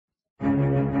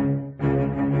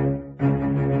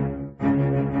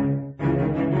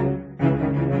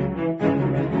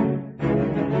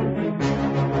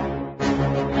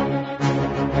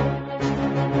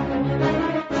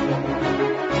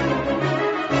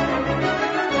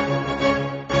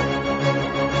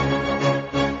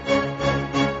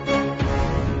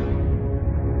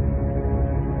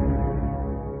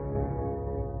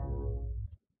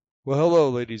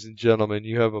ladies and gentlemen.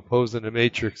 You have Opposing the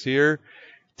Matrix here.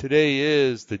 Today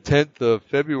is the 10th of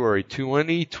February,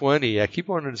 2020. I keep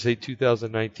wanting to say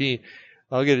 2019.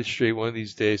 I'll get it straight one of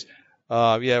these days. We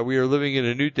are living in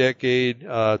a new decade,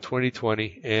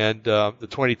 2020, and the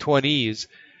 2020s.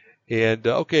 And,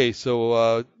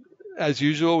 as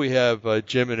usual, we have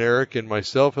Jim and Eric and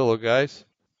myself. Hello, guys.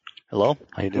 Hello.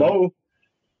 How you doing? Hello.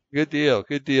 Good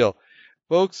deal.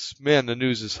 Folks, man, the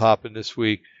news is hopping this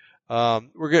week.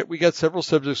 We got several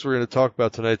subjects we're going to talk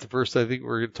about tonight. The first I think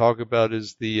we're going to talk about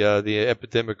is the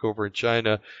epidemic over in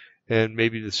China and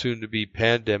maybe the soon-to-be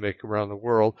pandemic around the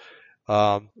world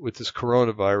with this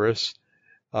coronavirus.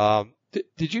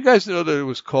 Did you guys know that it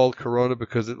was called corona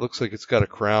because it looks like it's got a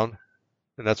crown?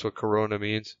 And that's what corona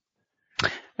means? I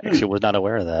actually was not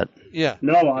aware of that. Yeah.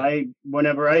 No,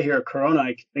 whenever I hear Corona,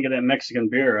 I think of that Mexican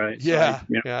beer. It's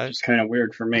just kind of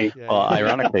weird for me. Yeah. Well,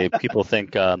 ironically, people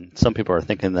think some people are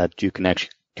thinking that you can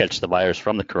actually catch the virus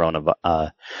from the Corona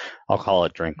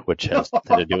alcoholic drink, which has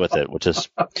nothing to do with it, which is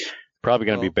probably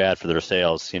going to be bad for their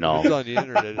sales. It's on the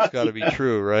internet. It's got to be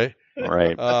true, right?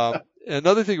 Right.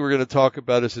 Another thing we're going to talk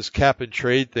about is this cap and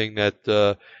trade thing that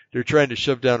they're trying to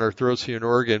shove down our throats here in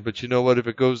Oregon. But you know what? If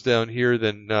it goes down here,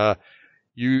 then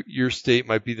your state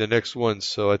might be the next one.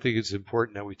 So I think it's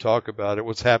important that we talk about it,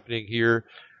 what's happening here,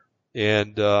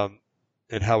 and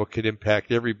how it could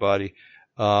impact everybody.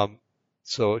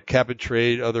 So cap and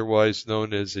trade, otherwise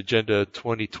known as Agenda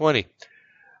 2020.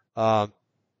 And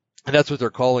that's what they're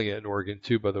calling it in Oregon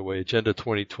too, by the way, Agenda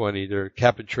 2020. Their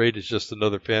cap and trade is just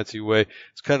another fancy way.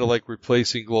 It's kind of like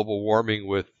replacing global warming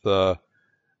with, help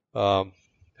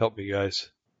me guys,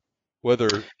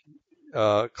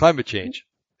 climate change.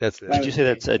 That's it. Did you say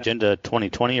that's Agenda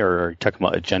 2020 or are you talking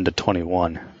about Agenda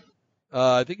 21?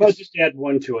 I think Let's just add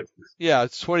one to it. Yeah,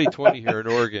 it's 2020 here in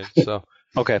Oregon. So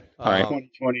okay, all right.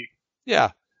 2020.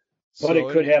 Yeah. But it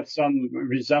could have some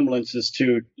resemblances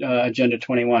to Agenda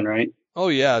 21, right? Oh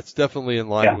yeah, it's definitely in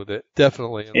line with it.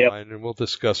 Definitely in line, and we'll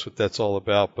discuss what that's all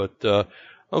about. But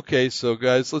okay, so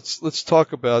guys, let's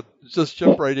talk about. Just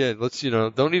jump right in. Let's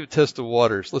don't even test the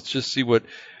waters. Let's just see what.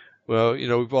 Well,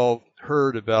 we've all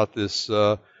heard about this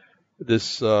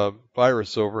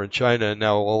virus over in China and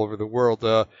now all over the world.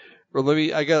 I'll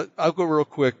go real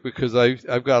quick because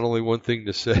I've got only one thing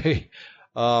to say.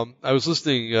 I was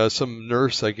listening. Some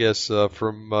nurse, I guess,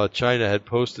 from China had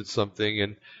posted something,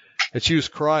 and she was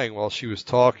crying while she was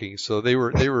talking. So they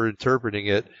were interpreting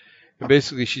it, and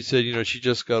basically she said, she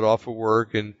just got off of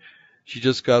work and she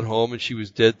just got home and she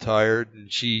was dead tired,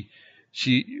 and she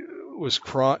was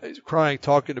crying,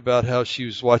 talking about how she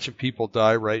was watching people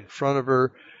die right in front of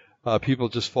her, people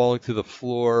just falling to the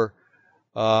floor,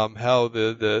 how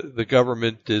the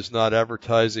government is not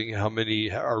advertising how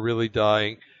many are really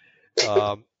dying,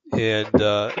 and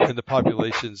the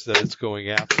populations that it's going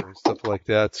after and stuff like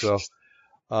that. So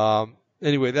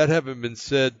anyway, that having been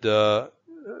said, why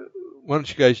don't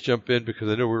you guys jump in, because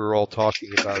I know we were all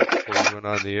talking about it before we went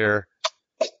on the air.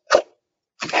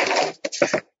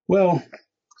 Well,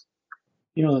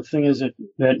 the thing is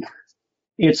that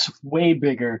it's way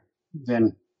bigger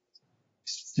than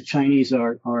the Chinese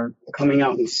are coming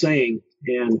out and saying.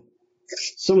 And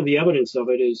some of the evidence of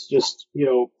it is just,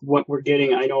 what we're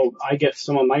getting. I know I get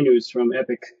some of my news from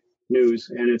Epic News,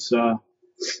 and it's,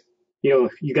 you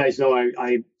guys know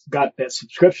I got that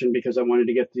subscription because I wanted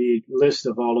to get the list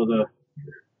of all of the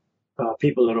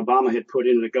people that Obama had put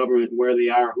into the government, where they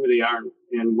are, who they are,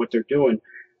 and what they're doing.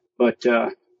 But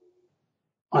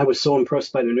I was so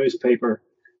impressed by the newspaper,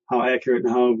 how accurate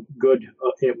and how good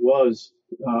it was,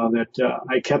 that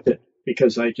I kept it,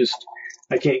 because I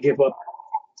can't give up,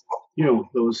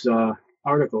 those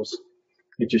articles.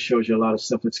 It just shows you a lot of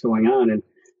stuff that's going on. And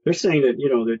they're saying that,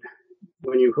 that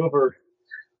when you hover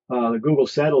the Google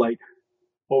satellite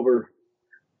over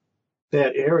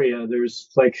that area, there's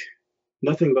like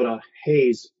nothing but a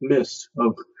haze, mist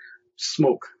of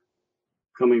smoke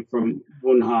coming from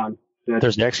Wuhan.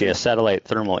 There's actually a satellite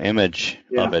thermal image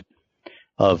of it,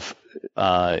 of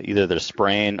either the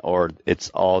spraying or it's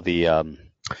all the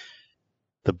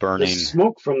burning, the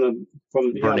smoke from the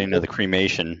burning of the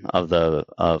cremation of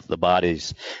the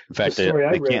bodies. In fact,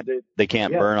 they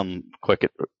can't burn them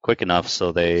quick enough,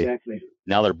 so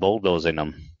now they're bulldozing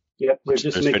them. Yep,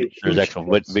 there's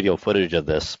actual video footage of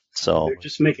this. So they're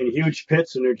just making huge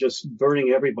pits, and they're just burning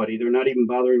everybody. They're not even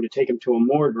bothering to take them to a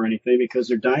morgue or anything because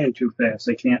they're dying too fast.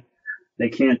 They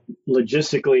can't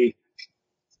logistically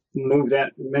move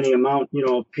that many amount,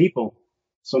 of people.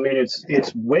 So I mean,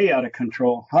 it's way out of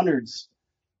control. Hundreds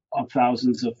of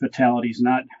thousands of fatalities,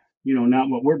 not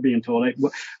what we're being told.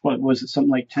 What was it?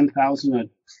 Something like 10,000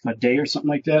 a day or something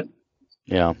like that.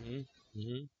 Yeah.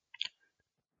 Mm-hmm.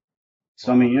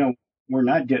 So, I mean, we're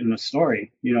not getting a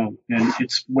story, and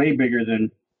it's way bigger than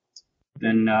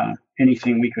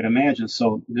anything we could imagine.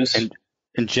 So this.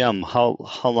 And Jim, how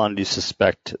long do you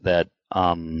suspect that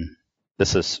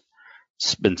this has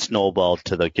been snowballed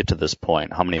to get to this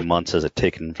point? How many months has it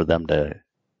taken for them to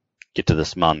get to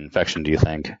this amount of infection, do you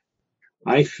think?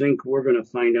 I think we're going to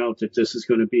find out that this is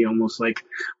going to be almost like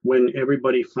when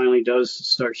everybody finally does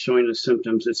start showing the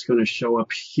symptoms, it's going to show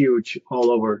up huge all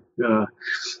over.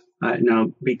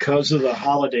 Now, because of the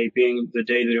holiday being the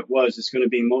day that it was, it's going to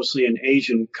be mostly in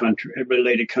Asian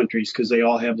related countries because they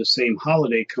all have the same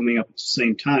holiday coming up at the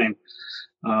same time.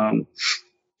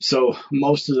 So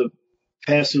most of the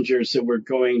passengers that were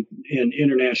going in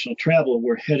international travel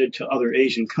were headed to other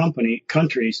Asian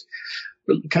countries,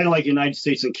 kind of like United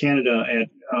States and Canada at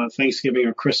Thanksgiving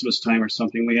or Christmas time or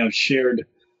something. We have shared,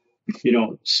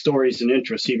 stories and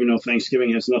interests. Even though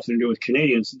Thanksgiving has nothing to do with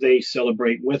Canadians, they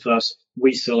celebrate with us.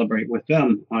 We celebrate with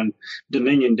them on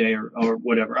Dominion Day or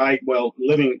whatever.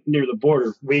 Living near the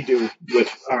border, we do with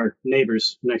our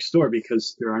neighbors next door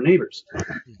because they're our neighbors.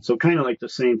 So kind of like the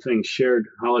same thing, shared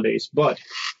holidays. But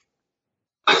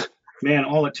man,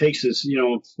 all it takes is,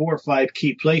 4 or 5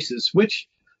 key places, which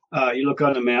you look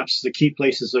on the maps, the key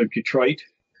places are Detroit,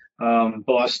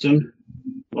 Boston,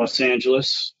 Los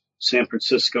Angeles, San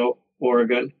Francisco,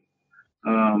 Oregon.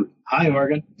 Hi,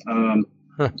 Oregon.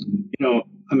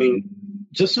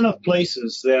 Just enough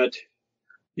places that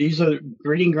these are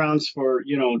breeding grounds for,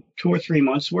 2 or 3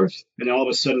 months worth. And all of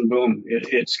a sudden, boom,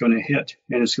 it's going to hit.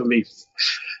 And it's going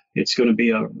to be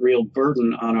a real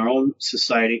burden on our own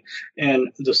society.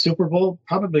 And the Super Bowl,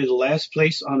 probably the last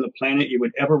place on the planet you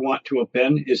would ever want to have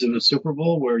been is in the Super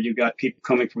Bowl, where you got people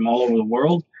coming from all over the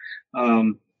world.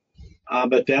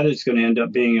 But that is going to end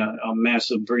up being a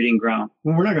massive breeding ground.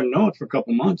 Well, we're not going to know it for a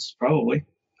couple months, probably.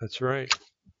 That's right.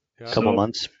 A couple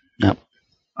months. Yep.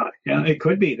 Yeah, it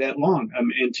could be that long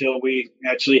until we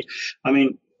actually,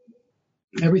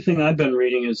 everything I've been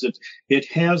reading is that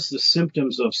it has the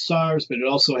symptoms of SARS, but it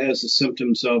also has the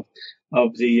symptoms of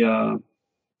the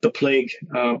plague.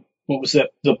 What was that?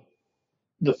 The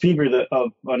fever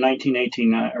of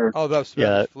 1918 that's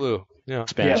Spanish flu. Yeah,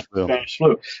 Spanish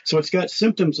flu. So it's got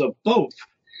symptoms of both,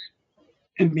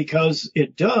 and because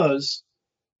it does,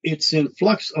 it's in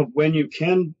flux of when you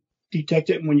can detect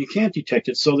it and when you can't detect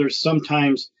it. So there's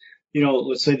sometimes,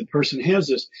 let's say the person has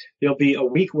this, there'll be a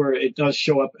week where it does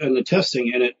show up in the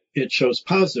testing and it shows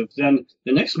positive. Then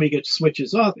the next week it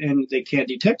switches off and they can't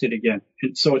detect it again.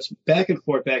 And so it's back and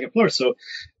forth. So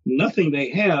nothing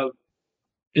they have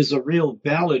is a real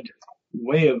valid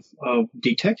way of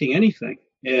detecting anything.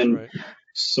 And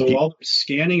so all the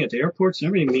scanning at the airports and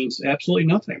everything means absolutely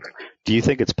nothing. Do you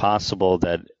think it's possible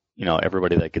that,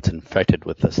 everybody that gets infected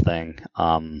with this thing,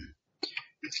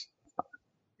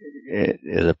 is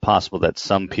it possible that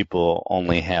some people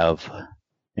only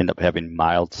end up having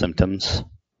mild symptoms?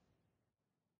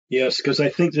 Yes, because I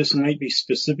think this might be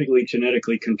specifically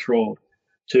genetically controlled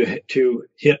to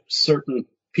hit certain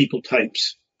people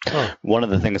types. Huh. One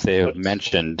of the things they have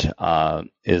mentioned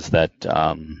is that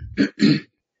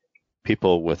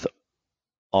people with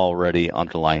already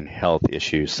underlying health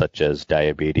issues such as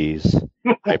diabetes,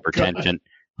 hypertension,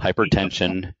 heart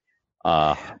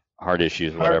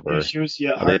issues, whatever.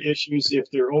 Heart issues. If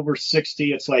they're over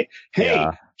 60, it's like, hey,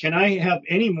 can I have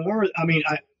any more?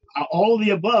 All of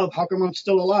the above. How come I'm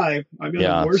still alive? I'm in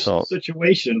a worse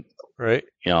situation. Right.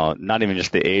 Not even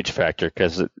just the age factor,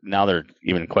 because now they're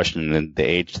even questioning the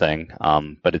age thing.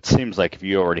 But it seems like if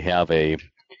you already have a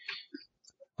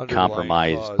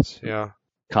compromised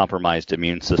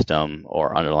immune system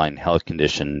or underlying health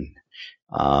condition,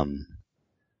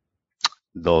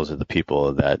 those are the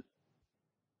people that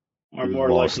are more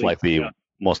most likely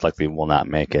will not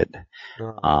make it.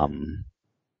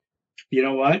 You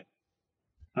know what?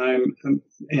 And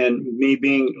me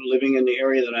living in the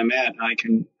area that I'm at, I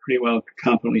can pretty well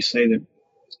confidently say that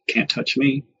can't touch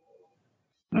me.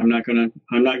 I'm not gonna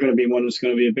be one that's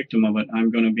going to be a victim of it.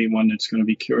 I'm going to be one that's going to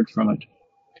be cured from it.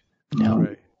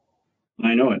 Right.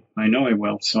 I know it. I know I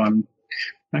will. So I'm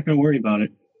not going to worry about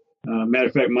it. Matter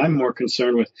of fact, I'm more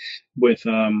concerned with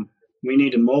we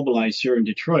need to mobilize here in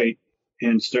Detroit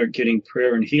and start getting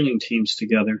prayer and healing teams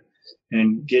together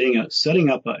and setting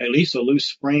up at least a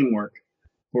loose framework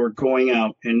for going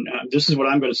out. And this is what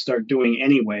I'm going to start doing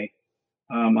anyway.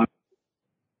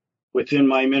 Within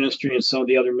my ministry and some of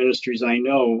the other ministries I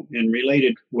know and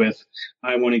related with,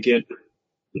 I want to get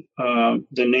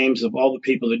the names of all the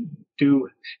people that do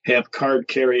have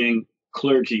card-carrying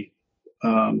clergy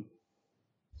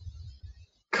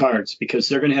cards, because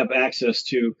they're going to have access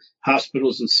to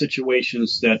hospitals and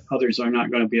situations that others are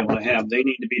not going to be able to have. They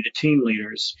need to be the team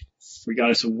leaders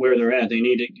regardless of where they're at. They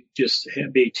need to just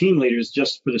be team leaders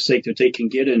just for the sake that they can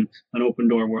get in an open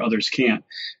door where others can't,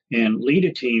 and lead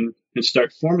a team and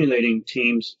start formulating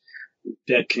teams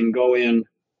that can go in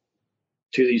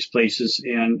to these places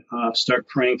and start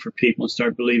praying for people and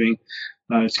start believing.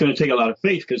 It's going to take a lot of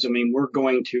faith because, I mean, we're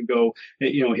going to go,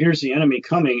 here's the enemy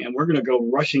coming, and we're going to go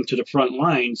rushing to the front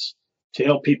lines to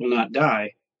help people not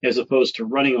die, as opposed to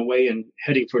running away and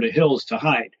heading for the hills to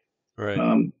hide. Right.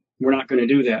 We're not going to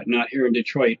do that. Not here in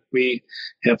Detroit. We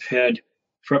have had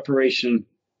preparation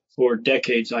for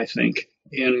decades, I think,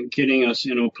 in getting us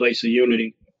in a place of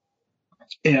unity.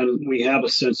 And we have a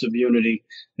sense of unity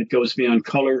that goes beyond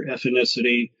color,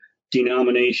 ethnicity,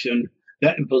 denomination.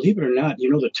 That, believe it or not,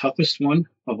 the toughest one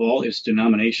of all is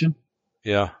denomination.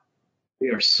 Yeah. We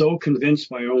are so convinced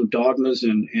by our own dogmas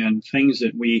and things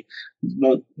that we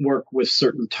won't work with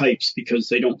certain types because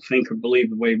they don't think or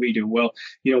believe the way we do. Well,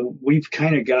 we've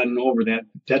kind of gotten over that.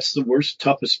 That's the worst,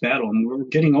 toughest battle, and we're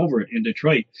getting over it in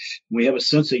Detroit. We have a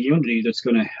sense of unity that's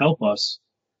going to help us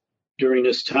during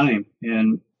this time.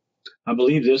 And I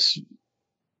believe this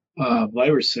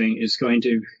virus thing is going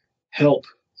to help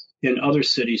in other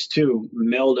cities too,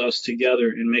 meld us together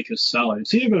and make us solid.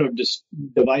 It's either going to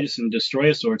divide us and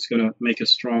destroy us, or it's going to make us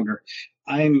stronger.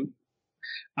 I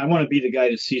want to be the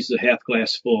guy that sees the half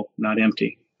glass full, not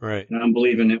empty. Right. And I'm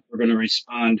believing that we're going to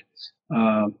respond,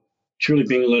 truly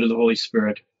being led of the Holy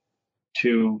Spirit,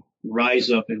 to rise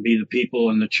up and be the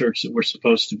people and the church that we're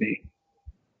supposed to be.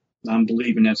 I'm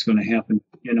believing that's going to happen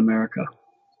in America.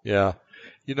 Yeah.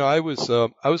 I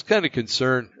was kind of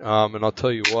concerned, and I'll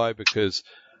tell you why, because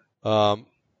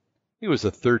it was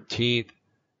the 13th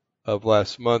of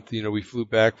last month. We flew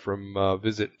back from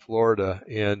visit Florida,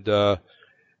 and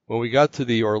when we got to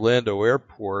the Orlando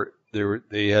airport,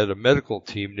 they had a medical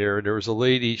team there, and there was a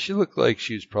lady. She looked like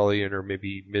she was probably in her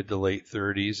maybe mid to late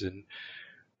 30s, and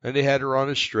they had her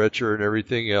on a stretcher and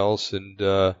everything else, and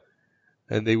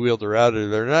they wheeled her out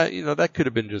of there. And that could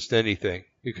have been just anything.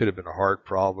 It could have been a heart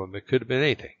problem. It could have been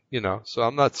anything. So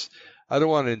I don't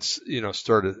want to,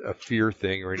 start a fear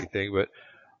thing or anything, but,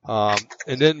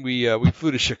 and then we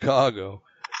flew to Chicago,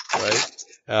 right?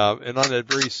 And on that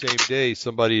very same day,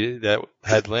 somebody that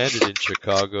had landed in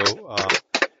Chicago,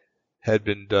 had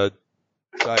been,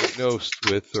 diagnosed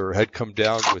with or had come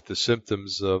down with the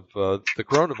symptoms of, the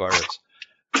coronavirus.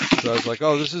 So I was like,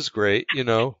 oh, this is great.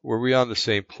 Were we on the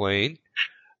same plane?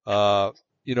 And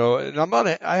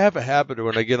I have a habit of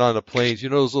when I get on the planes,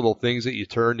 those little things that you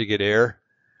turn to get air.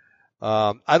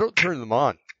 I don't turn them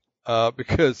on,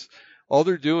 because all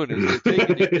they're doing is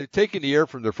they're taking the air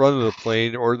from the front of the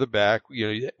plane or the back,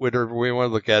 whatever way you want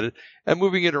to look at it, and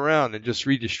moving it around and just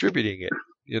redistributing it,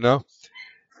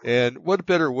 And what a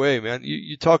better way, man.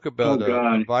 You talk about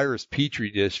a virus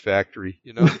petri dish factory,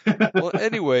 Well,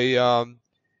 anyway, it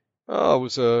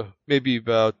was maybe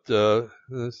about it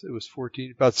was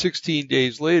 14, about 16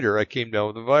 days later, I came down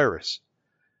with the virus,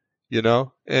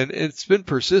 and it's been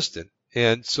persistent.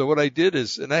 And so what I did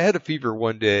is, and I had a fever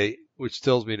one day, which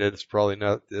tells me that it's probably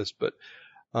not this, but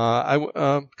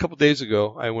a couple days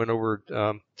ago, I went over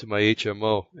to my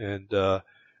HMO, and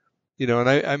and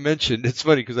I mentioned, it's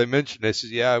funny because I said,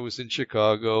 yeah, I was in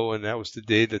Chicago, and that was the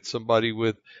day that somebody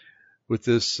with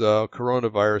this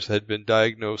coronavirus had been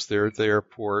diagnosed there at the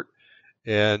airport.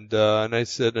 And I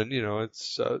said, and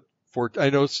it's I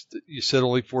know you said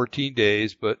only 14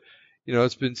 days, but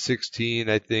it's been 16,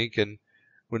 I think, and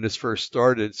when this first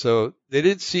started, so they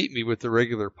didn't seat me with the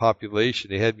regular population.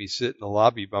 They had me sit in the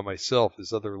lobby by myself,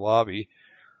 this other lobby,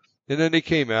 and then they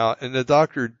came out, and the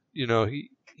doctor,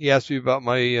 he asked me about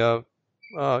my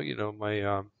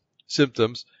my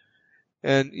symptoms,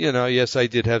 and yes, I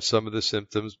did have some of the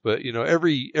symptoms, but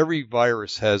every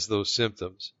virus has those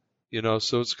symptoms.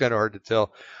 So it's kind of hard to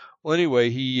tell. Well, anyway,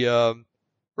 he,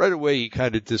 right away, he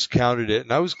kind of discounted it,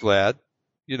 and I was glad,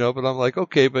 but I'm like,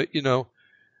 okay, but,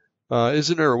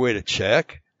 isn't there a way to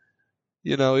check?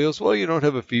 He goes, well, you don't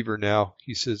have a fever now.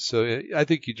 He says, so I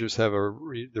think you just have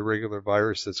the regular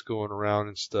virus that's going around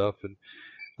and stuff. And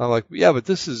I'm like, yeah, but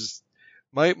this is,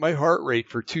 my heart rate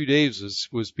for 2 days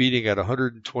was beating at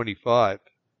 125,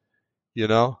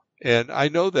 and I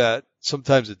know that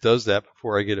sometimes it does that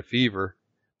before I get a fever.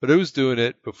 But I was doing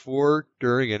it before,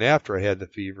 during, and after I had the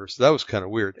fever, so that was kind of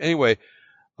weird. Anyway,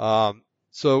 so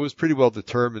it was pretty well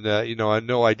determined that, I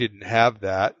know I didn't have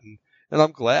that, and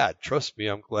I'm glad. Trust me,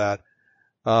 I'm glad,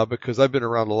 because I've been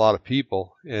around a lot of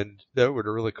people, and that would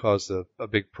have really caused a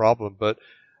big problem. But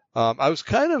I was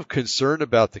kind of concerned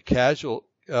about the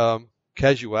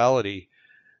casuality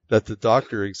that the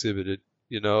doctor exhibited.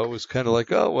 It was kind of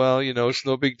like, oh, well, it's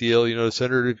no big deal. The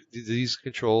Center of Disease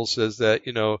Control says that,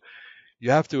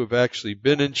 you have to have actually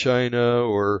been in China,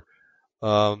 or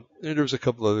and there was a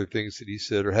couple other things that he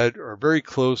said, or very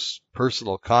close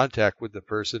personal contact with the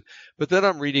person. But then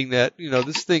I'm reading that,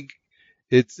 this thing,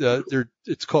 it's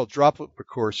called droplet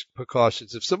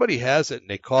precautions. If somebody has it and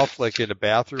they cough like in a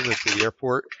bathroom at the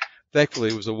airport, thankfully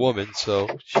it was a woman, so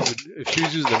if she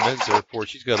was using the men's airport,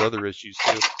 she's got other issues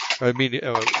too. I mean,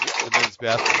 the men's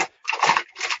bathroom.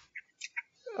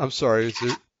 I'm sorry,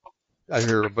 I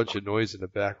hear a bunch of noise in the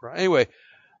background. Anyway,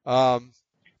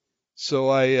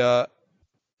 so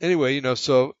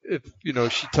if,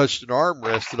 she touched an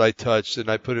armrest that I touched and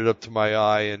I put it up to my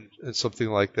eye and something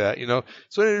like that,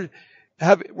 so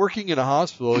working in a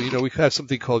hospital, we have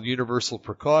something called universal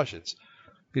precautions.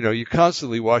 You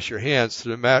constantly wash your hands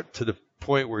to the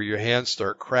point where your hands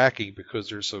start cracking because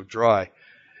they're so dry.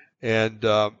 And,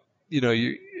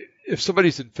 if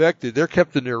somebody's infected, they're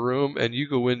kept in their room and you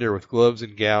go in there with gloves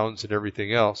and gowns and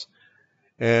everything else.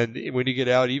 And when you get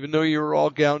out, even though you're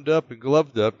all gowned up and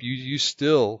gloved up, you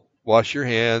still wash your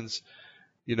hands,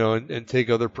 and take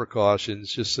other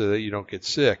precautions just so that you don't get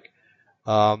sick.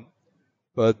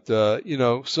 But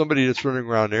somebody that's running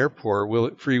around an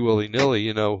airport free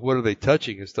willy-nilly, what are they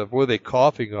touching and stuff? What are they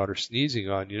coughing on or sneezing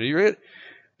on?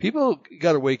 People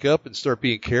got to wake up and start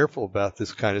being careful about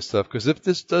this kind of stuff, because if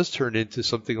this does turn into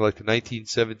something like the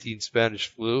 1917 Spanish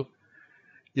flu,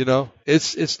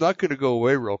 it's not going to go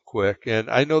away real quick.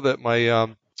 And I know that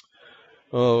my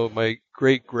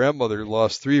great grandmother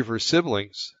lost 3 of her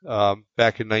siblings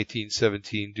back in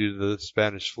 1917 due to the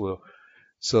Spanish flu.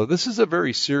 So this is a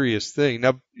very serious thing.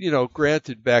 Now,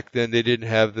 granted, back then they didn't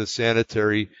have the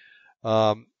sanitary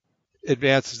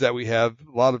advances that we have.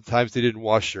 A lot of times they didn't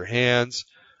wash their hands.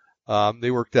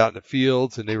 They worked out in the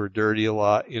fields and they were dirty a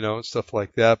lot, and stuff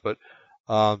like that. But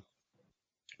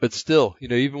still,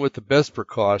 even with the best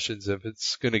precautions, if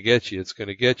it's going to get you, it's going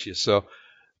to get you. So,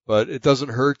 but it doesn't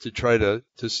hurt to try to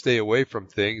stay away from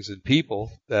things and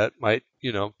people that might,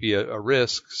 be a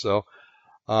risk. So,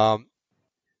 but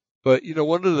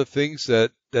one of the things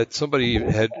that somebody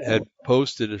had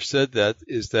posted or said that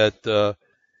is that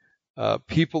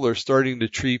people are starting to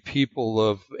treat people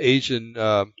of Asian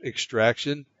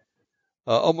extraction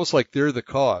almost like they're the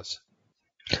cause.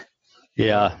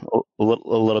 Yeah, a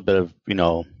little bit of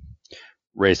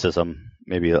racism,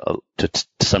 maybe to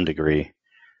some degree.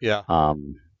 Yeah.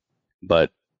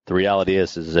 But the reality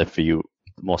is if you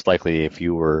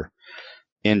were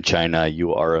in China,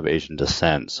 you are of Asian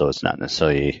descent, so it's not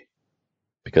necessarily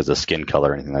because of skin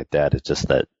color or anything like that. It's just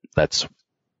that's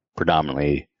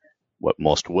predominantly what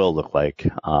most will look like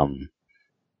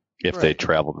if they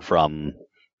traveled from,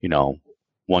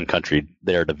 one country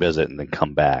there to visit and then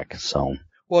come back. So.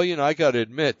 Well, I got to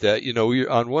admit that, we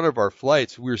on one of our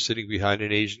flights, we were sitting behind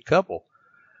an Asian couple,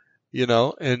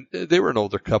 and they were an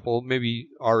older couple, maybe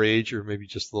our age or maybe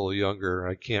just a little younger.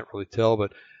 I can't really tell,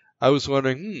 but I was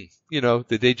wondering,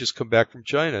 did they just come back from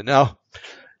China? Now,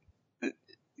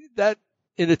 that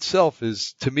in itself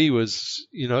to me was,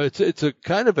 it's a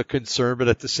kind of a concern, but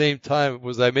at the same time,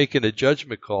 was I making a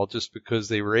judgment call just because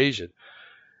they were Asian?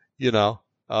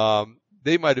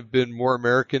 They might have been more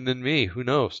American than me. Who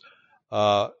knows?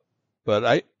 But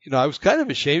I was kind of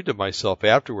ashamed of myself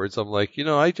afterwards. I'm like,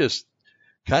 I just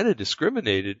kind of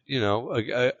discriminated,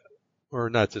 or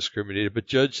not discriminated, but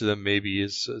judged them maybe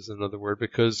is another word,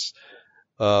 because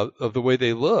of the way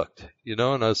they looked, and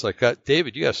I was like,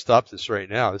 David, you got to stop this right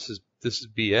now. This is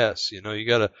BS. You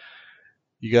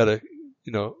gotta,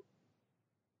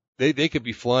 they could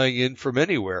be flying in from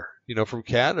anywhere, from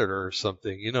Canada or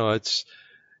something,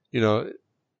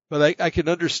 but I can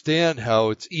understand how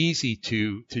it's easy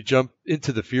to jump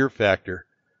into the fear factor.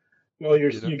 Well,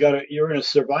 you're in a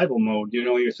survival mode.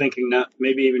 You're thinking not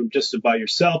maybe even just about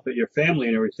yourself, but your family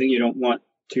and everything. You don't want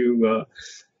to,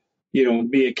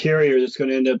 be a carrier that's going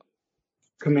to end up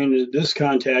coming into this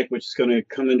contact, which is going to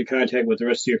come into contact with the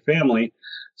rest of your family.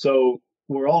 So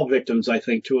we're all victims, I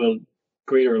think, to a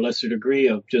greater or lesser degree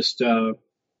of just a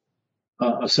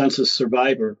sense of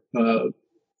survivor. A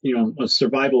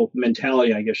survival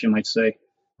mentality, I guess you might say.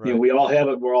 Right. We all have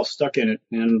it. We're all stuck in it,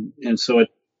 and so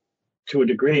to a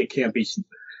degree, it can't be,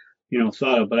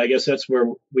 thought of. But I guess that's where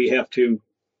we have to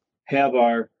have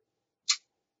our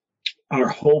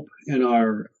hope and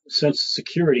our sense of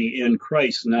security in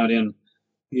Christ, not in,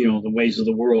 the ways of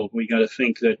the world. We got to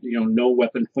think that, no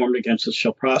weapon formed against us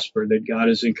shall prosper. That God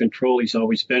is in control. He's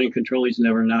always been in control. He's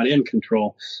never not in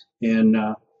control. And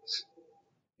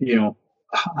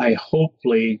I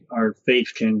hopefully our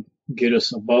faith can get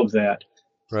us above that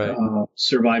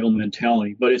survival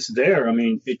mentality. But it's there. I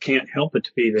mean, it can't help it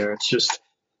to be there. It's just,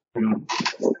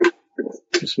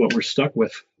 it's what we're stuck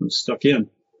with, stuck in.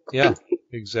 Yeah,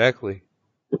 exactly.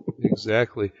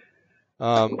 Exactly.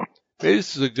 Maybe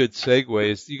this is a good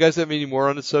segue. Do you guys have any more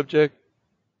on the subject?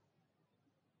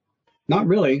 Not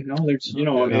really. No, there's, I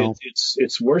Okay. mean,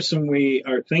 it's worse than we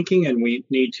are thinking, and we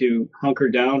need to hunker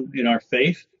down in our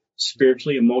faith,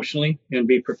 spiritually, emotionally, and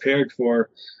be prepared for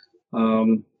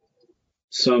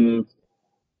some.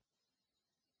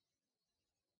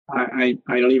 I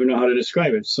don't even know how to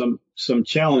describe it. Some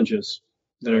challenges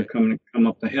that are coming to come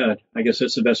up ahead. I guess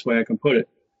that's the best way I can put it.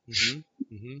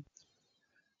 Mm-hmm. Mm-hmm.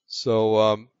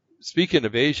 So, speaking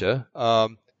of Asia,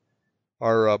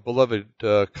 our beloved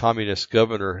communist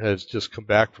governor has just come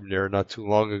back from there not too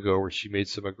long ago, where she made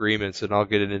some agreements, and I'll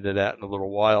get into that in a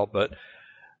little while. But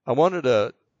I wanted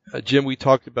to, Jim, we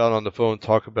talked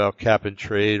talk about cap and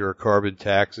trade or carbon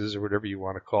taxes or whatever you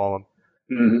want to call them.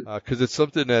 Because it's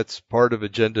something that's part of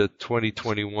Agenda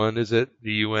 2021, is it?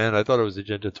 The UN? I thought it was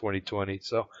Agenda 2020.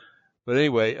 So, but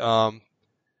anyway,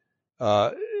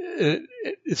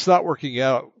 it's not working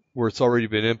out where it's already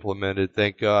been implemented,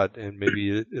 thank God, and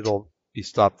maybe it'll be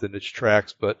stopped in its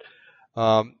tracks. But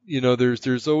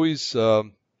there's always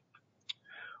one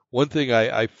thing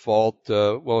I fault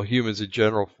humans in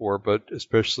general for, but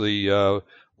especially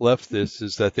leftists,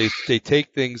 is that they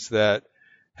take things that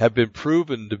have been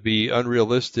proven to be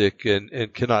unrealistic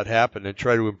and cannot happen and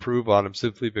try to improve on them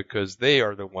simply because they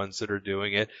are the ones that are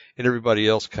doing it and everybody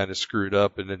else kind of screwed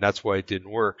up, and then that's why it didn't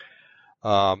work.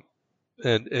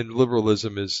 And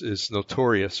liberalism is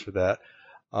notorious for that.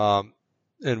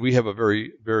 And we have a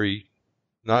very, very,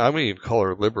 not, I'm going to even call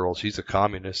her liberal. She's a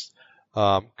communist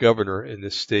governor in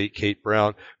this state, Kate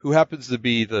Brown, who happens to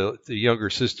be the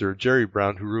younger sister of Jerry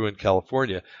Brown, who ruined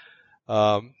California.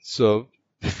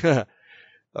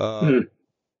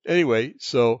 Anyway,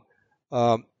 so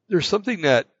there's something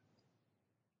that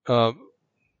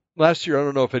last year, I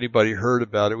don't know if anybody heard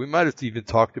about it. We might have even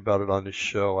talked about it on this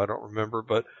show. I don't remember,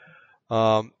 but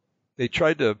they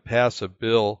tried to pass a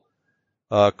bill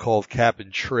called cap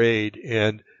and trade,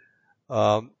 and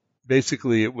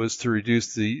basically it was to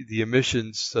reduce the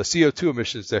emissions, CO2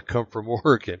 emissions that come from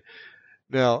Oregon.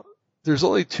 Now, there's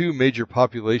only two major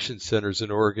population centers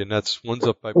in Oregon. One's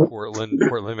up by Portland,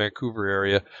 Vancouver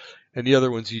area, and the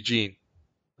other one's Eugene.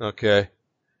 Okay,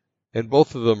 and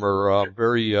both of them are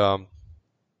very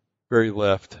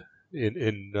left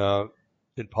in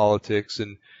politics,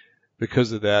 and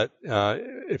because of that,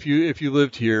 if you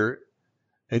lived here,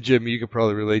 and Jim, you could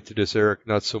probably relate to this, Eric,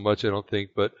 not so much, I don't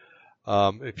think, but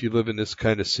if you live in this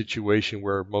kind of situation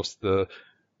where most of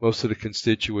the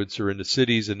constituents are in the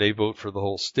cities and they vote for the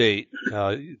whole state,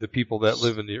 the people that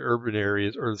live in the urban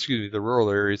areas, the rural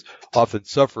areas, often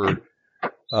suffer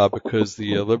because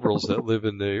the liberals that live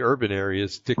in the urban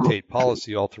areas dictate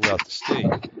policy all throughout the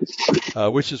state,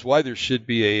 which is why there should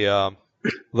be a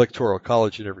electoral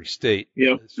college in every state,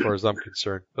 as far as I'm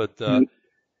concerned. But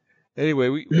anyway,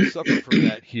 we suffer from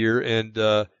that here, and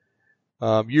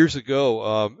years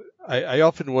ago, I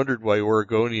often wondered why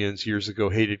Oregonians years ago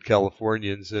hated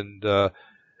Californians, and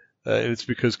it's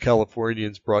because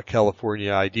Californians brought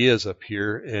California ideas up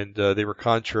here, and they were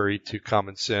contrary to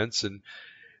common sense, and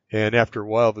after a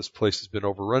while, this place has been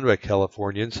overrun by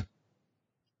Californians.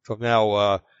 So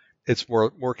now it's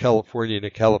more Californian than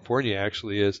California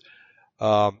actually is.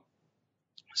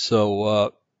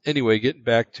 Anyway, getting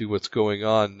back to what's going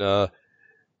on,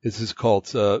 this is called,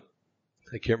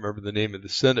 I can't remember the name of the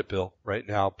Senate bill right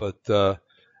now, but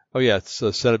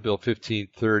it's Senate Bill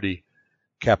 1530,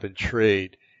 cap and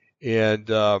trade. And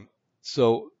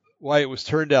so why it was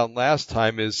turned down last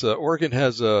time is Oregon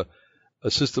has a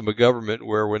system of government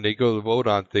where when they go to vote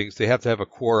on things, they have to have a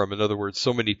quorum. In other words,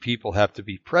 so many people have to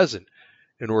be present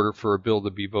in order for a bill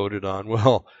to be voted on.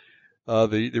 Well,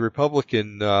 the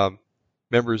Republican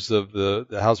members of the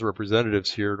House of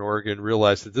Representatives here in Oregon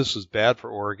realized that this was bad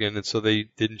for Oregon, and so they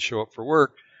didn't show up for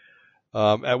work.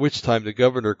 At which time the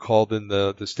governor called in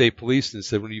the state police and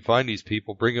said, when you find these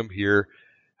people, bring them here.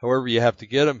 However, you have to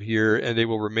get them here, and they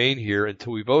will remain here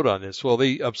until we vote on this. Well,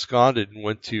 they absconded and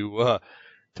went to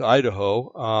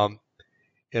Idaho,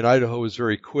 and Idaho was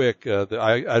very quick. The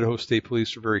Idaho State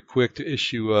Police were very quick to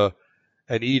issue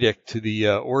an edict to the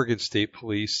Oregon State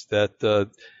Police that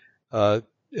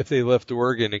if they left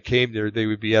Oregon and came there, they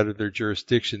would be out of their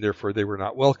jurisdiction. Therefore, they were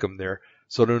not welcome there.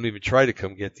 So don't even try to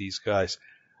come get these guys,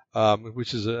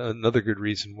 which is another good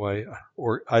reason why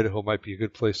Idaho might be a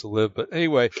good place to live. But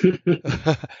anyway,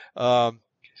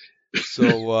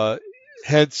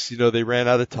 hence, they ran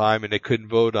out of time and they couldn't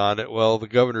vote on it. Well, the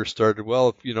governor started,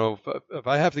 if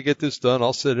I have to get this done,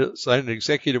 I'll sign an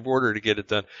executive order to get it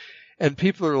done. And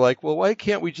people are like, well, why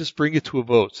can't we just bring it to a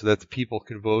vote so that the people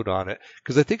can vote on it?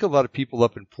 Because I think a lot of people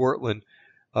up in Portland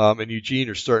and Eugene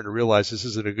are starting to realize this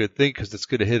isn't a good thing because it's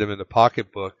going to hit him in the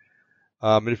pocketbook.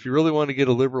 And if you really want to get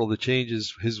a liberal to change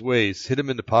his ways, hit him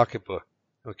in the pocketbook.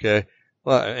 Okay,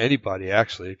 well, anybody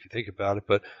actually, if you think about it.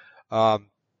 But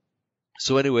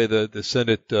so anyway, the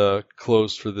Senate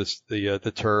closed for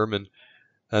the term,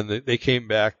 and they came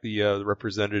back. The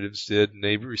representatives did, and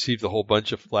they received a whole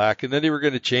bunch of flack. And then they were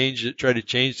going to try to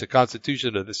change the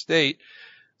constitution of the state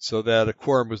so that a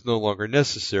quorum was no longer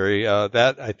necessary.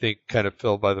 That I think kind of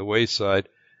fell by the wayside,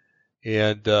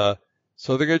 and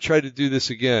so they're going to try to do this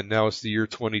again. Now it's the year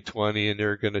 2020, and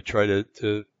they're going to try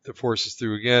to force us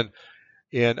through again.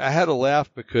 And I had to laugh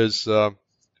because,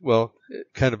 well,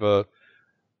 kind of a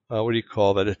what do you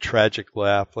call that? A tragic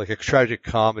laugh, like a tragic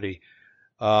comedy.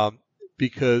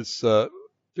 Because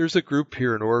there's a group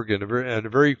here in Oregon, and a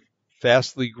very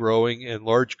fastly growing and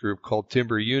large group called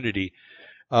Timber Unity.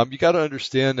 You got to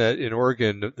understand that in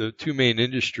Oregon, the two main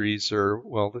industries are,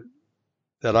 well,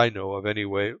 that I know of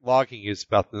anyway, logging is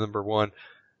about the number one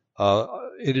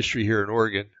industry here in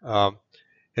Oregon.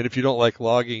 And if you don't like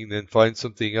logging, then find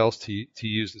something else to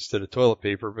use instead of toilet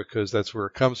paper, because that's where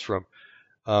it comes from.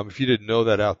 If you didn't know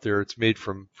that out there, it's made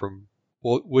from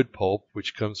wood pulp,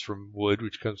 which comes from wood,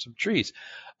 which comes from trees.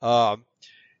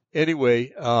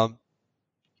 Anyway,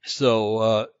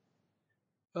 so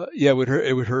yeah,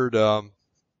 it would hurt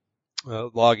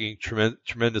logging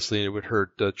tremendously, and it would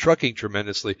hurt trucking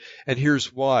tremendously. And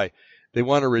here's why: they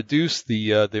want to reduce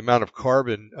the amount of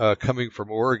carbon coming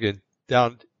from Oregon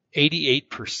down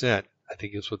 88%. I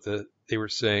think is what they were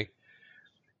saying.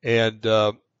 And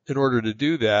in order to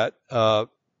do that,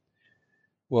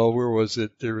 well, where was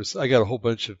it? I got a whole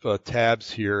bunch of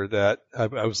tabs here that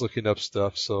I was looking up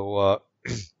stuff. So,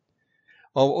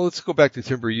 let's go back to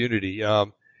Timber Unity.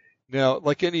 Now,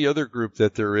 like any other group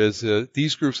that there is,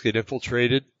 these groups get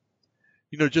infiltrated.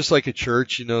 Just like a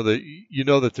church, you know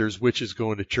that there's witches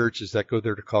going to churches that go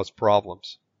there to cause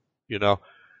problems. You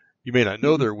may not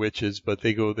know they're witches, but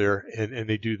they go there and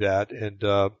they do that. And,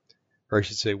 or I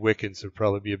should say Wiccans would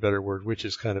probably be a better word. Witch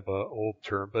is kind of an old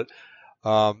term, but,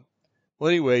 well,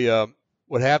 anyway,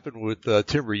 what happened with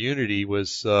Timber Unity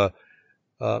was some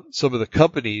of the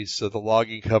companies, the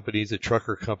logging companies, the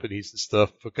trucker companies and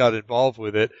stuff, got involved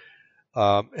with it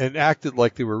and acted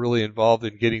like they were really involved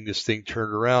in getting this thing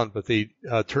turned around. But they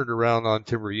turned around on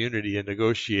Timber Unity and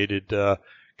negotiated kind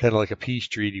of like a peace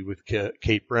treaty with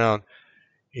Kate Brown,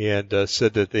 and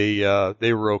said that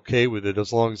they were okay with it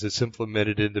as long as it's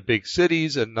implemented in the big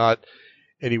cities and not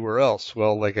anywhere else.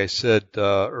 Well, like I said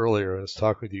earlier, I was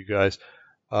talking with you guys,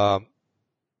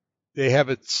 they have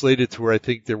it slated to where I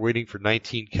think they're waiting for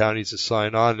 19 counties to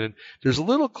sign on. And there's a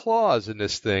little clause in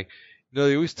this thing.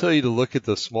 They always tell you to look at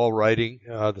the small writing,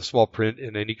 the small print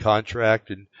in any contract.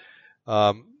 And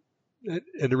that's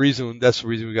the reason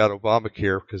we got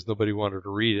Obamacare, because nobody wanted to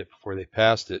read it before they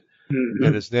passed it. Mm-hmm.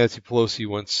 And as Nancy Pelosi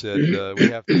once said, we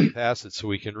have to pass it so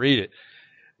we can read it,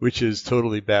 which is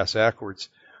totally bass-ackwards.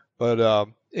 But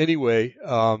anyway,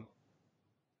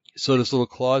 so this little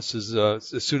clause says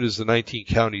as soon as the 19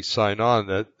 counties sign on,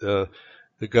 that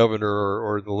the governor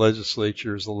or the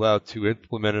legislature is allowed to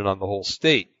implement it on the whole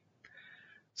state.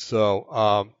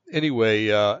 So anyway,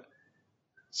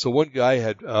 so one guy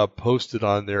had posted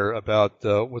on there about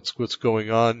what's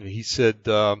going on. He said,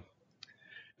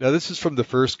 now this is from the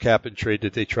first cap and trade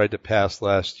that they tried to pass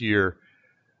last year.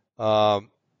 And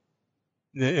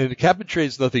the cap and trade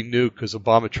is nothing new because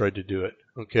Obama tried to do it.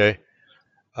 Okay.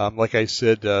 Like I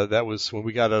said, that was when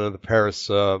we got out of the Paris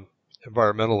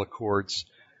environmental accords.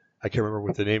 I can't remember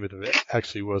what the name of it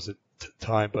actually was at the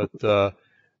time, but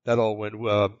that all went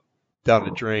down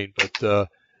the drain. But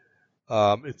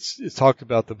it's talked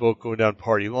about the vote going down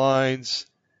party lines.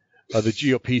 The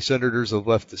GOP senators have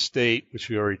left the state, which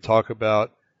we already talked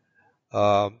about.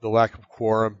 The lack of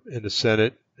quorum in the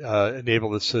Senate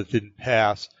enabled this, so it didn't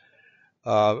pass.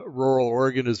 Rural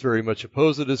Oregon is very much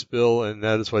opposed to this bill, and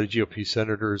that is why the GOP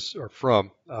senators are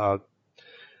from.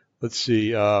 Let's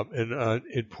see,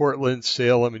 in Portland,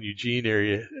 Salem, and Eugene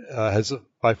area has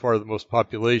by far the most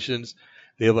populations.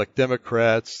 They elect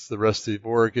Democrats. The rest of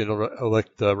Oregon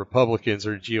elect Republicans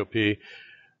or GOP.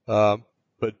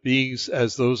 But being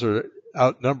as those are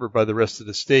outnumbered by the rest of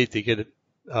the state, they get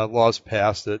laws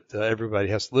passed that everybody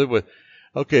has to live with.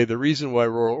 Okay, the reason why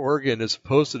rural Oregon is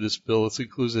opposed to this bill is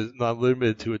includes not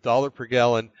limited to $1 per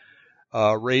gallon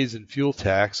raise in fuel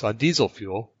tax on diesel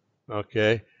fuel.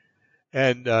 Okay,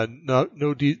 and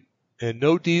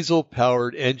no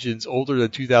diesel-powered engines older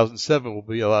than 2007 will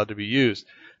be allowed to be used.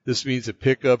 This means that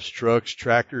pickups, trucks,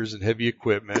 tractors, and heavy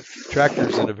equipment,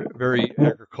 tractors in a very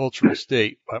agricultural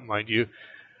state, mind you,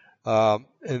 And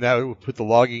that would put the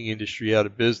logging industry out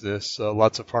of business.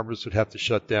 Lots of farmers would have to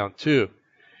shut down too.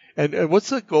 And what's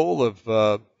the goal of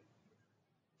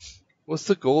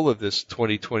this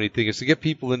 2020 thing? Is to get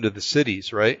people into the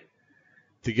cities, right?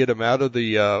 To get them out of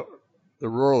the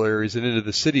rural areas and into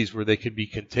the cities where they can be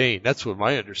contained. That's what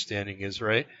my understanding is,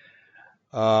 right?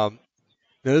 Now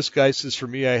this guy says, for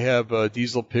me, I have a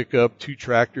diesel pickup, 2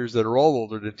 tractors that are all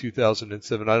older than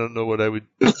 2007. I don't know what I would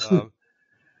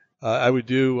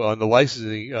do on the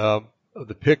licensing of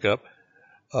the pickup.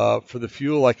 For the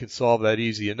fuel, I can solve that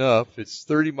easy enough. It's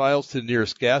 30 miles to the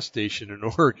nearest gas station in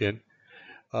Oregon.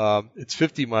 It's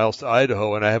 50 miles to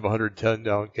Idaho, and I have a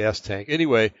 110-gallon gas tank.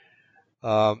 Anyway,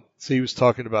 so he was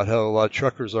talking about how a lot of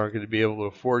truckers aren't going to be able to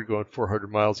afford going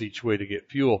 400 miles each way to get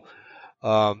fuel.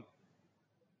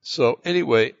 So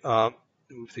anyway,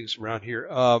 move things around here.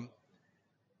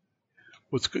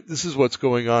 This is what's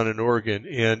going on in Oregon,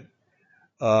 and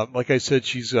like I said,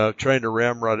 she's trying to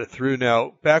ramrod it through.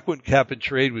 Now, back when cap and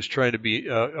trade was trying to be,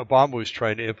 Obama was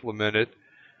trying to implement it,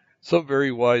 some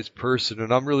very wise person,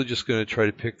 and I'm really just going to try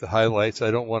to pick the highlights.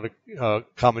 I don't want to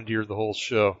commandeer the whole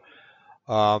show.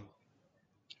 The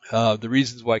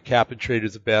reasons why cap and trade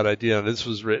is a bad idea, and this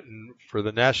was written for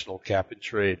the national cap and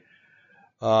trade.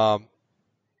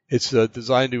 It's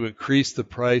designed to increase the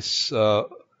price of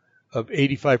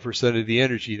 85% of the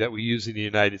energy that we use in the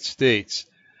United States.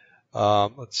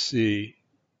 Let's see.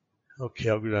 Okay,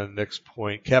 I'll go down to the next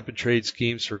point. Cap and trade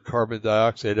schemes for carbon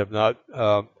dioxide have not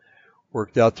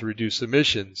worked out to reduce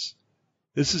emissions.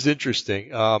 This is interesting.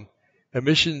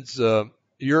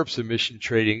 Europe's emission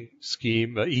trading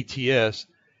scheme, ETS,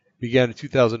 began in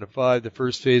 2005. The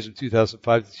first phase in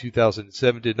 2005 to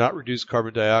 2007 did not reduce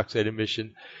carbon dioxide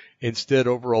emission. Instead,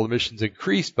 overall emissions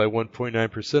increased by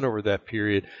 1.9% over that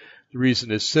period. The reason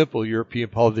is simple. European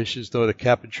politicians know that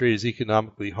cap and trade is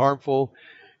economically harmful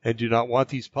and do not want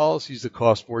these policies to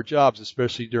cost more jobs,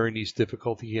 especially during these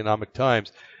difficult economic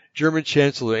times. German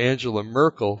Chancellor Angela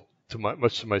Merkel,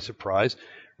 much to my surprise,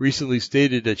 recently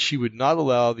stated that she would not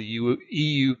allow the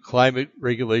EU climate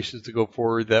regulations to go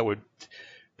forward that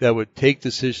would take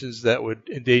decisions that would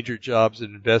endanger jobs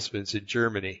and investments in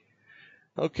Germany.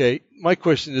 Okay, my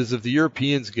question is, if the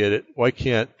Europeans get it, why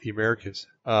can't the Americans?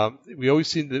 We always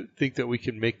seem to think that we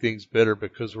can make things better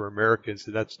because we're Americans,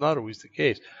 and that's not always the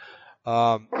case.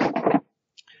 Cap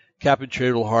and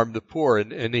trade will harm the poor,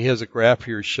 and he has a graph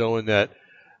here showing that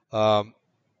the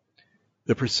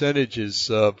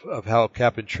percentages of how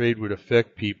cap and trade would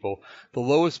affect people. The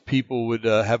lowest people would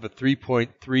have a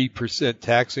 3.3%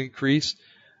 tax increase.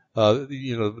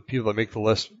 The people that make the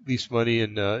least money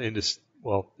in this.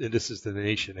 Well, and this is the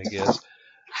nation, I guess.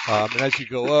 And as you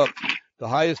go up, the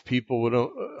highest people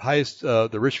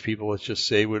the rich people, let's just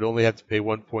say, would only have to pay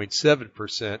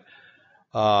 1.7%,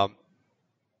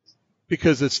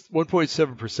 because it's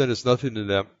 1.7% is nothing to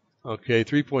them. Okay,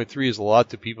 3.3 is a lot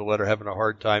to people that are having a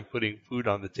hard time putting food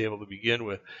on the table to begin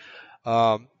with.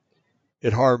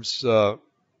 It harms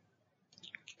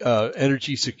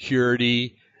energy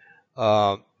security.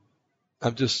 I'm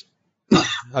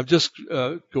just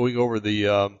going over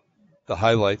the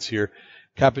highlights here.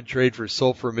 Cap and trade for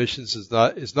sulfur emissions is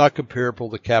not comparable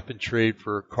to cap and trade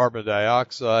for carbon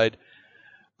dioxide.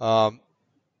 And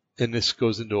this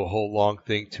goes into a whole long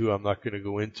thing too. I'm not going to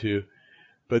go into,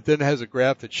 but then it has a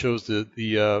graph that shows what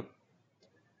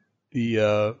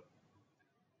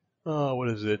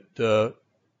is it?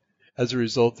 As a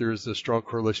result, there is a strong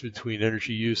correlation between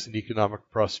energy use and economic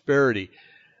prosperity.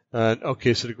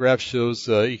 Okay, so the graph shows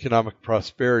economic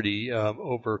prosperity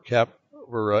over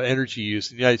energy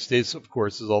use. In the United States, of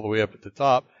course, is all the way up at the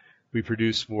top. We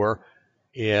produce more,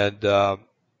 and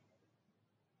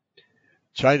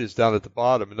China's down at the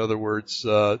bottom. In other words,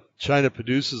 China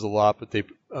produces a lot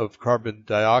of carbon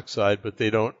dioxide, but they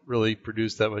don't really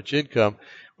produce that much income,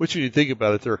 which when you think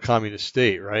about it, they're a communist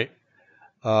state, right?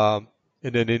 And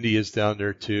then India's down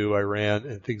there too, Iran,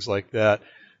 and things like that.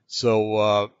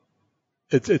 So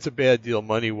it's a bad deal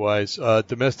money-wise.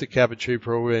 Domestic cap and trade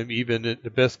program, even in the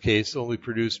best case, only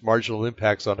produce marginal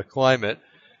impacts on the climate.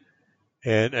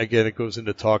 And again, it goes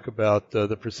into talk about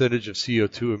the percentage of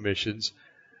CO2 emissions.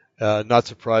 Not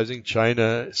surprising,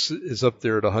 China is up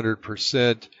there at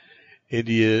 100%.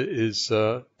 India is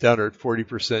down there at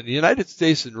 40%. The United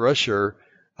States and Russia,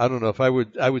 I don't know if I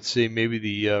would say maybe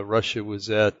the Russia was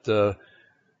at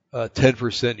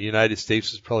 10%. The United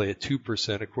States is probably at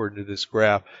 2% according to this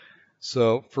graph.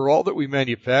 So for all that we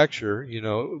manufacture,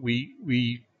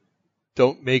 we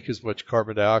don't make as much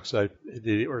carbon dioxide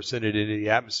or send it into the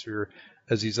atmosphere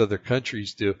as these other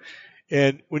countries do.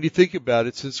 And when you think about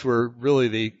it, since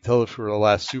they tell us we're the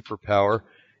last superpower,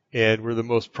 and we're the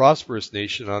most prosperous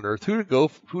nation on earth. Who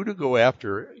to go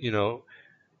after?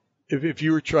 If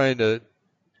you were trying to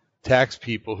tax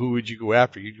people, who would you go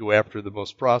after? You'd go after the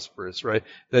most prosperous, right?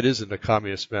 That isn't a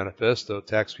communist manifesto,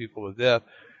 tax people to death.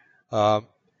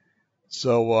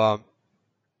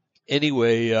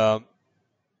 Anyway, yeah,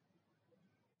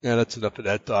 that's enough of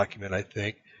that document, I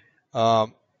think.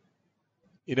 I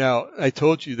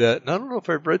told you that, and I don't know if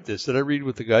I've read this. Did I read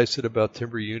what the guy said about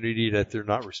Timber Unity, that they're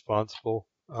not responsible?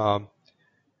 I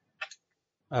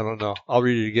don't know. I'll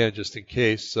read it again just in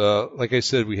case. Like I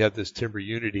said, we have this Timber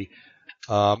Unity,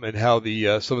 and how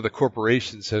some of the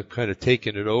corporations have kind of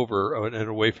taken it over and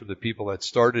away from the people that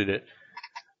started it,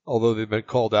 although they've been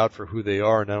called out for who they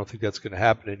are, and I don't think that's going to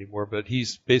happen anymore. But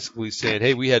he's basically saying,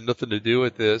 hey, we had nothing to do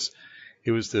with this.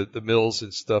 It was the mills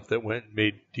and stuff that went and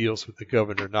made deals with the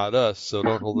governor, not us, so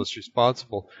don't hold us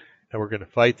responsible. And we're going to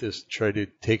fight this and try to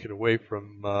take it away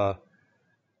from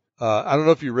I don't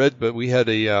know if you read, but we had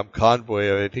a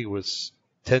convoy, I think it was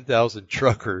 10,000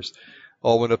 truckers,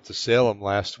 all went up to Salem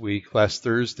last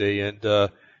Thursday, and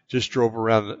just drove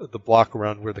around the block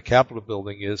around where the Capitol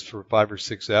building is for 5 or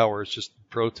 6 hours just in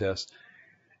protest.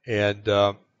 And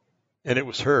it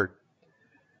was heard.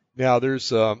 Now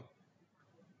there's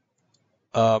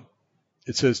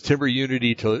it says Timber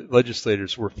Unity to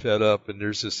legislators were fed up, and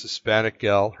there's this Hispanic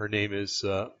gal. Her name is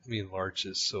let me enlarge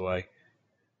this so I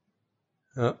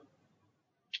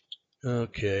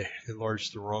okay,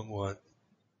 enlarged the wrong one.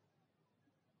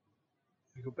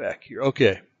 Let me go back here.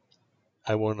 Okay,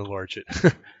 I won't enlarge it.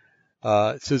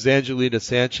 It says Angelina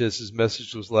Sanchez's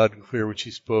message was loud and clear when she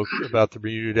spoke about the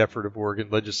renewed effort of Oregon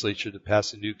legislature to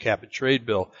pass a new cap and trade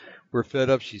bill. We're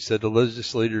fed up, she said. The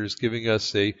legislator is giving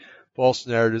us a false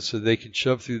narrative so they can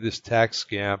shove through this tax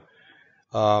scam.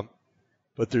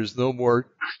 But there's no more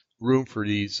room for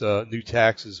these new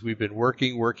taxes. We've been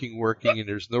working, and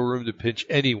there's no room to pinch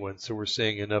anyone. So we're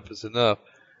saying enough is enough.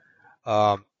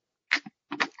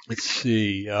 Let's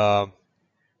see.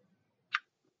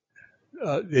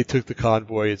 They took the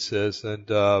convoy, it says,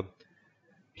 and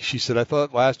she said, I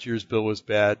thought last year's bill was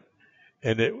bad,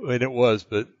 and it was,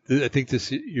 but I think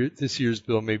this year's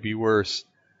bill may be worse.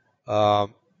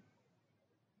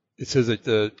 It says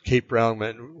that Kate Brown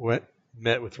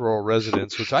met with rural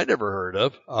residents, which I never heard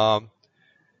of,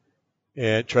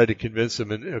 and tried to convince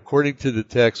them. And according to the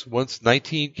text, once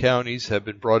 19 counties have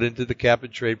been brought into the cap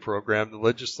and trade program, the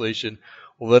legislation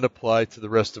will then apply to the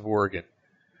rest of Oregon.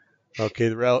 Okay,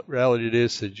 the reality it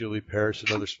is, said Julie Parrish,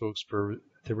 another spokesperson for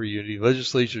Timber Unity.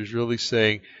 Legislature is really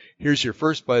saying, here's your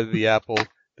first bite of the apple,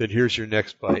 then here's your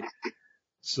next bite.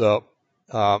 So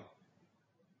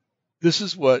this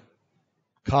is what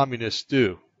communists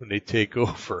do when they take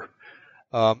over.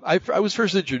 I was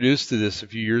first introduced to this a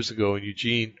few years ago in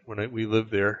Eugene when we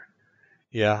lived there.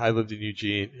 Yeah, I lived in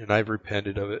Eugene, and I've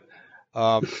repented of it.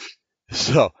 But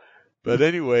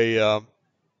anyway,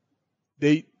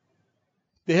 they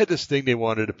had this thing they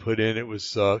wanted to put in. It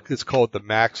was it's called the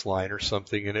Max Line or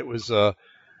something, and it was a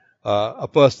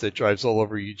bus that drives all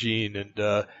over Eugene.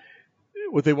 And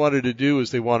what they wanted to do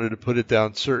is they wanted to put it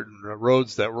down certain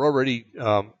roads that were already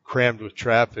crammed with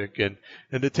traffic, and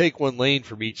to take one lane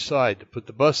from each side to put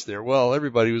the bus there. Well,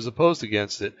 everybody was opposed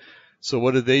against it. So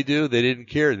what did they do? They didn't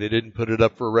care. They didn't put it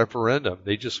up for a referendum.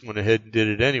 They just went ahead and did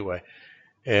it anyway.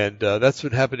 And that's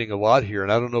been happening a lot here.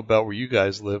 And I don't know about where you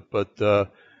guys live, but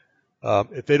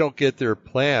if they don't get their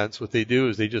plans, what they do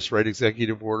is they just write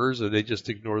executive orders, or they just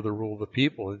ignore the rule of the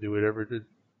people and do whatever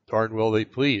darn well they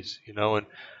please, and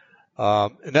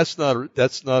that's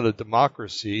not a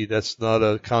democracy. That's not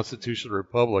a constitutional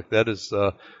republic. That is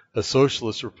a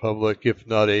socialist republic, if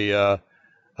not a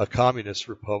communist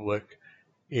republic.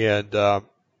 And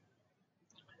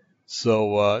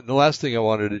so the last thing I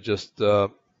wanted to just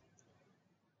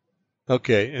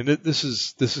okay, and this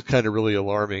is kind of really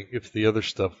alarming if the other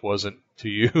stuff wasn't to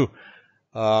you.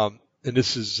 And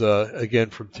this is again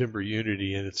from Timber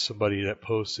Unity, and it's somebody that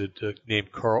posted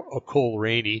named Cole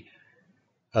Rainey.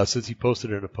 Since he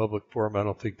posted it in a public forum, I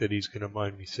don't think that he's going to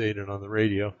mind me saying it on the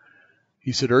radio.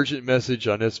 He said, urgent message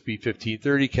on SB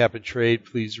 1530, cap and trade.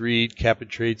 Please read, cap and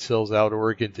trade sells out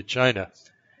Oregon to China.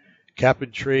 Cap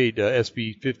and trade,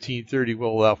 SB 1530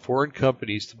 will allow foreign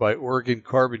companies to buy Oregon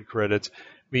carbon credits,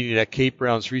 meaning that Kate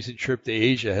Brown's recent trip to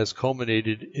Asia has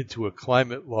culminated into a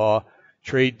climate law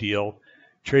trade deal,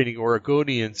 trading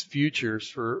Oregonians' futures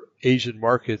for Asian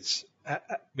markets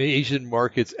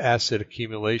asset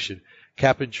accumulation.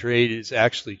 Cap and trade is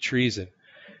actually treason.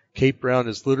 Kate Brown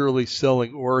is literally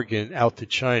selling Oregon out to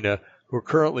China, who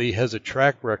currently has a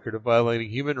track record of violating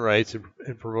human rights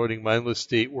and promoting mindless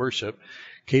state worship.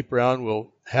 Kate Brown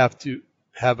will have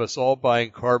us all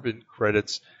buying carbon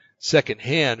credits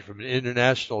secondhand from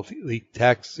internationally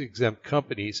tax-exempt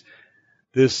companies,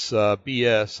 this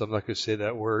BS, I'm not going to say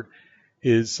that word,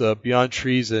 is beyond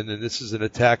treason, and this is an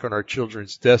attack on our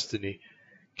children's destiny.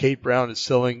 Kate Brown is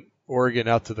selling Oregon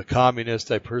out to the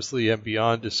communists. I personally am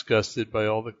beyond disgusted by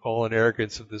all and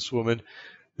arrogance of this woman.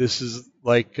 This is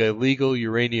like legal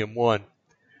uranium one.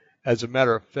 As a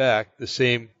matter of fact, the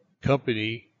same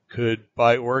company could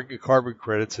buy Oregon carbon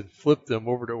credits and flip them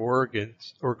over to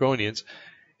Oregonians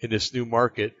in this new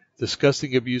market.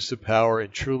 Disgusting abuse of power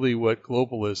and truly what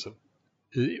globalism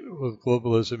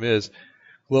is.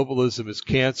 Globalism is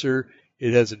cancer.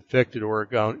 It has infected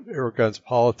Oregon's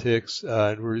politics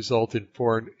and will result in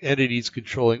foreign entities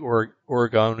controlling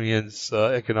Oregonians'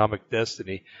 economic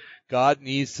destiny. God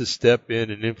needs to step in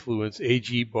and influence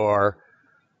AG Barr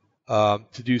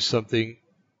to do something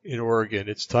in Oregon.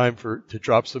 It's time to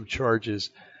drop some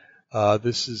charges.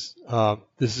 This is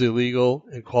illegal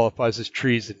and qualifies as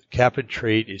treason. Cap and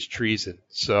trade is treason.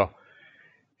 So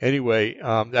anyway,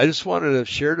 I just wanted to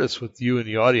share this with you and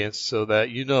the audience so that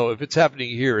you know if it's happening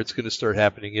here, it's going to start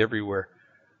happening everywhere.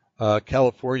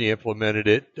 California implemented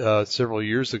it several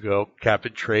years ago, cap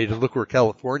and trade, and look where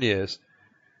California is.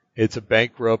 It's a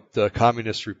bankrupt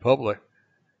communist republic,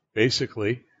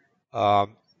 basically. They're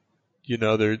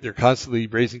constantly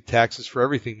raising taxes for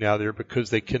everything now there because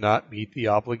they cannot meet the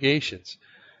obligations.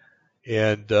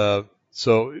 And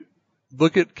so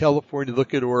look at California,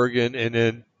 look at Oregon, and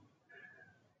then,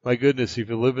 my goodness, if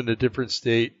you live in a different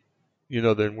state,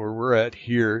 than where we're at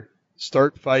here,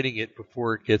 start fighting it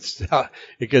before it gets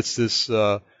this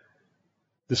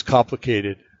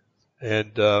complicated.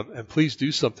 And please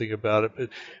do something about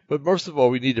it. But most of all,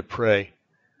 we need to pray,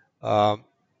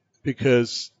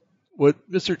 because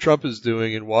what Mr. Trump is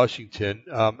doing in Washington,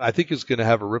 I think is going to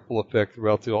have a ripple effect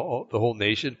throughout the whole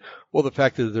nation. Well, the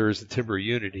fact that there is a timber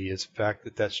unity is a fact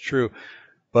that that's true.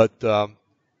 But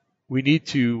we need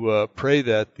to pray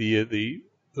that the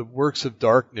works of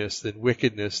darkness and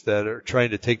wickedness that are trying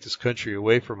to take this country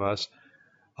away from us,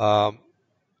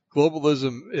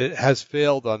 globalism has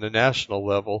failed on the national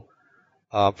level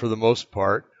for the most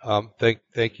part.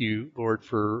 Thank you, Lord,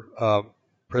 for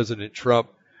President Trump,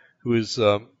 who is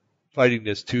fighting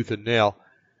this tooth and nail.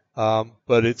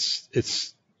 But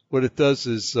it's what it does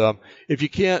is if you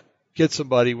can't get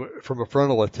somebody from a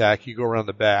frontal attack, you go around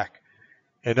the back.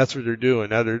 And that's what they're doing.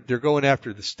 Now they're going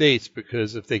after the states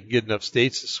because if they can get enough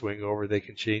states to swing over, they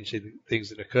can change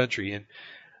things in the country. And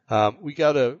we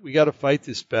gotta fight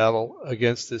this battle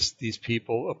against these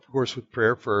people, of course, with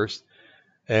prayer first,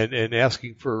 and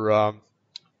asking for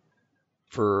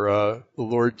the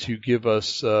Lord to give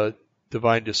us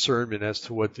divine discernment as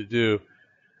to what to do.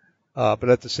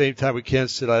 But at the same time, we can't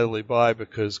sit idly by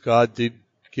because God did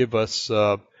give us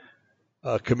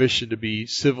commission to be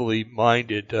civilly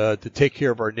minded, to take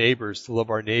care of our neighbors, to love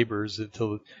our neighbors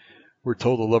until we're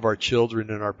told to love our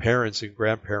children and our parents and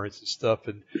grandparents and stuff.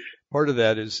 And part of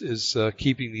that is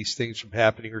keeping these things from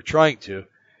happening, or trying to.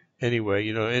 Anyway,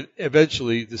 and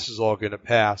eventually this is all going to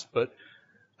pass. But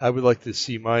I would like to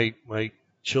see my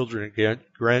children and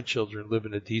grandchildren live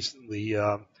in a decently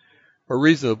or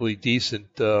reasonably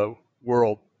decent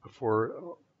world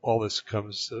before all this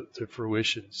comes to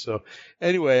fruition. So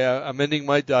anyway, I'm ending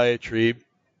my diatribe,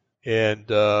 and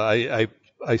I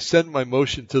send my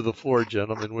motion to the floor,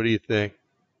 gentlemen. What do you think?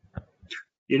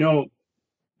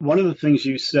 One of the things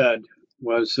you said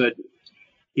was that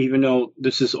even though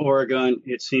this is Oregon,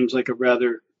 it seems like a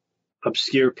rather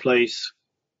obscure place,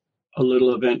 a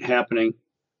little event happening.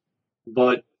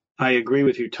 But I agree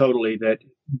with you totally that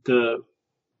the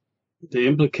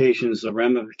implications, the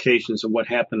ramifications of what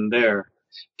happened there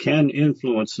can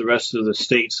influence the rest of the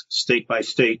states, state by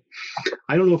state.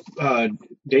 I don't know if,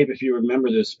 Dave, if you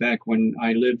remember this, back when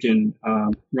I lived in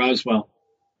Roswell,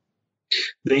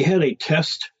 they had a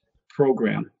test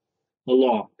program, a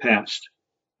law passed,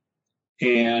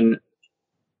 and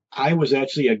I was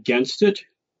actually against it,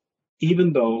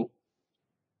 even though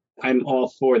I'm all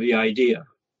for the idea.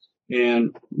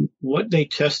 And what they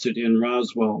tested in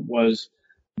Roswell was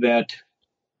that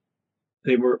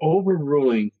they were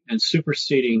overruling and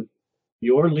superseding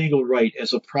your legal right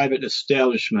as a private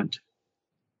establishment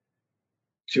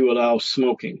to allow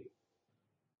smoking.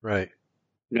 Right.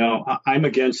 Now, I'm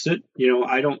against it.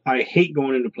 I hate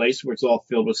going into a place where it's all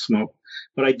filled with smoke,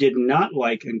 but I did not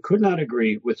like and could not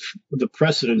agree with the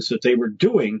precedents that they were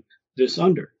doing this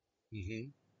under. Mm-hmm.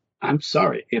 I'm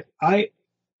sorry. If I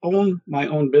own my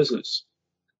own business,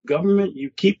 government, you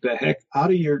keep the heck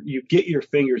out of you get your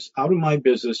fingers out of my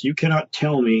business. You cannot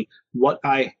tell me what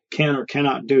I can or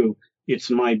cannot do. It's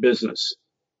my business.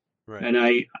 Right.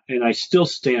 And I still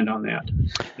stand on that.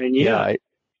 And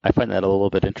I find that a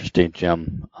little bit interesting,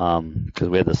 Jim, because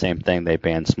we had the same thing. They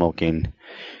banned smoking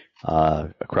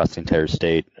across the entire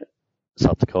state,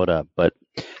 South Dakota. But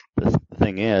the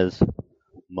thing is,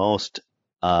 most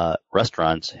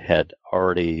restaurants had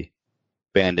already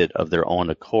banned it of their own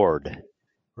accord.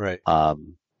 Right.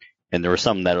 And there were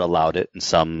some that allowed it, and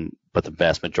some, but the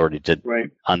vast majority did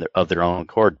of their own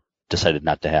accord decided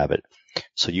not to have it.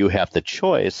 So you have the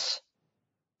choice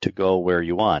to go where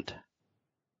you want.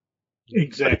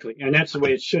 Exactly, and that's the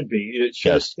way it should be. It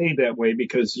should have stayed that way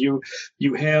because you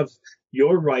have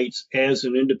your rights as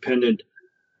an independent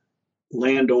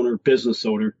landowner, business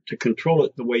owner to control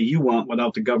it the way you want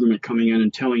without the government coming in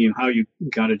and telling you how you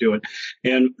got to do it.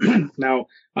 And now,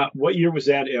 what year was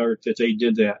that, Eric, that they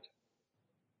did that?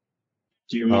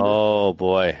 Do you remember? Oh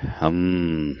boy,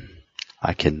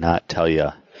 I cannot tell you.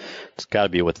 It's got to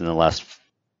be within the last.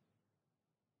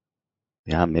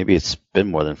 Yeah, maybe it's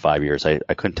been more than 5 years. I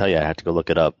couldn't tell you. I had to go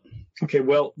look it up. Okay,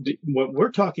 well, what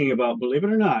we're talking about, believe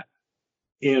it or not,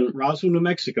 in Roswell, New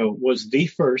Mexico, was the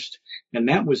first, and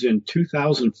that was in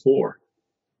 2004.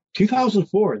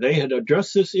 2004, they had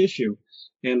addressed this issue,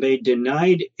 and they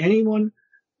denied anyone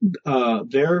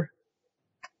their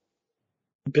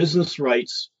business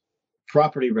rights,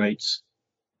 property rights,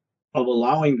 of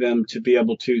allowing them to be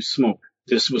able to smoke.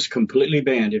 This was completely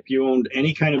banned. If you owned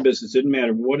any kind of business, didn't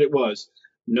matter what it was,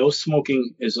 no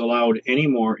smoking is allowed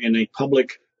anymore in a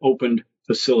public opened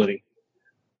facility.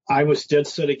 I was dead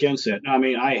set against it. I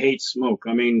mean, I hate smoke.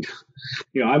 I mean,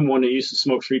 I'm one that used to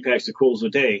smoke 3 packs of Cools a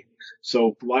day.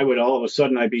 So why would all of a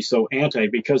sudden I be so anti?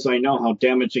 Because I know how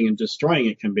damaging and destroying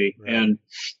it can be. Right. And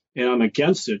I'm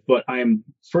against it, but I'm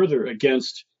further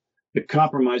against the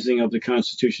compromising of the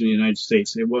Constitution of the United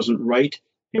States. It wasn't right.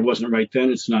 It wasn't right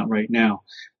then. It's not right now.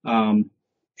 And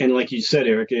like you said,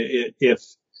 Eric,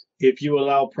 if you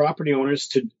allow property owners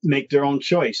to make their own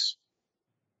choice,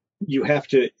 you have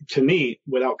to me,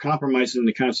 without compromising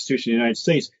the Constitution of the United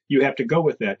States, you have to go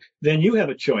with that. Then you have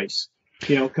a choice.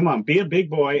 Come on, be a big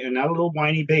boy and not a little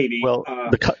whiny baby. Well,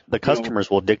 the customers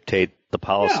will dictate the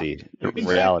policy in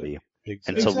reality.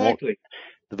 Exactly. And so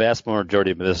the vast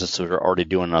majority of businesses are already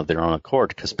doing it of their own accord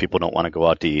because people don't want to go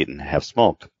out to eat and have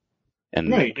smoke.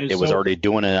 And it was already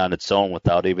doing it on its own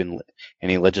without even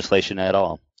any legislation at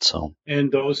all. So.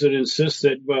 And those that insist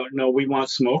that, well, no, we want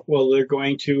smoke, well, they're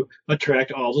going to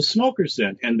attract all the smokers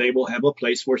then, and they will have a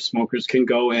place where smokers can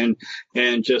go and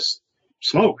just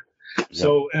smoke. Yep.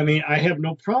 So, I mean, I have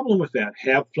no problem with that.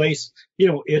 Have place,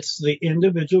 it's the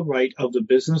individual right of the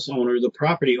business owner, the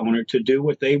property owner, to do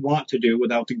what they want to do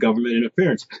without the government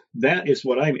interference. That is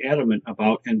what I'm adamant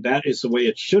about, and that is the way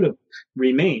it should have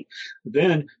remained.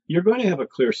 Then you're going to have a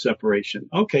clear separation.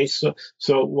 Okay, so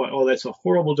what? Oh, that's a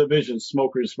horrible division,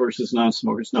 smokers versus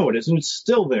non-smokers. No, it isn't. It's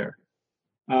still there.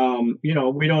 We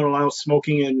don't allow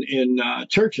smoking in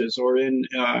churches or even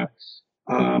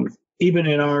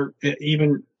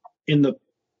in the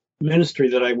ministry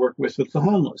that I work with the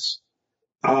homeless.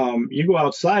 You go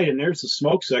outside and there's the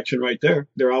smoke section right there.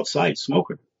 They're outside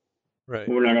smoking. Right.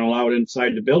 We're not going to allow it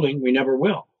inside the building. We never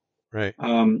will. Right.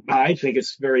 I think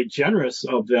it's very generous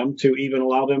of them to even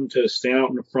allow them to stand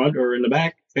out in the front or in the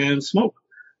back and smoke.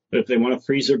 But if they want to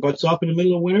freeze their butts off in the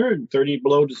middle of winter and 30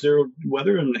 below to zero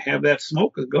weather and have that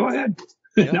smoke, go ahead.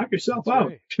 Yeah, knock yourself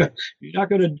out. Right. You're not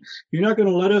going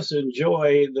to let us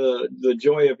enjoy the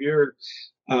joy of your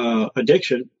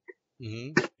addiction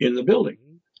in the building.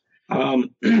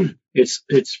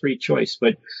 It's free choice,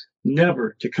 but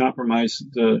never to compromise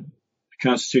the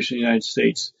Constitution of the United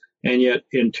States. And yet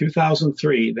in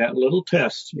 2003, that little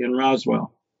test in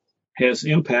Roswell has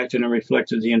impacted and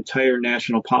reflected the entire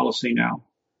national policy now.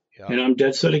 Yeah. And I'm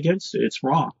dead set against it. It's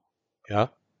wrong. Yeah.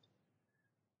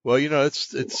 Well,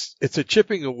 it's a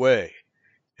chipping away,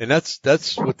 and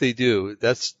that's what they do.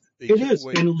 It is.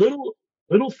 And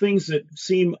little things that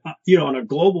seem, on a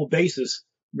global basis,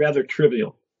 rather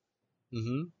trivial.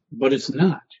 Mm-hmm. But it's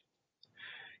not.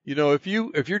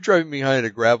 If you're driving behind a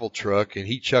gravel truck and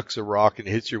he chucks a rock and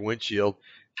hits your windshield,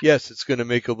 yes, it's going to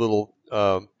make a little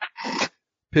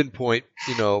pinpoint,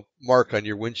 mark on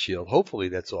your windshield. Hopefully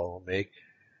that's all it'll make.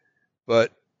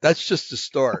 But that's just the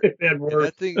start.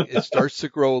 That thing, it starts to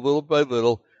grow a little by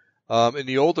little. In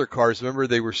the older cars, remember,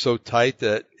 they were so tight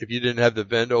that if you didn't have the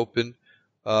vent open,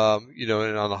 and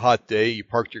on a hot day, you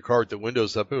parked your car with the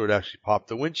windows up, it would actually pop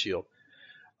the windshield.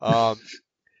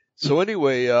 So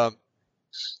anyway,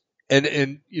 and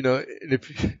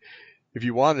if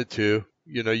you wanted to,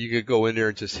 you could go in there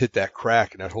and just hit that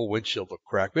crack and that whole windshield would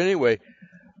crack. But anyway,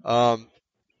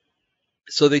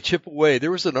 so they chip away. There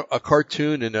was a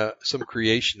cartoon in some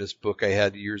creationist book I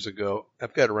had years ago.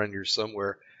 I've got it around here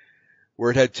somewhere,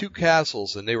 where it had two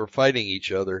castles and they were fighting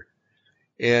each other.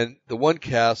 And the one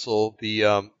castle,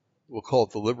 we'll call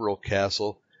it the liberal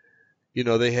castle,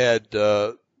 they had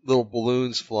little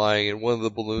balloons flying, and one of the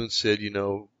balloons said,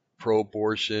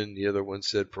 pro-abortion, the other one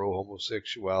said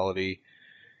pro-homosexuality,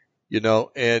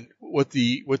 and what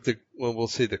we'll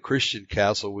say the Christian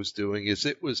castle was doing is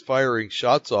it was firing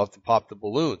shots off to pop the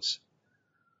balloons,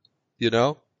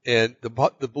 and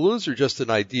the balloons are just an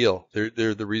ideal.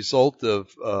 They're the result of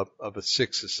a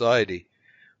sick society.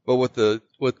 But what the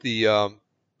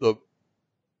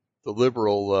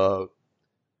liberal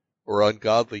or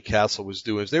ungodly castle was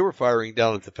doing is they were firing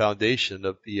down at the foundation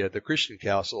of the Christian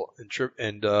castle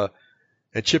and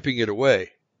chipping it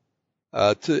away.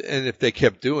 And if they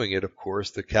kept doing it, of course,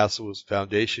 the castle's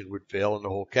foundation would fail and the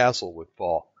whole castle would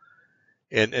fall.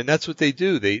 And that's what they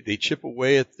do. They chip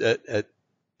away at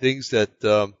things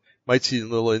that might seem a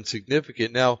little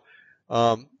insignificant. Now,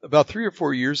 about 3 or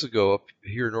 4 years ago, up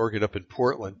here in Oregon, up in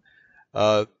Portland,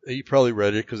 you probably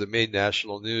read it because it made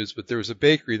national news, but there was a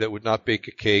bakery that would not bake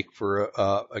a cake for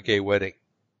a gay wedding.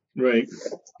 Right.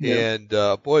 Yeah. And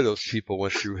boy, those people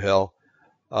went through hell.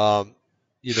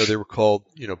 They were called,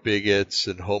 bigots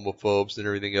and homophobes and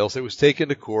everything else. It was taken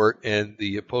to court, and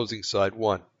the opposing side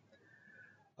won.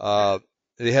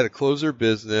 They had to close their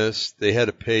business. They had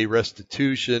to pay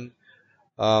restitution.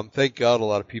 Thank God a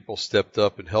lot of people stepped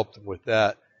up and helped them with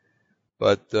that.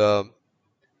 But, so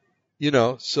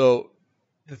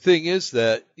the thing is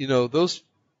that,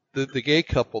 the gay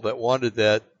couple that wanted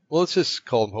that, well, let's just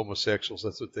call them homosexuals.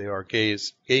 That's what they are. Gay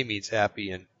means happy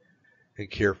and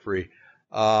carefree.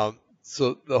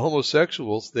 So the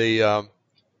homosexuals, they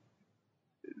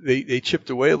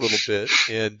chipped away a little bit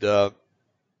and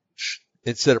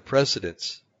set a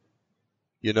precedence,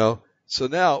 So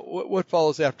now what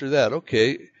follows after that?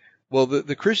 Okay. Well,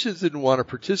 the Christians didn't want to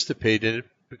participate in it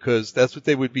because that's what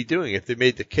they would be doing. If they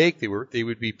made the cake, they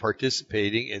would be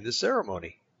participating in the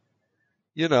ceremony,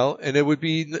 and it would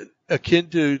be akin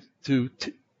to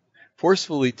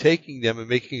forcefully taking them and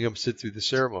making them sit through the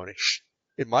ceremony,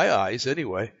 in my eyes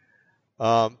anyway,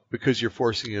 because you're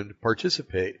forcing them to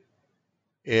participate.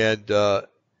 And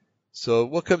so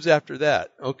what comes after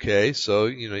that? Okay, so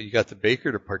you got the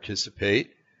baker to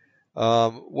participate.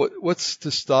 What's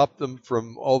to stop them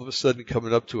from all of a sudden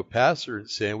coming up to a pastor and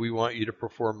saying, we want you to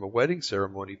perform a wedding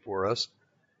ceremony for us?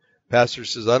 Pastor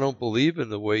says, I don't believe in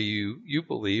the way you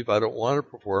believe. I don't want to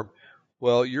perform.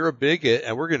 Well, you're a bigot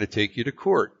and we're going to take you to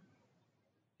court.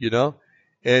 And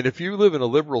if you live in a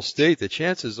liberal state, the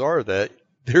chances are that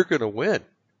they're going to win.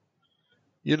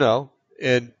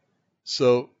 And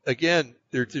so again,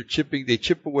 they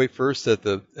chip away first at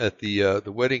the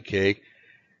wedding cake.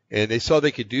 And they saw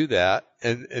they could do that,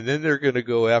 and then they're going to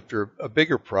go after a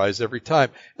bigger prize every time.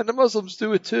 And the Muslims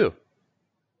do it too.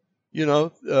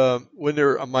 When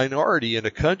they're a minority in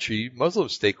a country,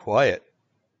 Muslims stay quiet.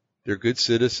 They're good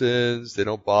citizens. They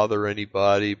don't bother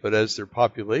anybody. But as their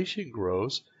population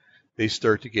grows, they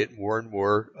start to get more and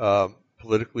more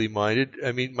politically minded.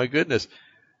 I mean, my goodness,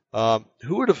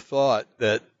 who would have thought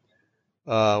that?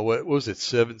 What was it?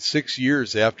 6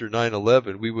 years after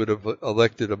 9/11, we would have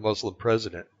elected a Muslim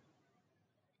president.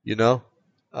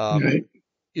 Right.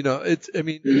 It's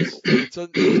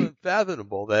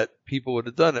unfathomable that people would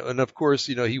have done it. And of course,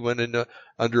 he went in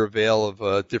under a veil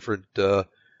of different. I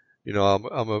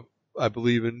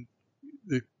believe in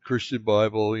the Christian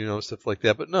Bible, stuff like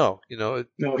that. But no,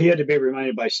 No, he had to be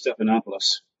reminded by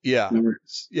Stephanopoulos. Yeah, Remember?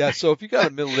 yeah. So if you got a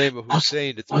middle name of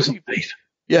Hussein, it's Muslim faith.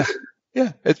 yeah,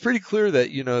 it's pretty clear that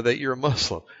that you're a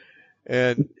Muslim.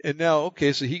 And now,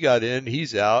 okay, so he got in,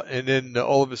 he's out, and then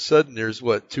all of a sudden there's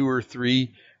 2 or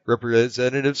 3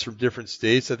 representatives from different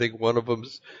states. I think one of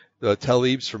them's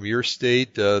Talib's from your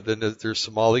state. Then there's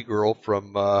Somali girl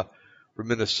from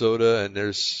Minnesota, and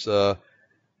there's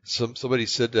somebody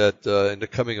said that in the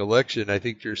coming election, I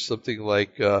think there's something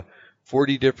like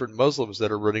 40 different Muslims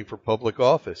that are running for public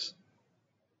office.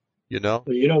 Well,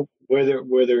 where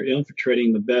they're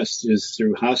infiltrating the best is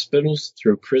through hospitals,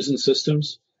 through prison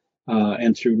systems,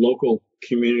 and through local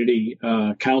community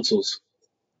councils.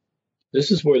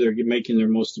 This is where they're making their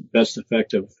best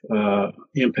effective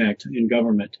impact in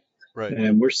government. Right.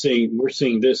 And we're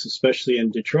seeing this, especially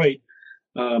in Detroit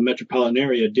metropolitan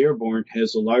area. Dearborn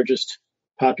has the largest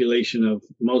population of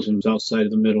Muslims outside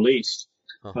of the Middle East,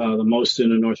 the most in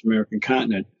the North American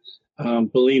continent.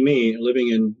 Believe me, living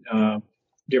in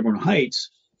Dearborn Heights,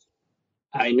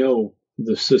 I know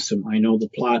the system, I know the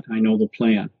plot, I know the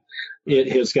plan.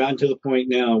 It has gotten to the point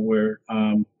now where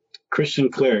Christian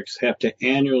clerics have to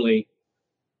annually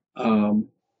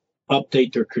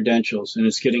update their credentials, and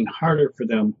it's getting harder for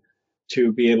them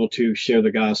to be able to share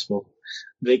the gospel.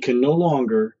 they can no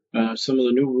longer, some of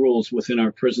the new rules within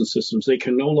our prison systems, they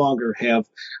can no longer have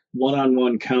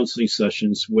one-on-one counseling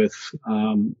sessions with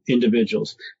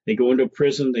individuals. They go into a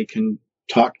prison, they can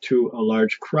talk to a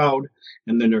large crowd,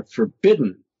 and then they're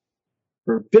forbidden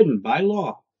by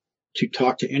law to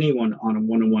talk to anyone on a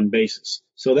one-on-one basis.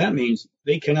 So that means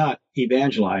they cannot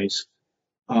evangelize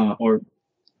or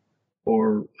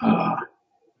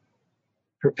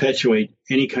perpetuate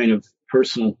any kind of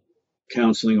personal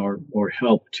counseling or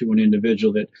help to an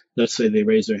individual that, let's say they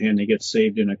raise their hand, they get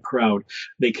saved in a crowd.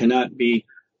 They cannot be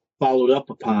followed up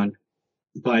upon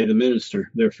by the minister.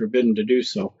 They're forbidden to do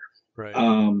so. Right.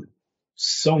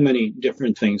 So many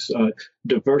different things.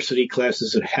 Diversity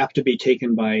classes that have to be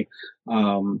taken by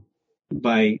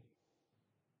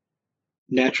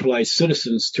naturalized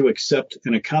citizens to accept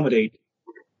and accommodate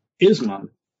Islam,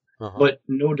 but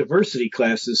no diversity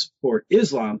classes for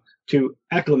Islam to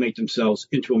acclimate themselves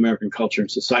into American culture and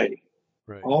society.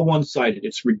 Right. All one-sided.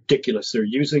 It's ridiculous. They're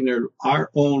using our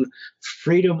own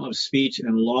freedom of speech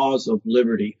and laws of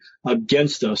liberty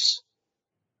against us,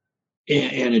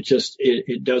 and it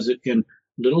does it in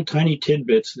little tiny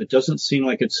tidbits that doesn't seem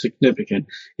like it's significant.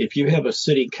 If you have a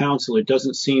city council, it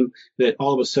doesn't seem that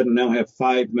all of a sudden now have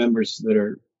 5 members that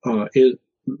are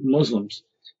Muslims.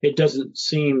 It doesn't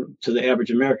seem to the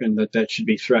average American that should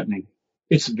be threatening.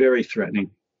 It's very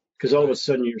threatening, because all of a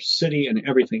sudden your city and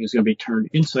everything is going to be turned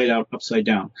inside out, upside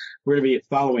down. We're going to be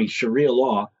following Sharia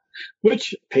law,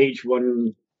 which page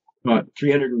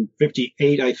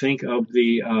 358, I think, of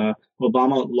the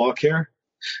Obama law care.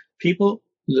 People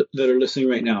that are listening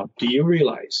right now, do you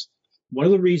realize one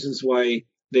of the reasons why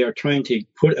they are trying to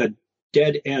put a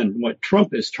dead end, what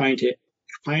Trump is trying to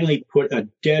finally put a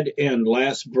dead end,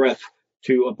 last breath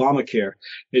to Obamacare,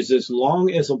 is as long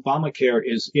as Obamacare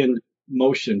is in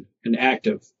motion and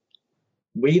active,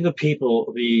 we the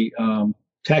people, the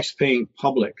tax-paying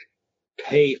public,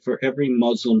 pay for every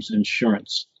Muslim's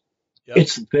insurance. Yep.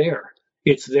 It's there.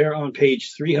 It's there on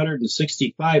page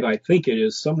 365, I think it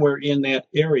is, somewhere in that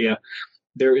area.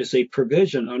 There is a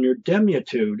provision under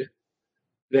Demitude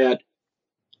that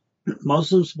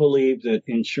Muslims believe that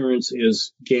insurance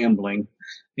is gambling,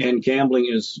 and gambling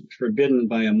is forbidden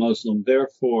by a Muslim.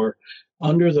 Therefore,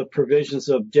 under the provisions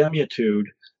of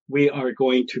Demitude, we are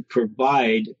going to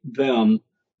provide them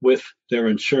with their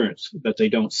insurance, that they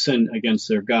don't sin against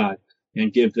their God,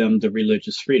 and give them the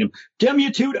religious freedom.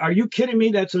 Demitude, are you kidding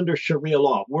me? That's under Sharia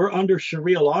law. We're under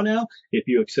Sharia law now. If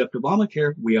you accept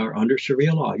Obamacare, we are under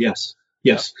Sharia law. Yes.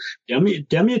 Yes.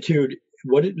 Demitude,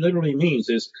 what it literally means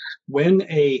is when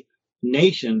a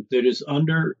nation that is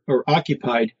under or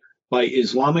occupied by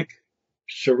Islamic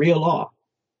Sharia law,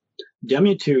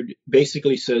 Demitude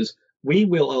basically says, we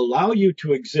will allow you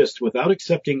to exist without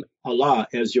accepting Allah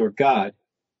as your God,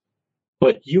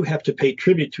 but you have to pay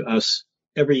tribute to us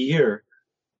every year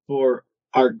for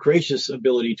our gracious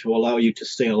ability to allow you to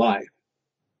stay alive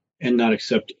and not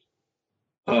accept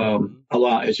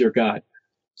Allah as your God.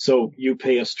 So you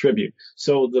pay us tribute.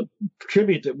 So the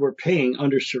tribute that we're paying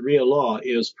under Sharia law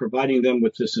is providing them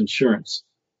with this insurance.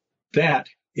 That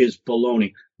is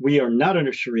baloney. We are not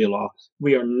under Sharia law.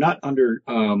 We are not under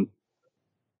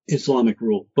Islamic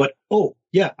rule. But, oh,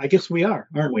 yeah, I guess we are,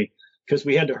 aren't we? Because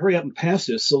we had to hurry up and pass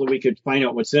this so that we could find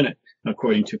out what's in it,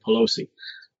 according to Pelosi.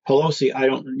 Pelosi,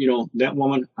 that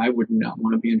woman, I would not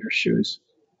want to be in her shoes.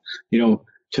 To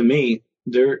me,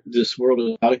 this world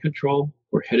is out of control.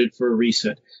 We're headed for a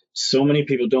reset. So many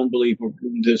people don't believe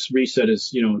this reset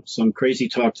is, some crazy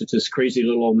talk that this crazy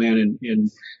little old man in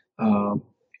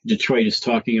Detroit is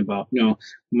talking about.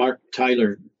 Mark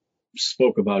Tyler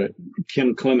spoke about it.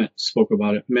 Kim Clement spoke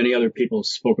about it. Many other people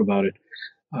spoke about it.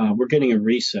 We're getting a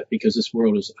reset because this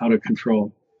world is out of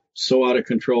control. So out of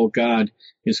control, God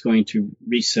is going to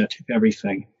reset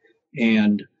everything.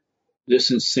 And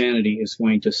this insanity is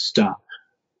going to stop.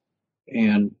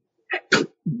 And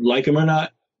like him or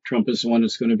not, Trump is the one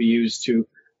that's going to be used to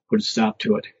put a stop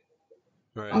to it.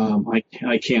 Right.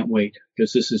 I can't wait,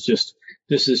 because this is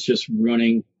just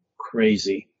running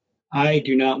crazy. I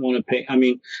do not want to pay. I'm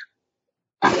going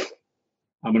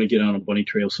to get on a bunny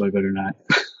trail, so I better not.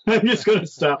 I'm just going to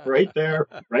stop right there,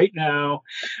 right now.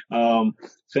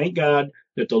 Thank God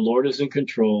that the Lord is in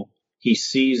control. He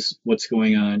sees what's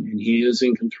going on, and he is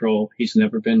in control. He's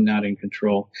never been not in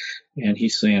control. And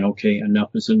he's saying, okay,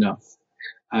 enough is enough.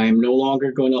 I am no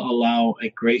longer going to allow a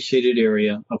gray shaded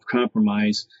area of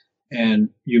compromise, and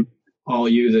all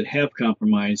you that have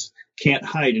compromised can't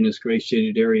hide in this gray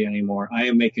shaded area anymore. I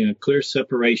am making a clear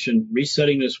separation,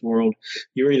 resetting this world.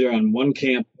 You're either on one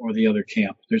camp or the other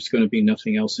camp. There's going to be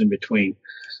nothing else in between.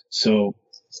 So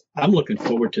I'm looking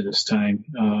forward to this time.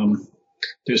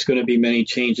 There's going to be many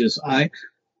changes.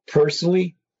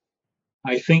 Personally,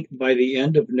 I think by the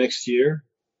end of next year,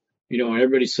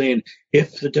 everybody's saying,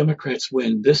 if the Democrats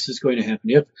win, this is going to happen.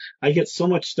 If I get so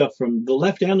much stuff from the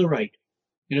left and the right,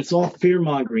 and it's all fear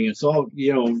mongering. It's all,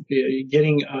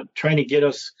 trying to get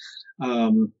us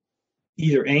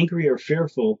either angry or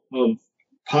fearful of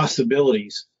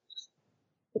possibilities.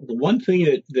 The one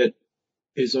thing that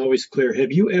is always clear,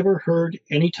 have you ever heard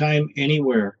anytime,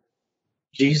 anywhere,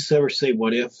 Jesus ever say,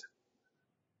 what if?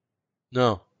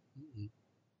 No.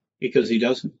 Because he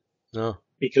doesn't. No.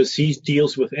 Because he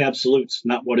deals with absolutes,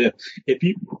 not what if.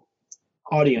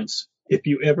 Audience, if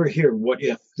you ever hear what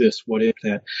if this, what if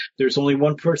that, there's only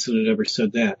one person that ever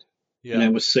said that, and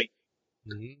that was Satan.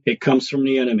 Mm-hmm. It comes from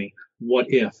the enemy. What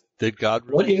if? Did God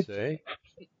really say?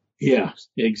 Yeah,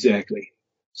 exactly.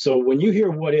 So when you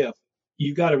hear what if,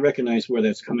 you got to recognize where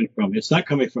that's coming from. It's not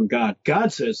coming from God.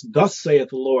 God says, thus saith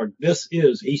the Lord.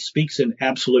 He speaks in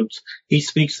absolutes. He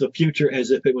speaks the future as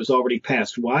if it was already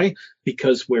past. Why?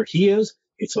 Because where he is,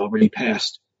 it's already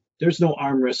past. There's no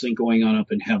arm wrestling going on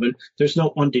up in heaven. There's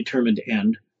no undetermined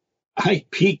end. I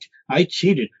peeked. I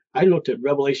cheated. I looked at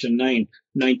Revelation 9,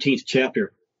 19th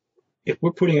chapter. If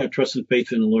we're putting our trust and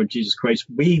faith in the Lord Jesus Christ,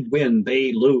 we win,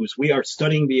 they lose. We are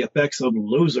studying the effects of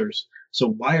losers. So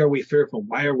why are we fearful?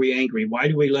 Why are we angry? Why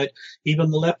do we let even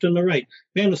the left and the right?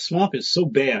 Man, the swamp is so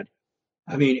bad.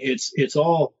 I mean, it's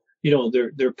all,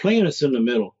 they're playing us in the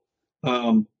middle.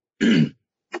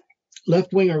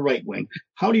 Left wing or right wing?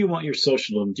 How do you want your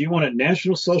socialism? Do you want a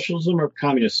national socialism or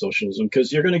communist socialism?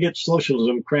 Because you're going to get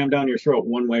socialism crammed down your throat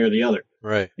one way or the other.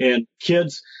 Right. And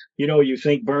kids, you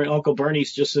think Uncle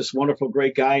Bernie's just this wonderful,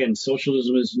 great guy, and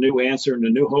socialism is the new answer and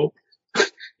the new hope.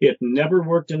 It never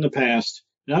worked in the past.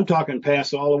 And I'm talking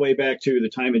past all the way back to the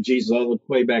time of Jesus, all the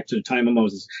way back to the time of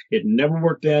Moses. It never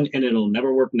worked then, and it'll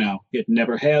never work now. It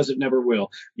never has, it never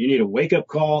will. You need a wake-up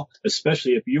call,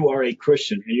 especially if you are a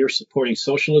Christian and you're supporting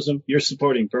socialism, you're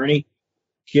supporting Bernie.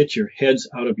 Get your heads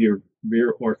out of your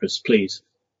rear orifice, please.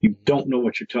 You don't know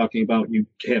what you're talking about. You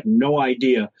have no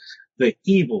idea the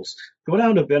evils. Go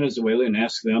down to Venezuela and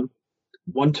ask them.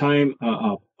 One time,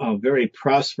 a very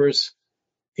prosperous,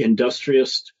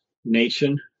 industrious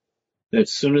nation, that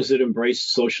as soon as it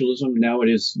embraced socialism, now it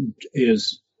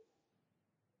is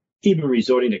even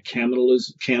resorting to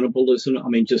cannibalism. I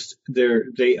mean, just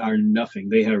they are nothing.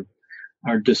 They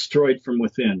are destroyed from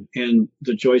within, and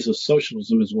the joys of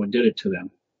socialism is what did it to them.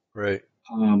 Right.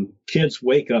 Kids,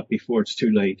 wake up before it's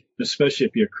too late, especially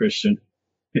if you're Christian.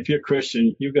 If you're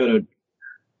Christian, you've got to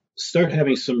start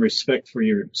having some respect for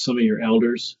some of your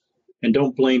elders, and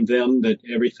don't blame them that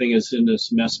everything is in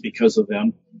this mess because of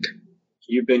them.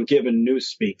 You've been given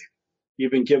newspeak.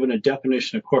 You've been given a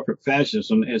definition of corporate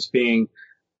fascism as being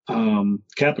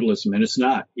capitalism, and it's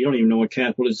not. You don't even know what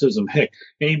capitalism is. Heck,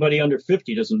 anybody under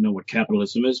 50 doesn't know what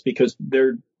capitalism is because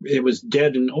it was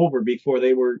dead and over before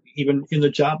they were even in the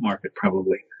job market,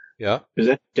 probably. Yeah. Because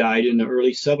that died in the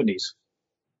early 70s.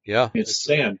 Yeah. It's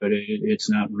sad, but it's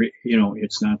not.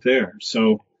 It's not there.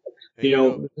 So,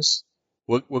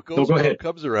 what goes around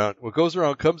comes around. What goes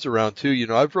around comes around too.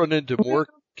 I've run into more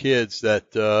kids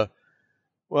that, Gen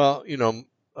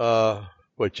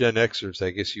Xers,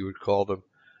 I guess you would call them.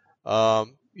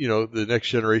 The next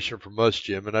generation from us,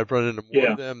 Jim, and I've run into more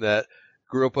of them that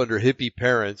grew up under hippie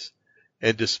parents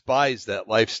and despise that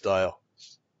lifestyle.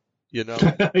 Yeah,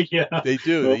 they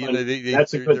do. Well,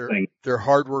 that's a good thing. They're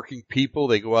hardworking people.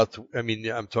 They go out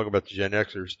I'm talking about the Gen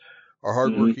Xers are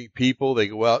hardworking people. They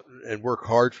go out and work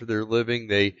hard for their living.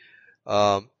 They,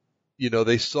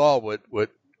 they saw what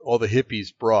all the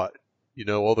hippies brought,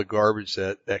 all the garbage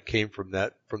that came from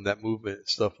that movement and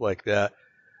stuff like that.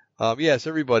 Yes,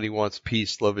 everybody wants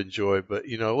peace, love, and joy, but,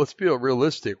 let's be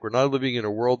realistic. We're not living in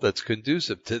a world that's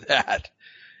conducive to that.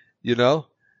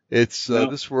 It's,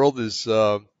 this world is,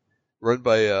 run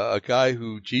by a guy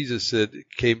who Jesus said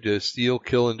came to steal,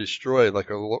 kill, and destroy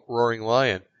like a roaring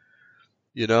lion,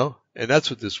 and that's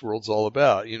what this world's all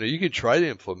about. You can try to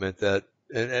implement that,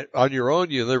 and on your own,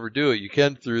 you'll never do it. You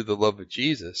can through the love of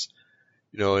Jesus.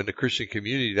 In the Christian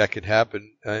community, that can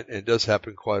happen and does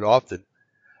happen quite often.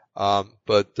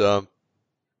 But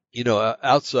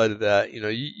outside of that,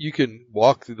 you can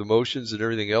walk through the motions and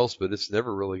everything else, but it's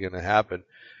never really going to happen.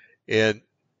 And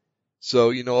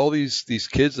so, all these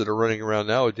kids that are running around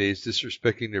nowadays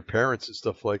disrespecting their parents and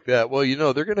stuff like that, well,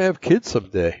 they're going to have kids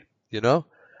someday,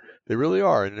 they really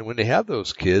are. And when they have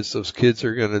those kids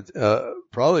are going to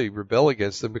probably rebel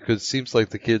against them because it seems like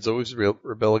the kids always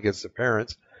rebel against the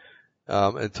parents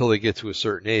until they get to a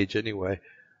certain age anyway.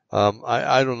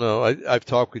 I don't know. I've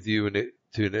talked with you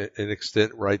to an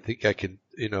extent where I think I can,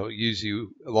 use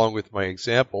you along with my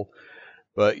example.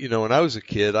 But, when I was a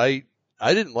kid, I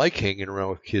I didn't like hanging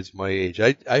around with kids my age.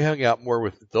 I hung out more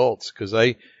with adults because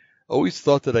I always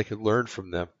thought that I could learn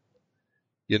from them.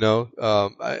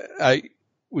 I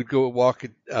would go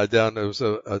walking down. There was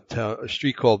a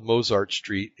street called Mozart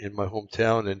Street in my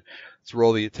hometown, and it's where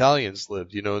all the Italians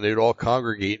lived. And they'd all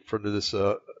congregate in front of this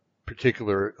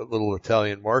particular little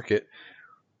Italian market.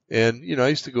 And I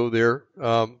used to go there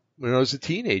when I was a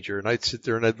teenager, and I'd sit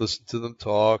there and I'd listen to them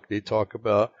talk. They'd talk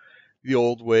about the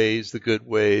old ways, the good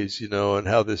ways, and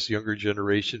how this younger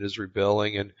generation is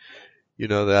rebelling, and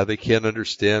that they can't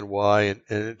understand why,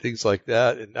 and things like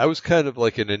that. And I was kind of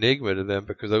like an enigma to them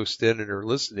because I was standing there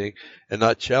listening and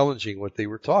not challenging what they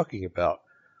were talking about.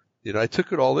 I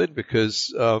took it all in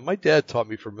because my dad taught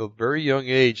me from a very young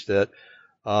age that,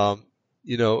 a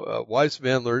wise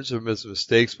man learns from his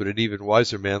mistakes, but an even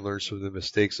wiser man learns from the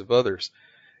mistakes of others.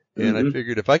 And I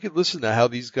figured if I could listen to how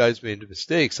these guys made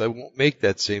mistakes, I won't make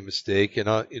that same mistake, and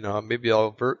maybe I'll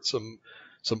avert some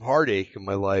heartache in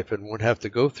my life and won't have to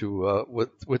go through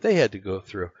what they had to go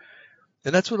through.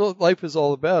 And that's what life is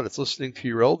all about. It's listening to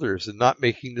your elders and not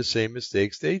making the same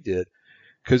mistakes they did.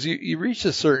 Because you reach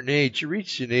a certain age, you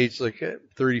reach an age like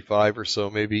 35 or so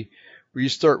maybe, where you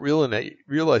start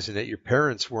realizing that your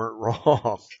parents weren't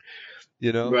wrong.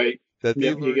 Right. That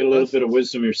you get a little bit of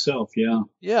wisdom yourself. Yeah.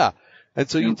 Yeah. And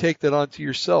so you take that onto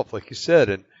yourself, like you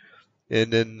said,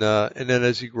 and then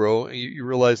as you grow, you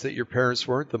realize that your parents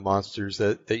weren't the monsters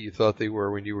that you thought they were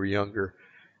when you were younger.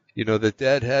 That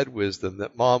dad had wisdom,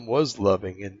 that mom was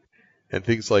loving, and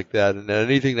things like that. And that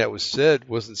anything that was said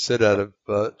wasn't said out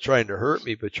of trying to hurt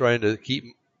me, but trying to keep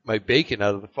my bacon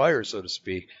out of the fire, so to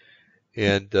speak.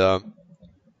 And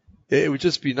it would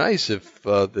just be nice if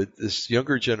this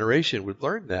younger generation would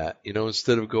learn that,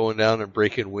 instead of going down and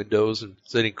breaking windows and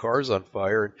setting cars on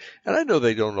fire. And I know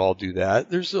they don't all do that.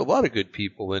 There's a lot of good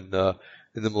people in the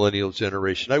millennial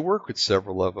generation. I work with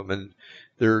several of them, and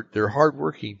they're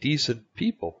hardworking, decent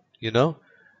people,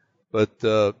 But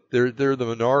they're the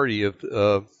minority of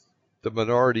the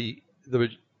minority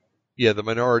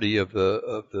of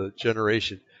the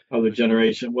generation. Of the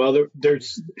generation. Well,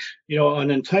 there's, an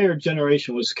entire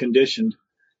generation was conditioned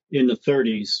in the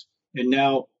 30s, and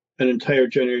now an entire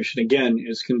generation again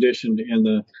is conditioned in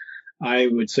the, I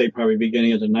would say probably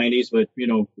beginning of the 90s, but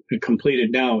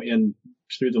completed now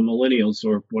through the millennials,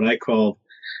 or what I call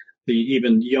the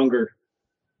even younger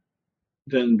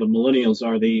than the millennials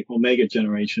are the Omega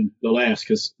generation, the last,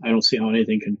 because I don't see how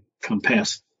anything can come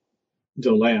past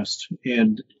the last.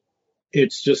 And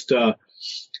it's just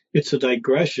it's a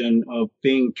digression of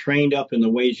being trained up in the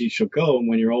ways you shall go, and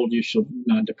when you're old you shall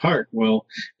not depart. Well,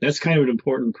 that's kind of an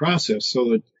important process, so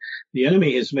that the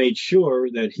enemy has made sure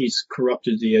that he's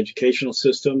corrupted the educational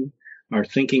system, our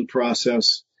thinking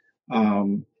process.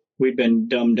 We've been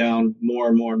dumbed down more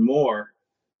and more and more,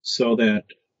 so that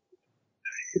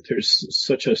there's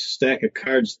such a stack of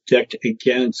cards decked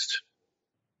against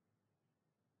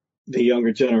the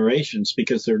younger generations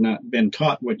because they're not been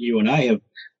taught what you and I have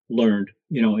learned.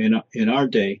 In our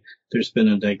day, there's been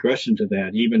a digression to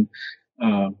that. Even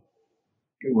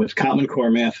with Common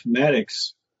Core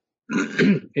mathematics,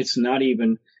 it's not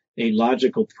even a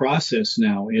logical process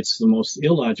now. It's the most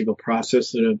illogical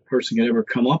process that a person could ever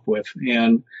come up with.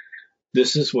 And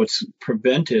this is what's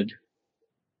prevented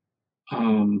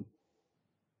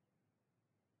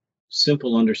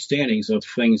simple understandings of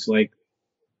things like,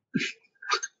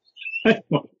 I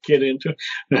won't get into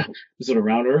it. Is it a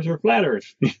round earth or flat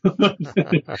earth?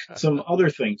 Some other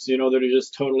things, that are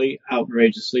just totally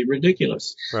outrageously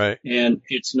ridiculous. Right. And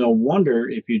it's no wonder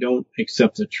if you don't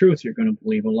accept the truth, you're going to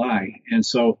believe a lie. And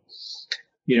so,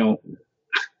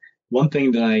 one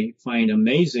thing that I find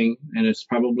amazing, and it's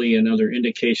probably another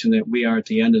indication that we are at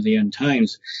the end of the end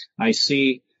times, I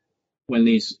see when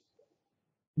these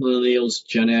millennials,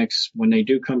 Gen X, when they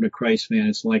do come to Christ, man,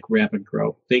 it's like rapid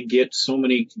growth. They get so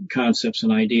many concepts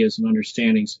and ideas and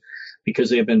understandings because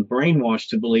they have been brainwashed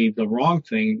to believe the wrong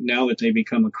thing. Now that they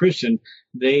become a Christian,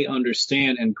 they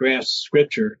understand and grasp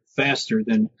Scripture faster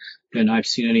than I've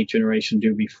seen any generation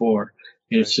do before.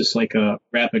 And it's just like a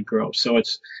rapid growth. So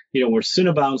it's, where sin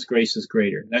abounds, grace is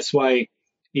greater. That's why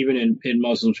even in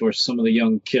Muslims, where some of the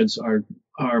young kids are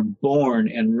born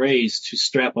and raised to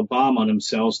strap a bomb on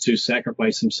themselves, to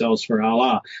sacrifice themselves for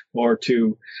Allah, or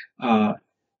to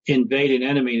invade an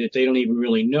enemy that they don't even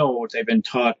really know, what they've been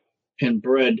taught and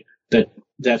bred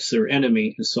that's their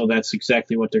enemy. And so that's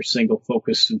exactly what their single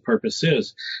focus and purpose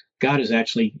is. God is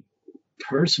actually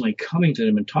personally coming to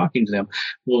them and talking to them.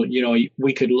 Well,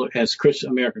 we could look as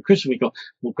American Christian, we go,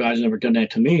 well, God's never done that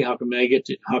to me. How come they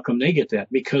get that?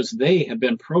 Because they have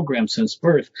been programmed since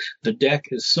birth. The deck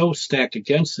is so stacked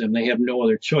against them, they have no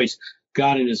other choice.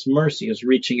 God in his mercy is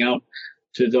reaching out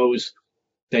to those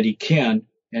that he can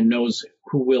and knows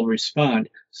who will respond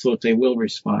so that they will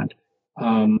respond.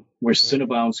 Where sin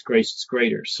abounds, grace is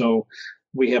greater. So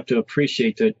we have to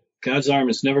appreciate that God's arm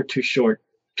is never too short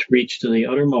to reach to the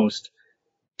uttermost,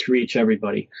 to reach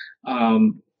everybody.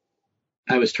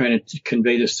 I was trying to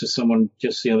convey this to someone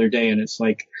just the other day, and it's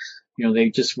like, they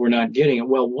just were not getting it.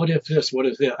 Well, what if this? What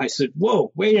if that? I said,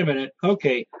 whoa, wait a minute.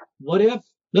 Okay, what if?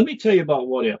 Let me tell you about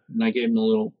what if. And I gave him a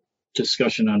little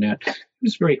discussion on that. It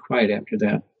was very quiet after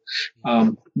that.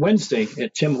 Wednesday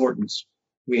at Tim Hortons,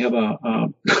 we have a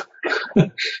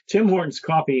Tim Hortons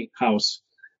coffee house.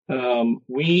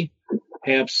 We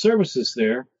have services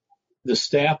there. The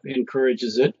staff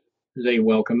encourages it. They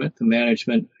welcome it. The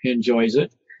management enjoys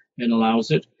it and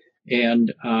allows it.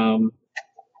 And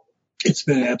it's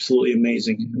been absolutely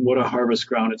amazing. What a harvest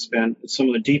ground it's been. Some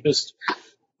of the deepest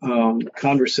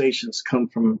conversations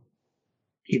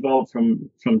evolved from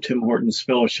Tim Hortons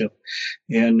fellowship.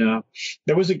 And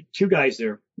there was two guys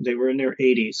there. They were in their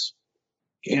 80s.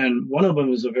 And one of them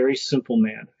was a very simple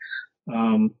man,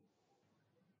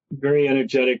 very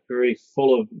energetic, very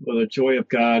full of the joy of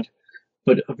God,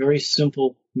 but a very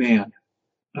simple man.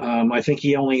 I think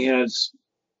he only has,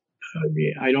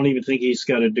 I don't even think he's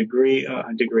got a degree.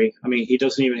 I mean, he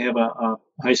doesn't even have a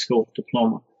high school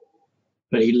diploma.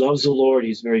 But he loves the Lord.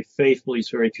 He's very faithful. He's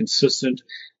very consistent.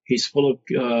 He's full of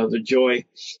the joy.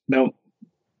 Now,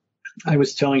 I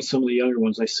was telling some of the younger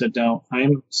ones, I said, now,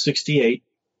 I'm 68.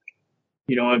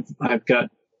 I've got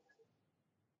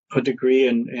a degree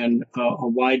and a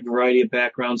wide variety of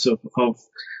backgrounds of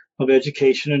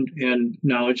education and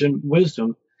knowledge and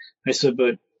wisdom. I said,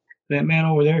 but that man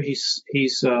over there, he's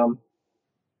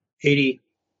 80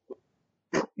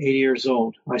 years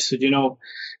old. I said,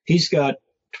 he's got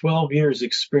 12 years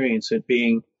experience at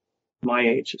being my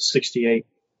age, 68.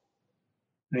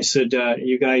 I said,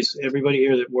 you guys, everybody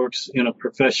here that works in a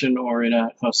profession or in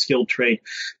a skilled trade,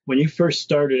 when you first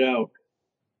started out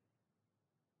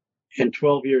and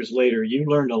 12 years later, you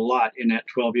learned a lot in that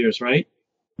 12 years, right?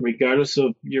 Regardless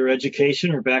of your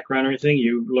education or background or anything,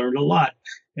 you learned a lot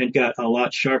and got a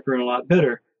lot sharper and a lot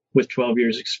better with 12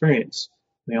 years experience.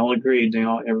 They all agreed.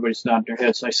 Everybody's nodding their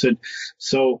heads. I said,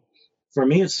 so for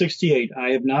me at 68, I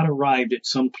have not arrived at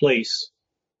some place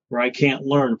where I can't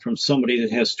learn from somebody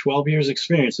that has 12 years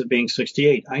experience of being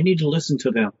 68. I need to listen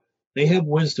to them. They have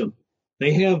wisdom.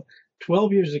 They have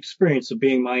 12 years experience of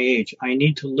being my age. I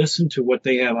need to listen to what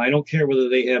they have. I don't care whether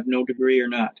they have no degree or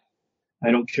not.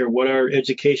 I don't care what our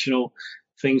educational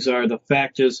things are. The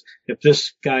fact is, if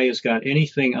this guy has got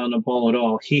anything on the ball at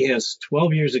all, he has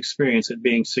 12 years experience at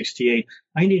being 68.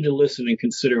 I need to listen and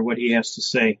consider what he has to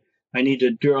say. I need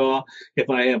to draw. If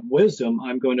I have wisdom,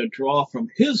 I'm going to draw from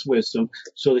his wisdom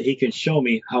so that he can show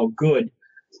me how good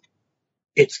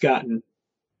it's gotten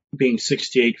being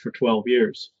 68 for 12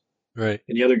 years. Right.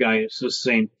 And the other guy is the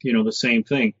same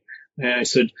thing. And I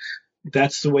said,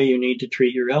 that's the way you need to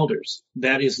treat your elders.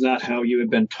 That is not how you have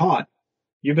been taught.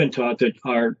 You've been taught that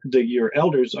your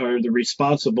elders are the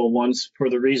responsible ones for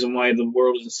the reason why the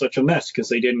world is in such a mess, because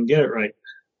they didn't get it right.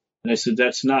 And I said,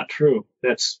 that's not true.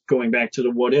 That's going back to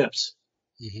the what ifs.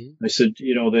 Mm-hmm. I said,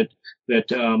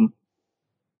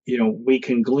 we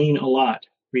can glean a lot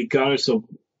regardless of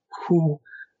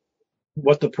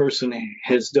what the person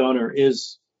has done or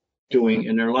is doing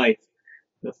in their life.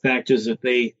 The fact is that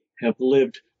they have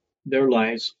lived their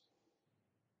lives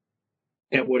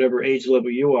at whatever age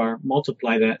level you are,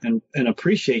 multiply that and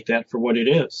appreciate that for what it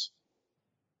is.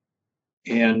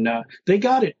 And they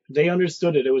got it. They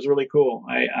understood it. It was really cool.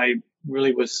 I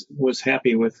really was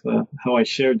happy with how I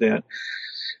shared that.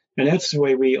 And that's the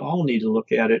way we all need to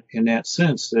look at it, in that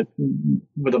sense, that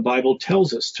the Bible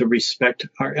tells us to respect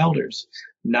our elders,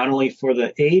 not only for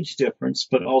the age difference,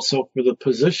 but also for the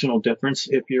positional difference.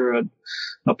 If you're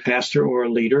a pastor or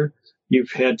a leader,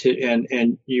 you've had to,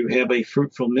 and you have a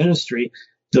fruitful ministry,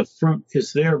 the fruit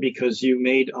is there because you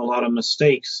made a lot of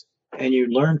mistakes and you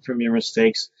learned from your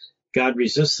mistakes. God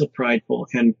resists the prideful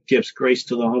and gives grace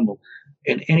to the humble.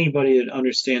 And anybody that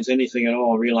understands anything at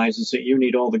all realizes that you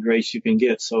need all the grace you can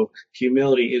get. So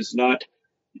humility is not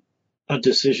a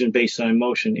decision based on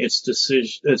emotion. It's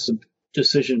a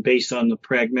decision based on the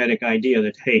pragmatic idea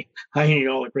that, hey, I need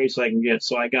all the grace I can get,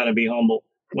 so I got to be humble,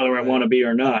 whether I want to be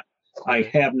or not. I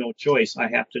have no choice. I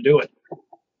have to do it.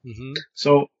 Mm-hmm.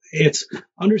 So it's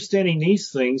understanding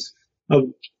these things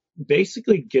of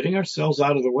basically getting ourselves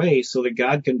out of the way so that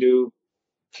God can do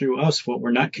through us what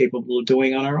we're not capable of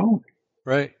doing on our own.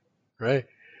 Right.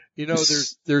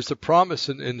 There's a promise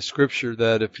in Scripture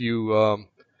that if you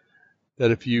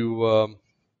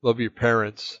love your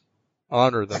parents,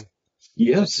 honor them.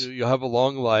 Yes. You'll have a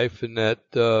long life, and that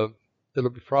it'll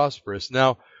be prosperous.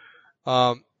 Now,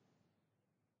 I'm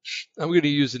going to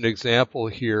use an example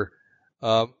here.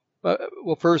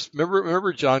 Well, first,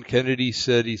 remember John Kennedy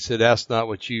said, ask not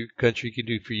what your country can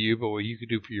do for you, but what you can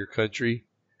do for your country.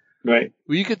 Right.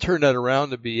 Well, you could turn that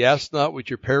around to be, ask not what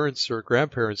your parents or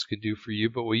grandparents can do for you,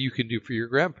 but what you can do for your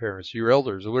grandparents, your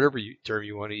elders, or whatever term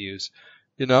you want to use,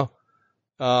 you know?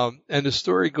 And the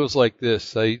story goes like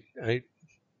this. I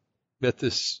met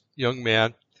this young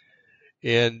man,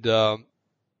 and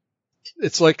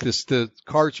it's like this, the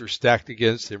cards are stacked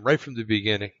against him right from the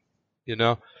beginning, you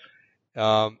know?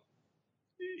 I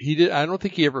don't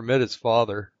think he ever met his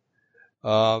father.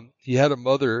 He had a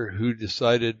mother who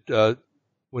decided,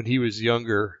 when he was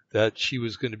younger that she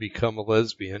was going to become a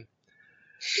lesbian.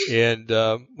 And,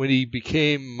 when he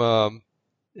became, I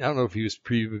don't know if he was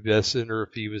prepubescent or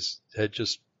if he had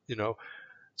just,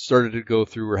 started to go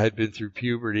through or had been through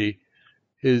puberty,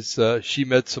 she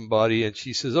met somebody and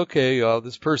she says, okay,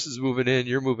 this person's moving in,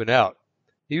 you're moving out.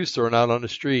 He was thrown out on the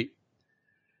street.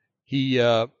 He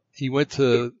went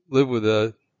to live with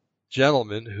a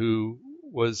gentleman who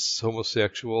was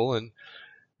homosexual, and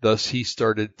thus he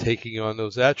started taking on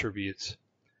those attributes.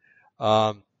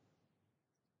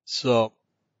 So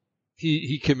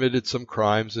he committed some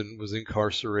crimes and was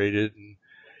incarcerated,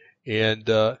 and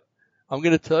I'm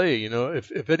going to tell you,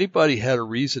 if anybody had a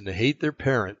reason to hate their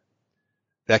parent,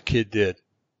 that kid did.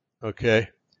 Okay?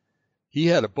 He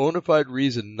had a bona fide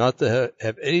reason not to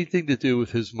have anything to do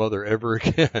with his mother ever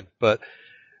again, but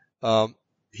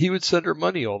he would send her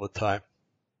money all the time.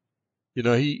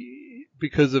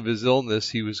 Because of his illness,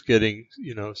 he was getting,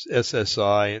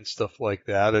 SSI and stuff like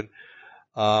that, and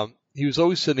he was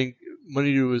always sending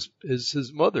money to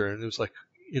his mother, and it was like,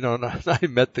 and I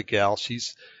met the gal.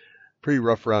 She's pretty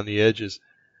rough around the edges,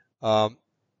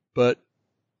 but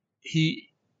he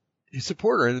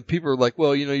supported her, and people are like,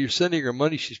 well, you're sending her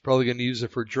money, she's probably going to use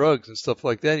it for drugs and stuff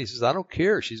like that. And he says, I don't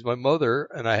care. She's my mother,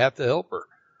 and I have to help her.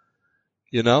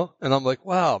 And I'm like,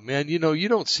 wow, man, you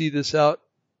don't see this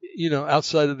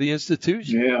outside of the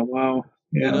institution. Yeah, wow.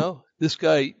 Yeah. This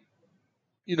guy,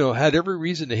 had every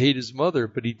reason to hate his mother,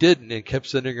 but he didn't, and kept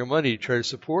sending her money to try to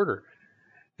support her.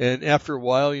 And after a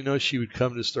while, she would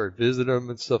come to start visiting him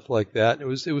and stuff like that. And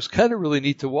it was kind of really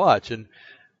neat to watch. And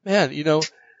man,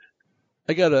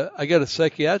 I got a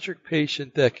psychiatric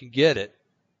patient that can get it,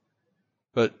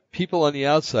 but people on the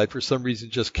outside for some reason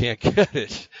just can't get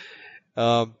it.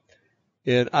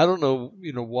 And I don't know,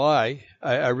 why.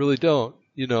 I really don't,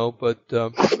 but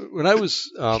when I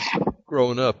was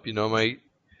growing up,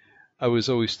 I was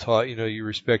always taught, you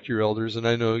respect your elders, and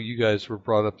I know you guys were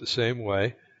brought up the same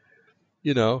way,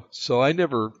 so I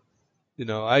never,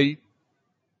 I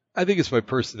think it's my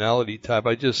personality type.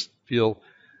 I just feel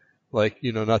like,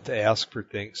 not to ask for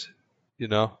things,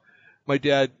 My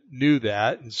dad knew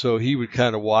that, and so he would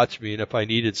kind of watch me, and if I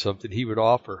needed something, he would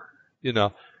offer,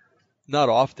 Not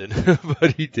often,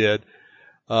 but he did.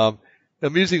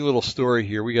 Amusing little story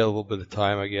here. We got a little bit of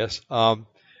time, I guess.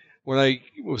 When I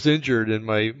was injured in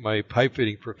my pipe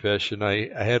fitting profession, I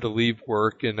had to leave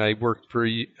work, and I worked for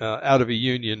out of a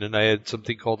union, and I had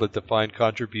something called a defined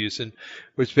contribution,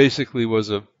 which basically was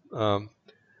an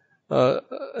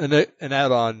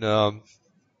add-on,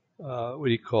 what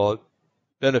do you call it,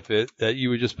 benefit that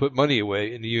you would just put money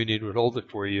away, and the union would hold it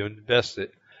for you and invest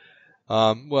it.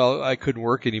 Well, I couldn't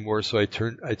work anymore, so I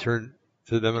turned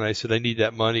to them and I said, I need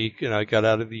that money. I got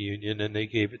out of the union, and they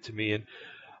gave it to me. And,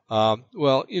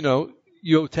 well,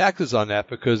 you owe taxes on that,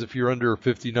 because if you're under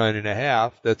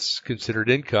 59.5, that's considered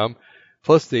income.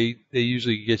 Plus they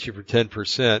usually get you for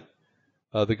 10%.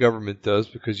 The government does,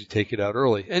 because you take it out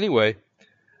early. Anyway,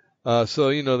 so,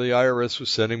 the IRS was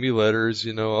sending me letters,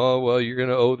 oh, well, you're going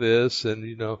to owe this. And,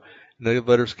 and the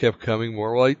letters kept coming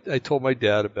more. Well, I told my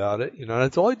dad about it, and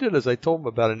that's all I did is I told him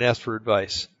about it and asked for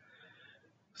advice.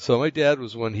 So my dad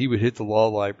was one, he would hit the law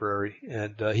library,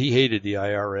 and he hated the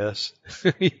IRS.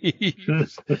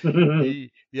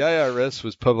 The IRS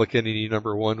was public enemy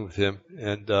number one with him,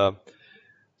 and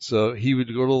so he would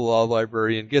go to the law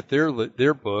library and get their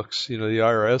books, the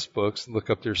IRS books, and look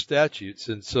up their statutes.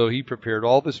 And so he prepared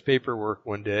all this paperwork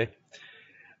one day.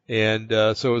 And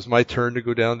so it was my turn to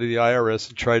go down to the IRS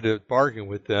and try to bargain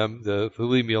with them to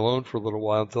leave me alone for a little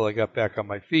while until I got back on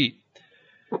my feet.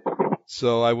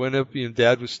 So I went up,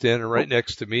 Dad was standing right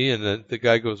next to me, and the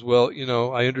guy goes, well,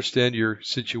 I understand your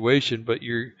situation, but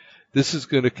this is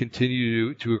going to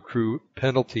continue to accrue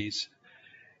penalties.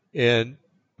 And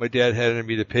my dad handed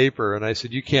me the paper, and I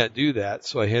said, you can't do that.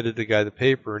 So I handed the guy the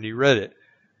paper, and he read it.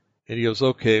 And he goes,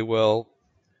 okay, well,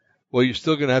 you're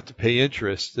still going to have to pay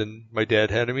interest. And my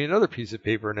dad handed me another piece of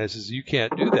paper, and I says, you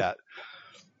can't do that.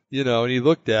 And he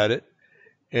looked at it,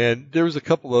 And there was a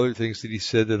couple other things that he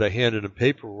said that I handed him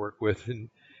paperwork with, and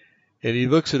he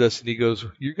looks at us and he goes,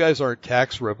 "You guys aren't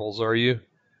tax rebels, are you?"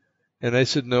 And I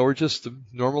said, "No, we're just a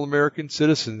normal American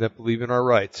citizen that believe in our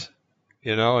rights."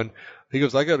 And he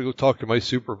goes, "I got to go talk to my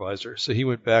supervisor." So he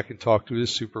went back and talked to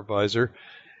his supervisor,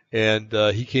 and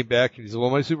he came back and he said, "Well,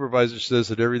 my supervisor says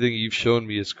that everything you've shown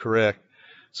me is correct.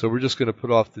 So we're just going to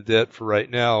put off the debt for right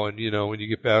now. And, when you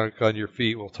get back on your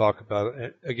feet, we'll talk about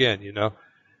it again,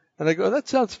 And I go, that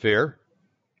sounds fair,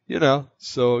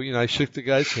 So, I shook the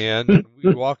guy's hand and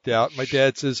we walked out. My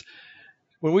dad says,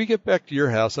 "When we get back to your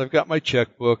house, I've got my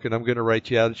checkbook and I'm going to write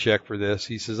you out a check for this."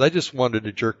 He says, "I just wanted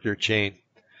to jerk their chain.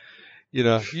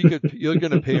 You're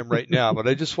going to pay them right now, but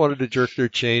I just wanted to jerk their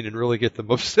chain and really get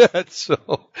them upset."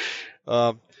 So,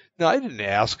 no, I didn't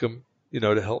ask him,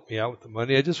 to help me out with the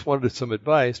money. I just wanted some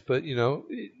advice, but,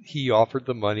 he offered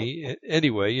the money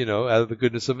anyway, out of the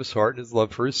goodness of his heart and his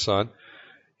love for his son.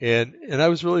 And I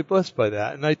was really blessed by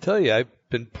that. And I tell you, I've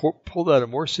been pulled out of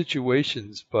more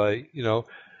situations by,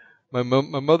 my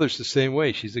mother's the same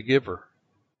way. She's a giver,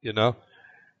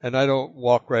 and I don't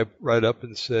walk right up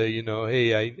and say,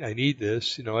 "Hey, I need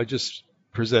this." I just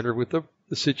present her with the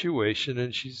situation,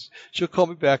 and she'll call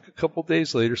me back a couple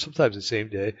days later, sometimes the same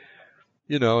day,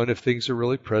 and if things are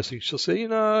really pressing, she'll say,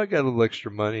 "I got a little extra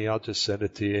money. I'll just send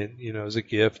it to you, as a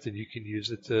gift, and you can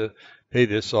use it to pay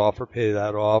this off or pay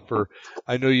that off, or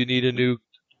I know you need a new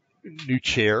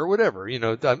chair or whatever."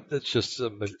 That's just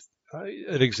an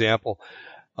example.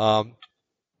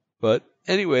 But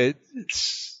anyway,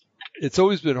 it's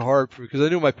always been hard for me because I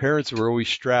knew my parents were always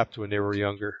strapped when they were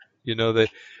younger.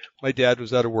 My dad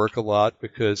was out of work a lot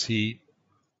because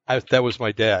that was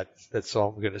my dad. That's all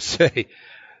I'm going to say.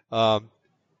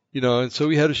 And so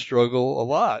we had to struggle a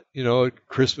lot. At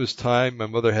Christmas time, my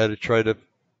mother had to try to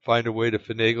find a way to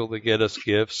finagle to get us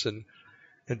gifts and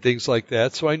things like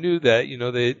that. So I knew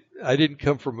that, I didn't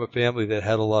come from a family that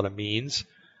had a lot of means.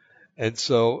 And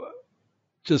so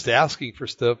just asking for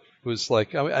stuff was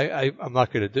like, I'm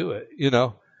not going to do it,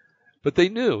 But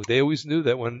they always knew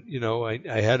that when,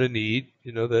 I had a need,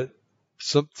 that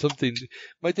something.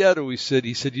 My dad always said,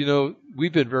 he said,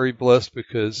 we've been very blessed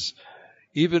because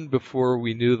even before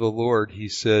we knew the Lord, he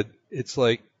said, it's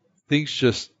like things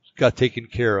just got taken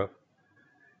care of.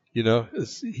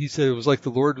 He said it was like the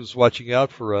Lord was watching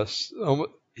out for us.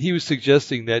 He was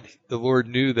suggesting that the Lord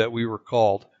knew that we were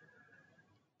called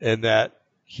and that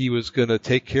he was going to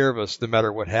take care of us no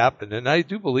matter what happened. And I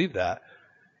do believe that,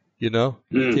 he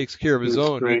takes care of his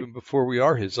own great. even before we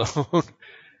are his own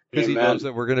because he knows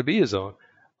that we're going to be his own.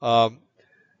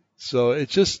 So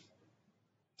it's just,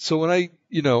 so when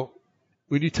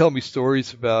when you tell me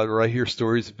stories about, or I hear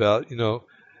stories about,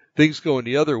 things going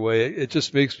the other way, it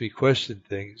just makes me question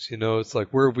things. It's like,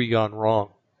 where have we gone wrong?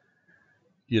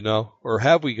 Or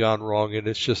have we gone wrong? And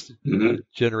it's just a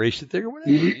generation thing or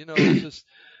whatever, it's just,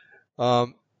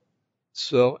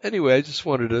 so anyway, I just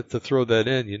wanted to throw that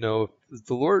in, if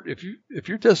the Lord, if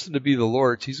you're destined to be the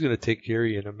Lord's, he's going to take care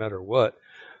of you no matter what.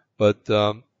 But,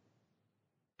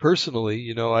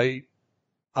 personally,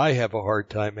 I have a hard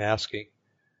time asking.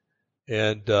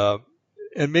 And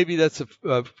maybe that's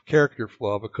a character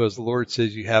flaw because the Lord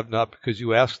says you have not because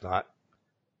you ask not,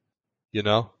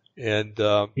 and,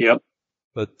 Yep.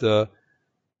 But,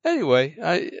 anyway,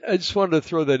 I just wanted to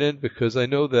throw that in because I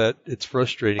know that it's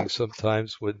frustrating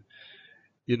sometimes when,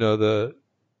 the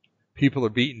people are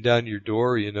beating down your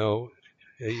door,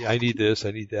 "Hey, I need this,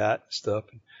 I need that stuff.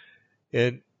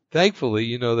 And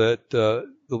thankfully, that, the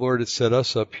Lord has set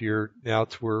us up here now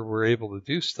to where we're able to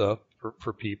do stuff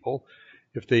for people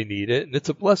if they need it. And it's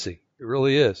a blessing. It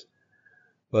really is.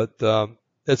 But,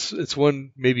 it's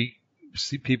one, maybe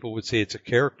people would say it's a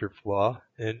character flaw.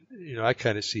 And, I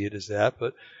kind of see it as that,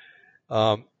 but,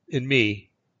 in me,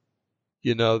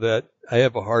 that I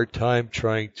have a hard time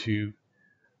trying to,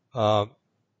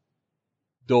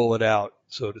 dole it out,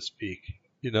 so to speak,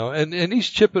 and he's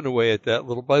chipping away at that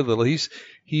little by little.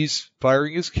 He's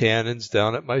firing his cannons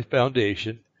down at my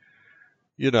foundation,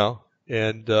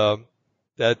 and,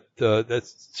 that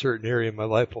certain area in my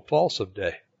life will fall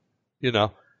someday,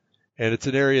 and it's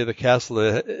an area of the castle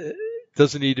that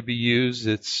doesn't need to be used.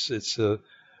 It's a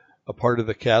part of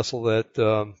the castle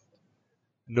that,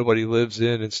 nobody lives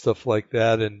in and stuff like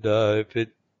that. And, if it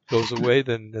goes away,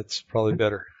 then that's probably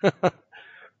better.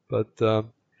 But,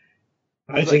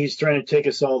 I think he's trying to take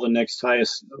us all the next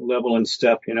highest level and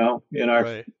step, in our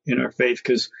faith,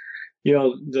 because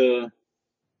the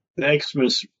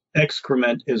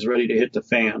excrement is ready to hit the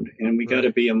fan, and we got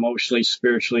to be emotionally,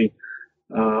 spiritually,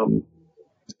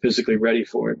 physically ready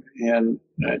for it, and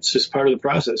it's just part of the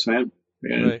process, man.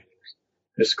 And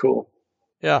it's cool.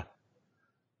 Yeah.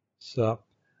 So,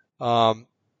 Um,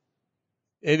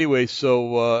 anyway,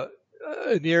 so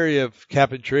in the area of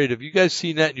cap and trade, have you guys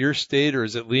seen that in your state, or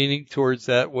is it leaning towards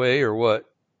that way, or what?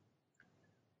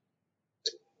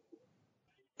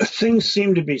 Things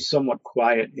seem to be somewhat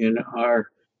quiet in our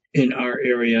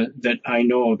area that I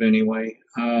know of anyway.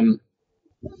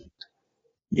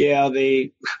 Yeah,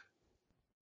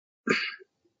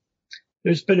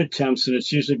 there's been attempts, and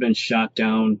it's usually been shot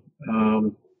down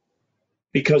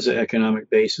because of economic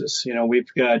basis.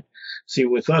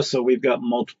 With us, so we've got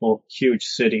multiple huge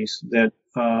cities that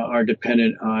are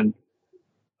dependent on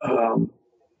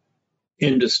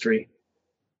industry.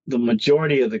 The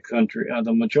majority of the country,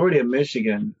 the majority of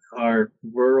Michigan are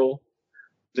rural.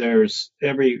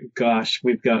 We've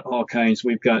got all kinds.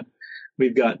 We've got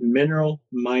mineral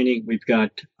mining. We've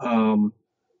got the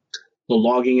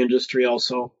logging industry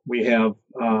also. We have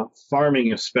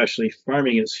farming, especially.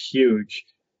 Farming is huge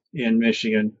in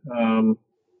Michigan.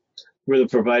 We're the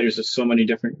providers of so many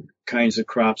different kinds of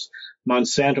crops.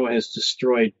 Monsanto has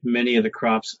destroyed many of the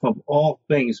crops. Of all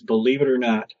things, believe it or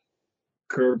not,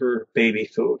 Gerber baby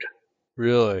food.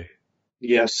 Really?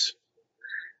 Yes.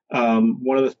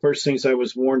 One of the first things I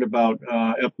was warned about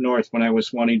up north when I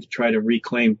was wanting to try to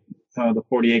reclaim the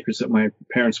 40 acres that my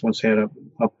parents once had up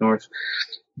north,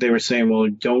 they were saying, well,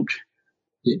 don't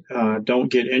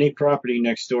get any property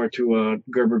next door to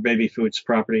Gerber Baby Foods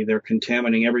property. They're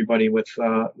contaminating everybody with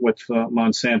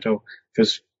Monsanto,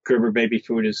 because Gerber Baby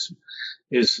Food is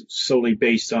solely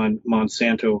based on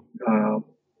Monsanto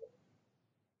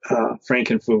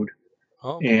Frankenfood.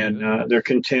 Oh, and they're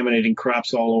contaminating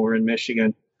crops all over in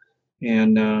Michigan.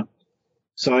 And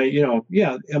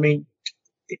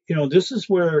this is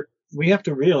where we have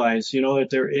to realize, that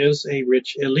there is a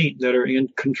rich elite that are in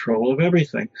control of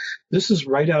everything. This is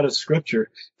right out of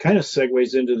Scripture. Kind of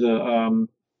segues into the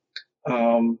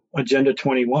Agenda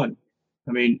 21.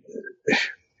 I mean,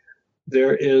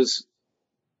 there is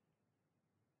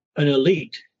an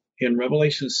elite in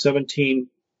Revelation 17,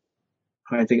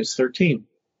 I think it's 13.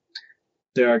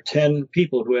 There are 10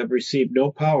 people who have received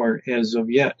no power as of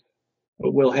yet,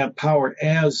 but will have power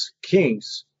as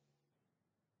kings.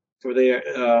 For they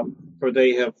are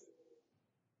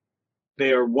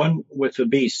one with the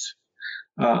beast.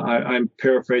 I'm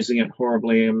paraphrasing it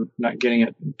horribly. I'm not getting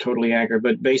it totally accurate,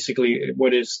 but basically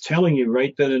what it's telling you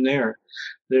right then and there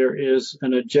is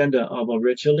an agenda of a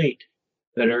rich elite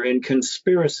that are in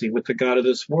conspiracy with the God of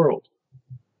this world.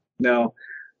 Now,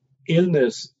 in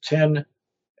this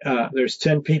there's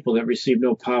 10 people that receive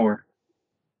no power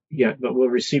yet, but will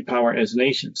receive power as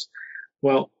nations.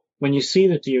 Well, when you see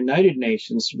that the United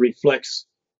Nations reflects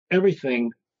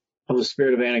everything of the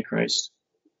spirit of Antichrist,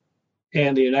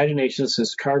 and the United Nations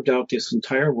has carved out this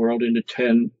entire world into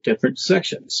 10 different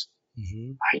sections,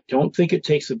 I don't think it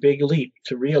takes a big leap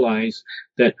to realize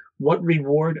that what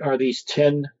reward are these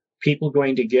 10 people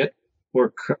going to get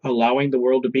for allowing the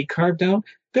world to be carved out?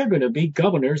 They're going to be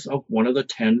governors of one of the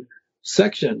 10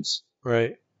 sections.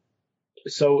 Right.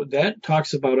 So that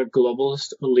talks about a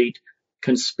globalist elite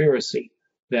conspiracy.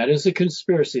 That is a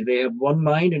conspiracy. They have one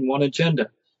mind and one agenda.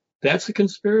 That's a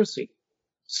conspiracy.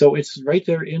 So it's right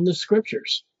there in the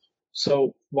Scriptures.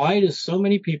 So why do so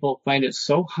many people find it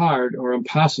so hard or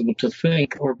impossible to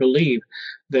think or believe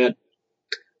that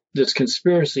this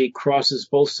conspiracy crosses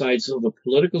both sides of the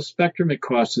political spectrum? It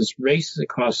crosses race. It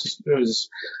crosses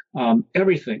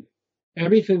everything.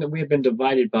 Everything that we have been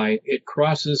divided by, it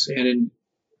crosses and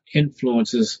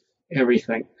influences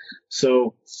everything.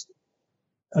 So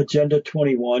Agenda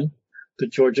 21, the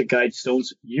Georgia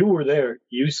Guidestones, you were there.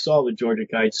 You saw the Georgia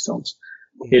Guidestones.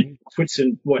 It puts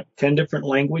in, 10 different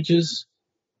languages?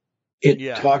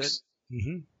 It talks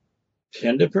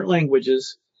 10 different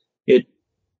languages. It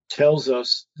tells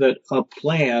us that a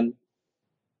plan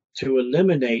to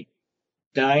eliminate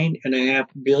 9.5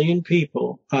 billion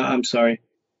people,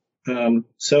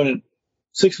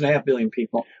 6.5 billion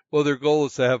people. Well, their goal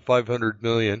is to have 500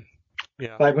 million.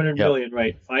 Yeah. 500 million,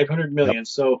 right. 500 million. Yep.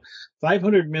 So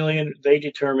 500 million, they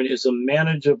determine, is a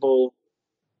manageable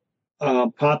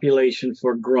population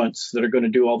for grunts that are going to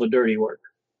do all the dirty work.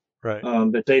 Right.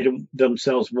 That they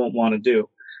themselves won't want to do.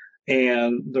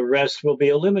 And the rest will be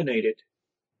eliminated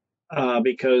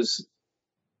because,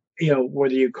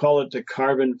 whether you call it the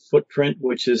carbon footprint,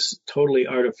 which is totally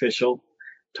artificial,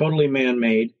 totally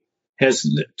man-made, has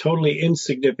totally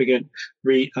insignificant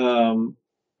data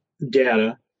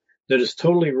that is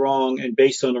totally wrong and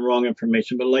based on the wrong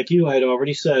information. But like you had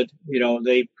already said,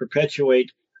 they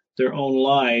perpetuate their own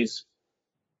lies.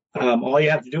 All you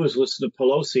have to do is listen to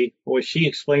Pelosi. Boy, she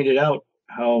explained it out,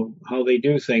 how they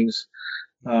do things.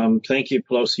 Thank you,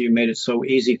 Pelosi. You made it so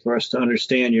easy for us to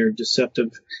understand your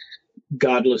deceptive,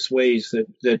 godless ways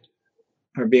that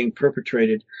are being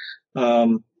perpetrated.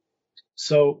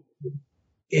 So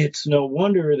it's no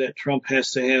wonder that Trump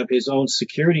has to have his own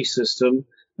security system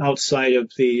outside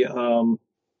of the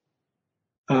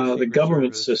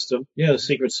government system, the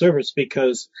Secret Service,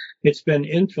 because it's been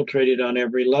infiltrated on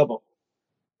every level.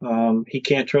 He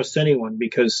can't trust anyone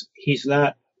because he's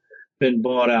not been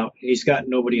bought out. He's got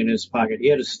nobody in his pocket. He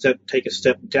had to take a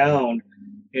step down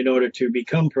in order to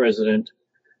become president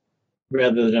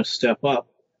rather than a step up.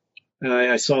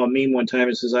 I saw a meme one time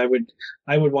that says, I would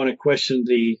want to question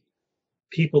the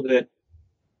people that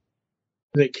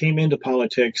came into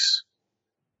politics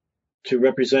to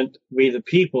represent we the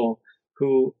people,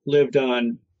 who lived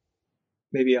on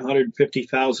maybe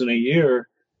 $150,000 a year,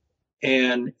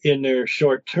 and in their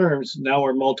short terms now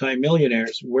are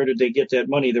multimillionaires. Where did they get that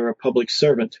money? They're a public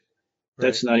servant. Right.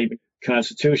 That's not even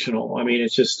constitutional. I mean,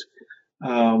 it's just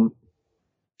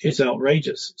it's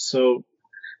outrageous. So,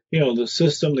 the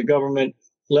system, the government,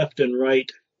 left and right,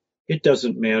 it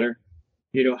doesn't matter.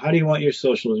 How do you want your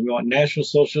socialism? You want national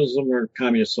socialism or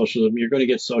communist socialism? You're going to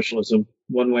get socialism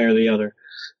one way or the other,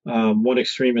 one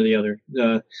extreme or the other.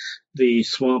 The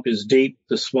swamp is deep.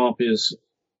 The swamp is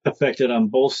affected on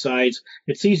both sides.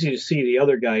 It's easy to see the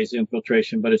other guy's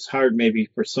infiltration, but it's hard maybe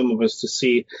for some of us to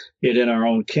see it in our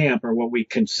own camp or what we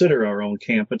consider our own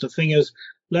camp. But the thing is,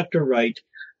 left or right,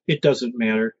 it doesn't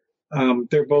matter.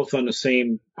 They're both on the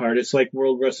same part. It's like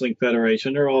World Wrestling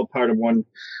Federation. They're all part of one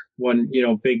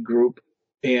big group,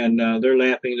 and they're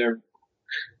laughing.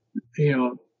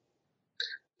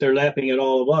 They're laughing at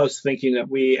all of us, thinking that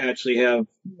we actually have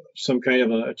some kind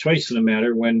of a choice in the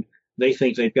matter when they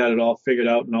think they've got it all figured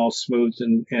out and all smoothed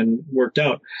and worked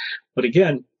out. But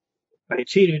again, I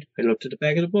cheated. I looked at the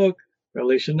back of the book,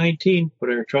 Revelation 19, put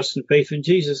our trust and faith in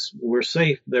Jesus. We're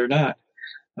safe. They're not.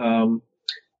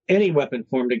 Any weapon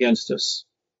formed against us.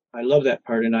 I love that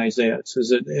part in Isaiah. It says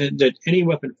that any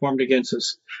weapon formed against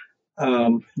us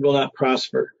will not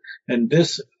prosper. And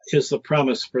this is the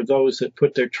promise for those that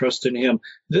put their trust in him.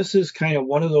 This is kind of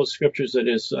one of those scriptures that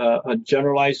is a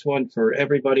generalized one for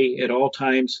everybody at all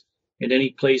times, in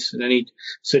any place, in any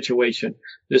situation.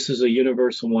 This is a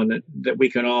universal one that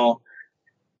we can all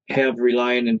have,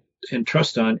 rely on, and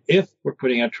trust on if we're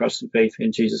putting our trust and faith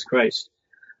in Jesus Christ.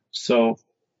 So,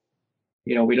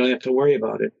 we don't have to worry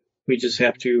about it. We just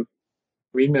have to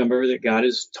remember that God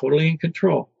is totally in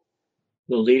control.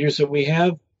 The leaders that we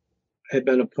have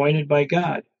been appointed by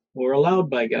God or allowed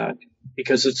by God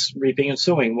because it's reaping and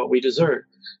sowing what we deserve.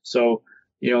 So,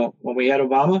 when we had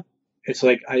Obama, it's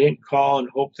like I didn't call and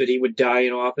hope that he would die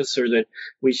in office or that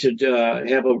we should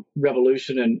have a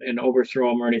revolution and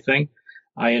overthrow him or anything.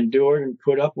 I endured and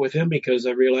put up with him because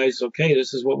I realized, okay,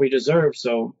 this is what we deserve.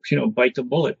 So, bite the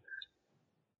bullet.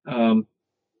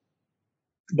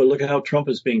 But look at how Trump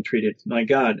is being treated. My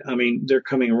God. I mean, they're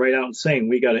coming right out and saying,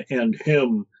 we got to end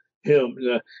him.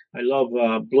 I love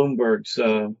Bloomberg's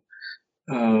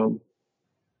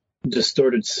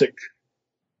distorted, sick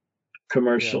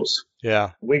commercials.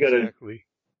 Yeah. We got to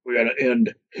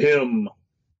end him.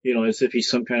 As if he's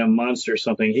some kind of monster or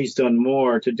something. He's done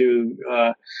more to do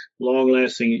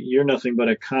long-lasting. You're nothing but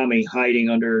a commie hiding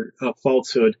under a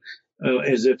falsehood,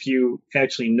 as if you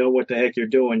actually know what the heck you're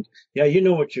doing. Yeah, you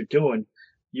know what you're doing.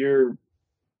 You're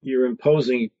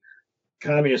imposing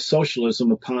communist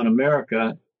socialism upon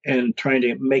America and trying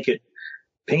to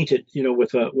paint it,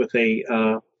 with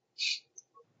a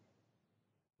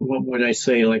what would I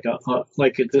say, like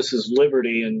this is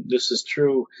liberty and this is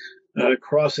true,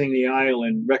 crossing the aisle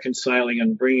and reconciling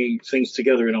and bringing things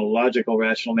together in a logical,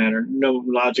 rational manner. No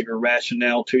logic or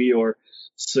rationale to your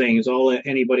sayings. All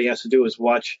anybody has to do is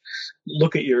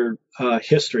look at your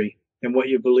history and what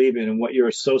you believe in and what you're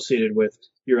associated with.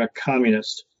 You're a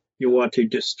communist. You want to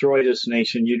destroy this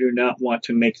nation. You do not want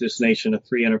to make this nation a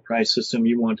free enterprise system.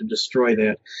 You want to destroy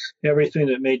that. Everything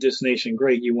that made this nation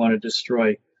great, you want to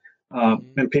destroy.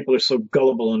 And people are so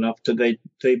gullible enough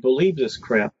they believe this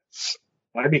crap.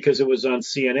 Why? Because it was on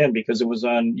CNN, because it was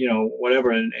on,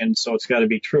 whatever, and so it's got to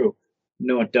be true.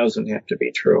 No, it doesn't have to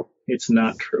be true. It's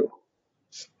not true.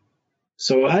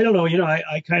 So I don't know,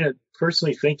 I kind of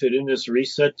personally think that in this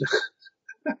reset,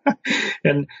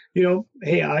 and,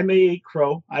 hey, I may eat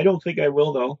crow. I don't think I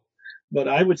will, though. But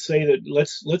I would say that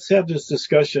let's have this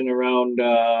discussion around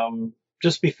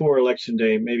just before Election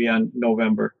Day, maybe on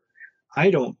November.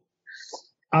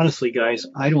 Honestly, guys,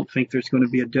 I don't think there's going to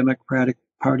be a Democratic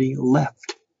Party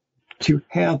left to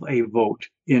have a vote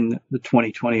in the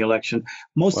 2020 election.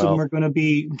 Most of them are going to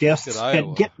be guests at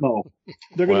Gitmo.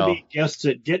 They're going to be guests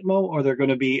at Gitmo, or they're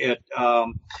going to be at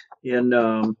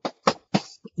in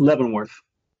Leavenworth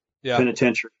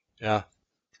Penitentiary. Yeah.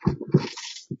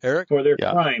 Eric? For their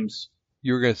crimes.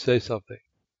 You were going to say something.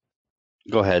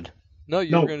 Go ahead. No,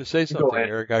 you were going to say Go something, ahead.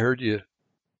 Eric. I heard you.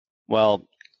 Well,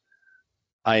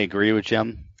 I agree with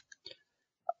Jim.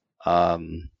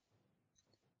 Something's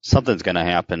going to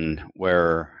happen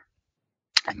where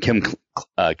Kim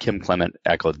Clement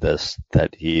echoed this,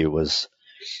 that he was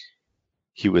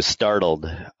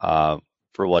startled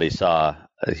for what he saw.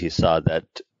 He saw that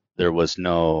there was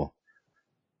no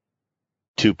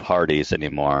two parties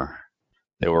anymore.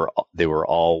 They were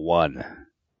all one.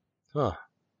 Huh.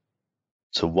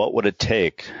 So what would it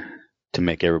take to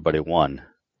make everybody one?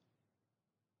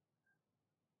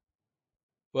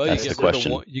 Well, That's the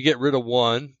question. You get rid of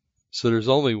one, so there's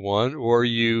only one, or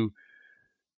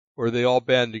they all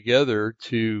band together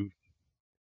to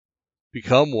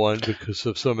become one because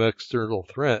of some external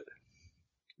threat.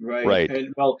 Right.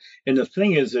 And the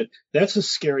thing is that's a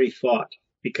scary thought,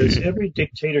 because every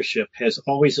dictatorship has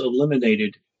always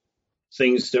eliminated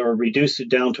things that are reduced it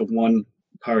down to one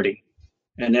party.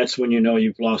 And that's when you know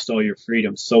you've lost all your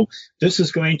freedoms. So this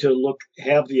is going to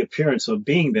have the appearance of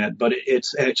being that, but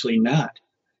it's actually not.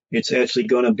 It's actually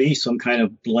going to be some kind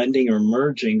of blending or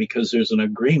merging, because there's an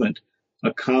agreement,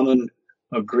 a common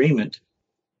agreement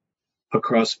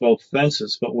across both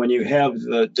fences. But when you have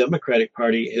the Democratic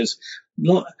Party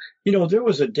there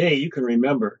was a day, you can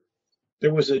remember,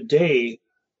 there was a day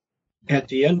at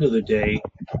the end of the day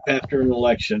after an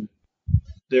election,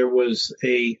 there was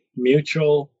a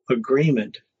mutual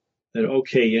agreement that,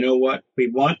 okay, you know what? We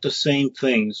want the same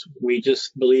things. We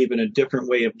just believe in a different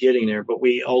way of getting there, but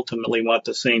we ultimately want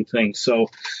the same thing. So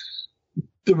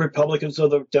the Republicans or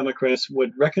the Democrats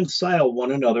would reconcile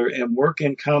one another and work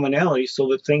in commonality so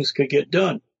that things could get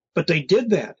done. But they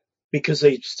did that because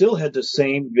they still had the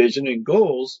same vision and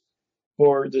goals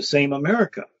for the same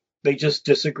America. They just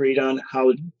disagreed on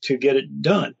how to get it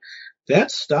done.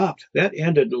 That stopped. That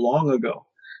ended long ago.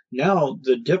 Now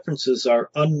the differences are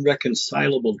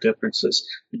unreconcilable differences.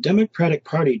 The Democratic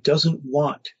Party doesn't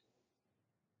want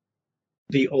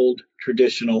the old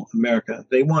traditional America.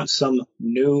 They want some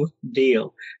new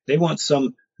deal. They want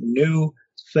some new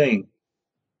thing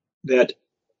that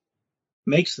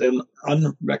makes them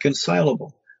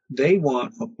unreconcilable. They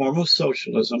want a form of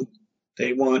socialism.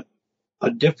 They want a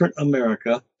different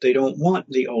America. They don't want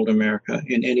the old America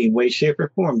in any way, shape,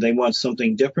 or form. They want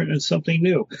something different and something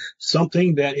new,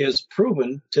 something that is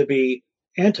proven to be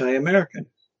anti-American,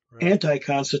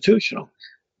 anti-constitutional.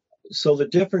 So the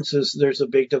difference is there's a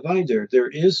big divide there. There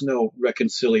is no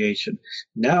reconciliation.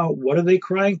 Now, what are they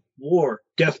crying? War,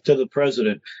 death to the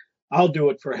president. I'll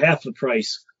do it for half the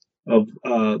price of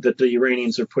that the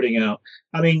Iranians are putting out.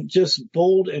 I mean, just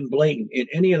bold and blatant. In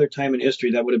any other time in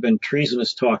history, that would have been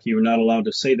treasonous talk. You were not allowed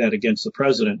to say that against the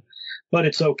president. But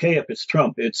it's okay if it's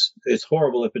Trump. It's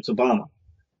horrible if it's Obama.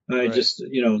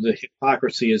 The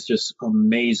hypocrisy is just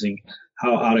amazing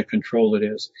how out of control it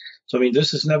is. So, I mean,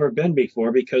 this has never been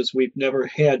before, because we've never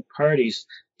had parties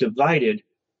divided,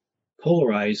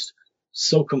 polarized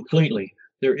so completely.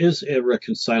 There is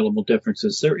irreconcilable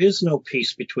differences. There is no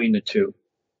peace between the two.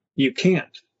 You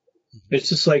can't. It's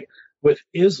just like with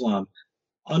Islam.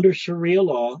 Under Sharia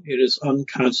law, it is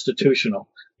unconstitutional.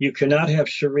 You cannot have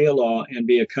Sharia law and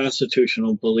be a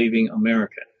constitutional believing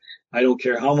American. I don't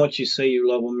care how much you say you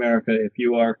love America. If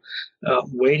you are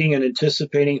waiting and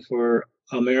anticipating for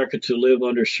America to live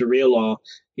under Sharia law,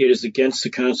 it is against the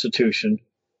Constitution,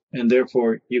 and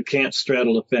therefore you can't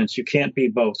straddle the fence. You can't be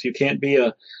both. You can't be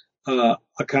a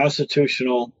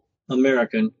constitutional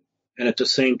American and at the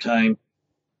same time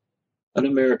an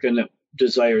American that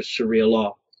desires Sharia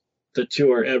law. The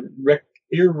two are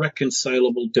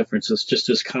irreconcilable differences, just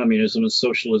as communism and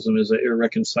socialism is an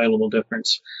irreconcilable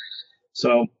difference.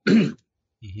 So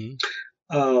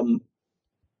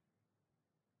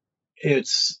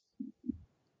it's,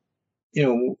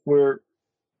 we're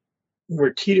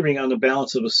teetering on the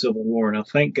balance of a civil war. Now,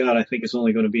 thank God, I think it's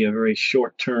only going to be a very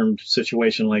short-term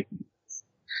situation, like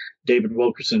David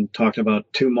Wilkerson talked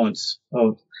about, 2 months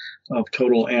of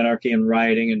total anarchy and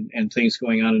rioting and things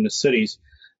going on in the cities.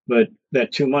 But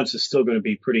that 2 months is still going to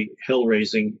be pretty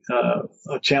hell-raising,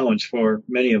 a challenge for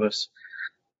many of us,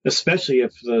 especially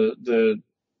if the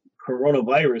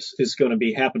coronavirus is going to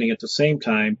be happening at the same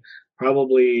time.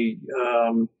 Probably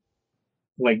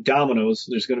like dominoes,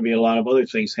 there's going to be a lot of other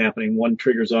things happening. One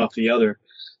triggers off the other.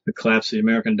 The collapse of the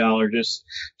American dollar, just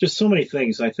so many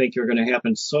things I think are going to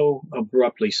happen so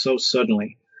abruptly, so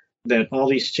suddenly, that all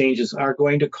these changes are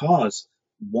going to cause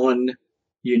one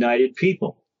united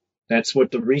people. That's what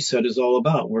the reset is all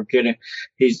about.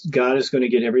 God is going to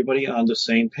get everybody on the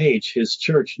same page. His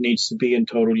church needs to be in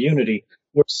total unity.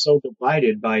 We're so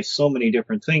divided by so many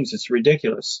different things. It's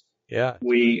ridiculous. Yeah.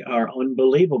 We are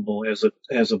unbelievable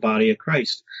as a body of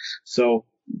Christ. So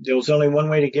there was only one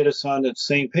way to get us on the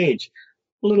same page.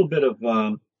 A little bit of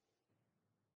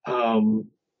um,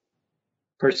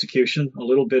 persecution, a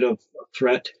little bit of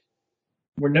threat.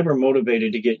 We're never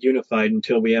motivated to get unified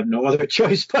until we have no other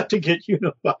choice but to get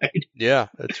unified. Yeah,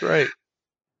 that's right.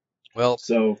 Well,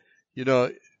 So, you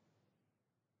know,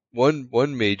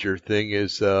 one major thing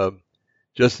is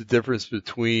just the difference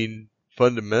between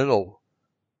fundamentalism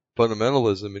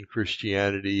in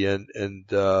Christianity and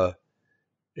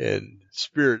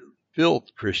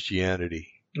spirit-filled Christianity.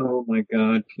 oh my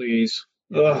God, please.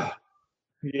 You know, Ugh,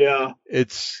 yeah.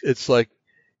 it's like,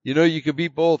 you could be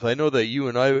both. I know that you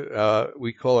and I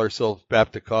we call ourselves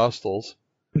Baptist-Costals,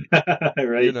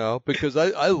 Right. because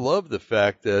I love the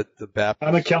fact that the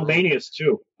I'm a Baptists Calmanius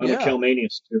too. yeah,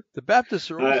 too. the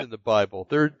Baptists are always in the Bible.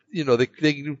 They're,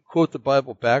 they can quote the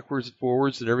Bible backwards and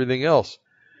forwards and everything else,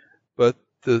 but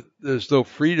there's no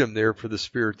freedom there for the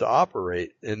Spirit to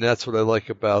operate, and that's what I like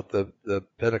about the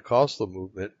Pentecostal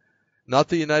movement, not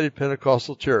the United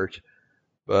Pentecostal Church,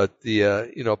 but the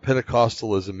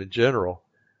Pentecostalism in general,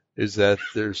 is that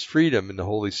there's freedom in the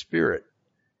Holy Spirit.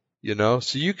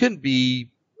 So you can be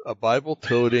a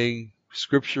Bible-toting,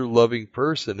 Scripture-loving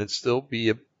person and still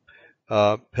be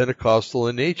a Pentecostal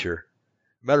in nature.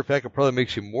 Matter of fact, it probably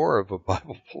makes you more of a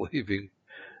Bible-believing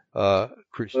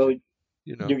Christian. Well,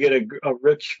 you get a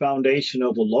rich foundation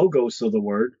of the logos of the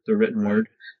word, the written word,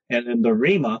 and then the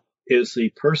rhema is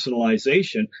the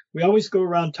personalization. We always go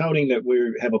around touting that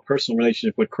we have a personal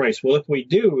relationship with Christ. Well, if we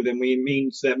do, then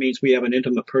that means we have an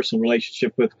intimate personal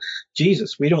relationship with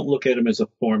Jesus. We don't look at him as a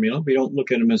formula. We don't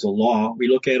look at him as a law. We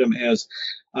look at him as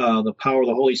the power of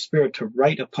the Holy Spirit to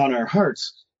write upon our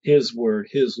hearts his word,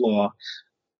 his law,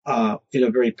 in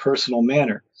a very personal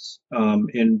manner.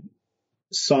 In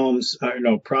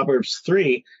Proverbs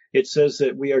 3, it says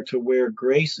that we are to wear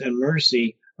grace and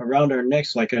mercy around our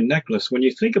necks like a necklace. When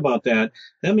you think about that,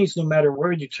 that means no matter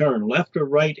where you turn, left or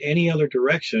right, any other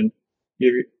direction,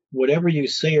 whatever you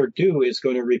say or do is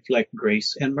going to reflect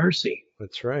grace and mercy.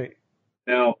 That's right.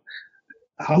 Now,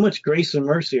 how much grace and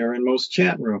mercy are in most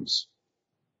chat rooms?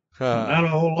 Not a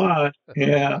whole lot.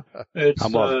 Yeah. How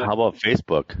about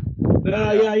Facebook?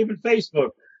 Yeah, even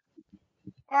Facebook.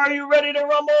 Are you ready to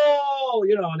rumble?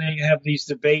 And then you have these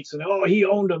debates and, he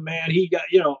owned him, man. He got,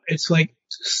 it's like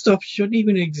stuff shouldn't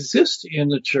even exist in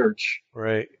the church.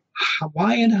 Right.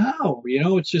 Why and how?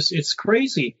 It's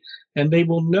crazy. And they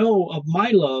will know of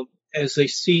my love as they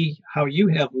see how you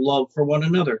have love for one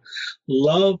another.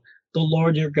 Love the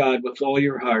Lord your God with all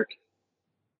your heart,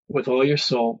 with all your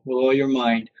soul, with all your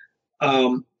mind,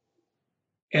 and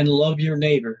love your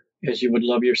neighbor as you would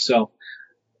love yourself.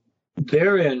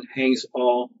 Therein hangs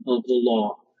all of the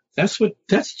law. That's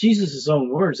Jesus' own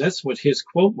words. That's what his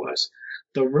quote was.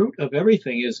 The root of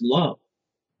everything is love.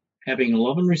 Having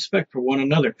love and respect for one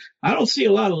another. I don't see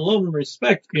a lot of love and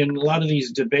respect in a lot of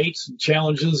these debates and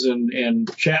challenges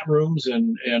and chat rooms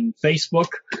and Facebook.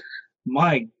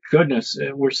 My goodness,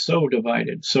 we're so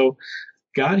divided. So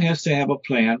God has to have a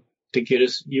plan to get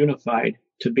us unified,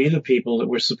 to be the people that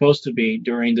we're supposed to be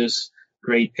during this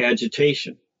great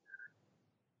agitation.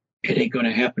 It ain't going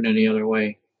to happen any other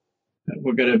way.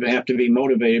 We're going to have to be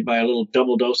motivated by a little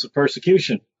double dose of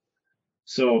persecution.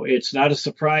 So it's not a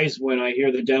surprise when I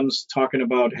hear the Dems talking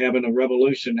about having a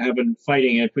revolution,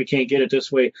 fighting. If we can't get it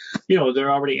this way,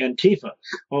 they're already Antifa.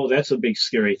 Oh, that's a big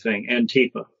scary thing.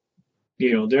 Antifa.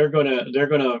 They're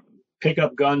gonna pick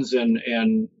up guns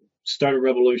and start a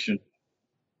revolution.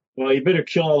 Well, you better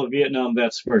kill all the Vietnam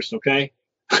vets first, okay?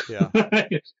 Yeah.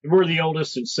 We're the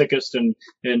oldest and sickest and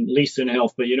least in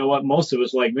health, but you know what? Most of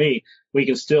us, like me, we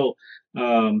can still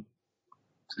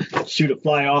shoot a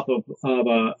fly off of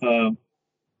a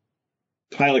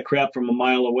pile of crap from a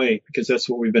mile away, because that's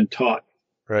what we've been taught.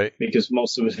 Right. Because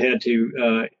most of us had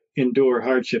to endure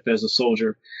hardship as a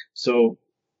soldier. So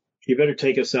you better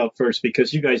take us out first,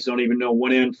 because you guys don't even know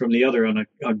one end from the other on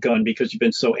a gun, because you've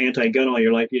been so anti-gun all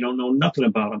your life. You don't know nothing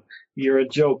about them. You're a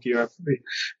joke. You're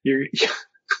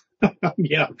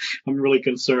yeah, I'm really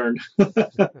concerned.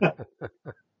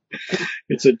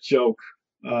 It's a joke.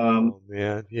 Oh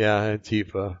man, yeah,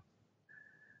 Antifa.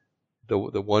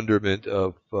 The wonderment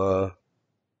of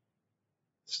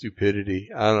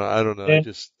stupidity. I don't know.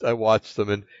 I watched them,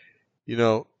 and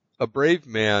a brave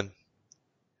man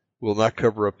will not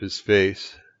cover up his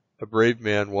face. A brave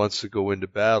man wants to go into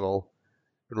battle.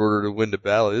 In order to win the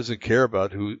battle, he doesn't care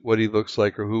about what he looks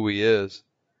like or who he is.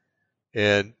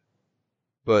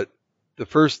 But the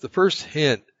first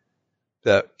hint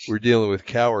that we're dealing with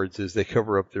cowards is they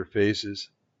cover up their faces.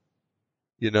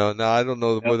 Now I don't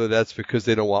know Yep. whether that's because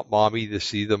they don't want mommy to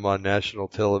see them on national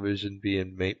television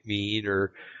being mean,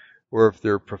 or if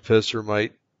their professor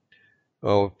might.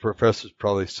 Oh, professors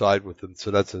probably side with them, so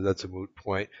that's a moot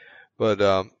point. But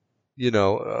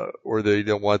or they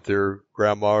don't want their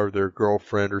grandma or their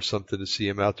girlfriend or something to see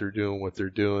them out there doing what they're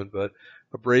doing. But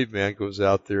a brave man goes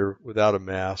out there without a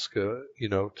mask, to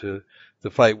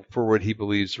fight for what he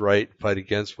believes right, fight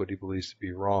against what he believes to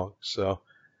be wrong. So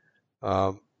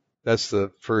that's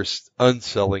the first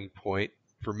unselling point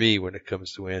for me when it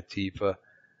comes to Antifa.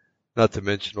 Not to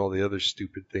mention all the other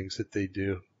stupid things that they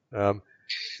do.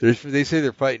 They say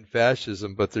they're fighting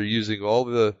fascism, but they're using all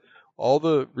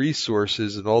the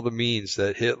resources and all the means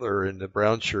that Hitler and the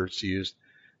brown shirts used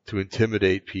to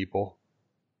intimidate people.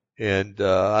 And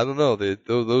I don't know,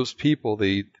 those people,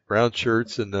 the brown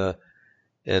shirts and the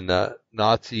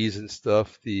Nazis and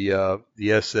stuff, the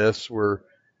SS were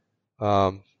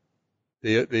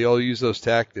they all use those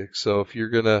tactics. So if you're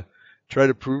gonna try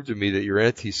to prove to me that you're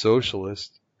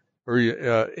anti-socialist or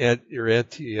you're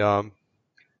anti-fascist,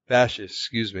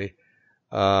 excuse me,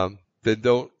 then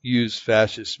don't use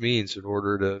fascist means in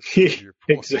order to prove your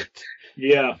point.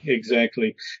 Yeah,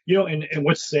 exactly. And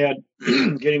what's sad,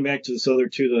 getting back to this other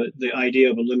too, the idea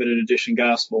of a limited edition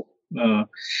gospel, and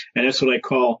that's what I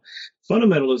call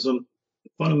fundamentalism.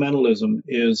 Fundamentalism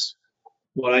is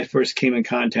what I first came in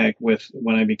contact with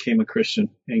when I became a Christian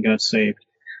and got saved.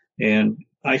 And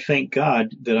I thank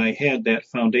God that I had that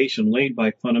foundation laid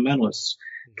by fundamentalists,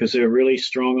 because they're really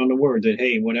strong on the word that,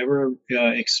 hey, whatever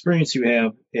experience you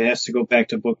have, it has to go back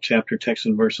to book, chapter, text,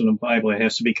 and verse in the Bible. It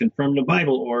has to be confirmed in the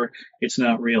Bible or it's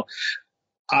not real.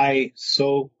 I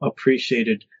so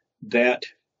appreciated that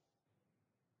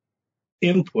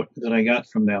input that I got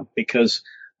from them, because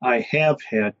I have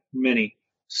had many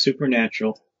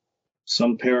supernatural,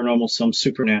 some paranormal, some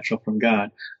supernatural from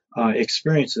God,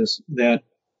 experiences that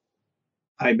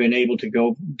I've been able to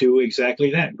go do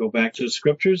exactly that. Go back to the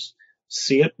scriptures,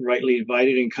 see it, rightly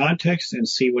divided in context, and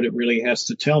see what it really has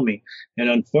to tell me. And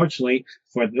unfortunately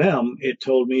for them, it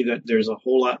told me that there's a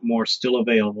whole lot more still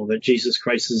available, that Jesus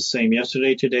Christ is the same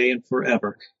yesterday, today, and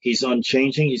forever. He's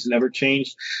unchanging. He's never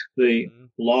changed. The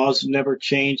laws never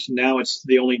changed. Now it's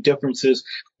the only difference is,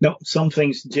 no, some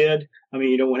things did. I mean,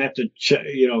 you don't have to,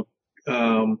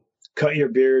 cut your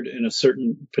beard in a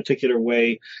certain particular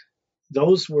way.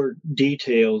 Those were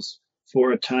details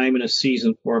for a time and a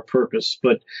season for a purpose,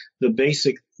 but the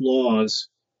basic laws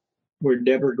were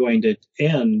never going to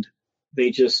end. They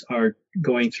just are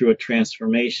going through a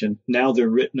transformation. Now they're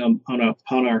written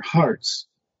upon our hearts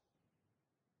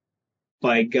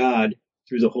by God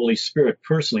through the Holy Spirit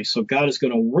personally. So God is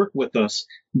going to work with us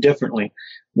differently.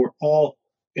 We're all,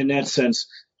 in that sense,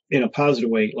 in a positive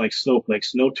way, like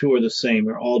snowflakes. No two are the same.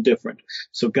 We're all different.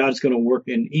 So God's going to work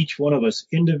in each one of us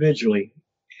individually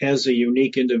as a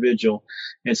unique individual.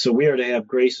 And so we are to have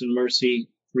grace and mercy,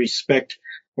 respect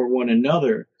for one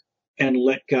another, and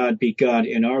let God be God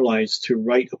in our lives to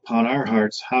write upon our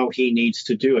hearts how he needs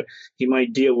to do it. He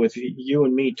might deal with you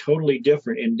and me totally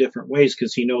different in different ways,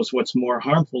 because he knows what's more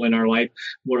harmful in our life,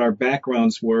 what our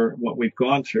backgrounds were, what we've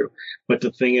gone through. But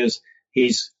the thing is,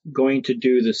 he's going to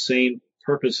do the same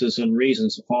purposes and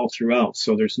reasons all throughout.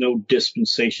 So there's no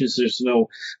dispensations. There's no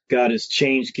God has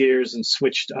changed gears and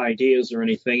switched ideas or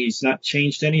anything. He's not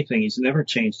changed anything. He's never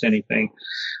changed anything.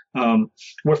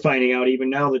 We're finding out even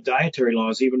now the dietary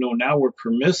laws, even though now we're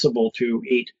permissible to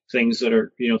eat things that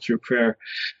are, through prayer.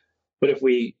 But if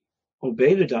we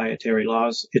obey the dietary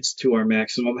laws, it's to our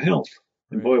maximum health.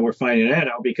 And boy, we're finding that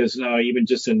out, because now even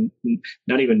just in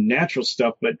not even natural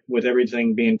stuff, but with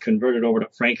everything being converted over to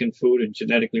frankenfood and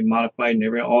genetically modified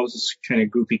and all this kind of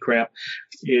goofy crap,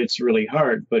 it's really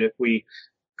hard. But if we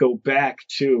go back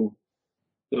to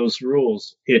those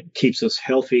rules, it keeps us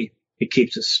healthy. It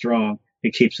keeps us strong.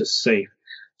 It keeps us safe.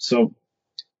 So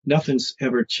nothing's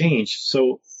ever changed.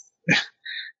 So,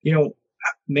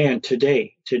 man,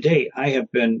 today I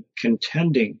have been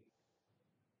contending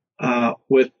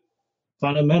with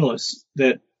fundamentalists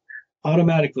that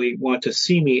automatically want to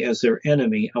see me as their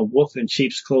enemy, a wolf in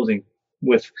sheep's clothing,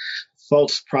 with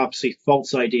false prophecy,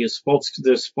 false ideas, false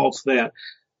this, false that,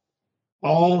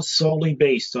 all solely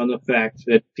based on the fact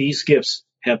that these gifts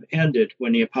have ended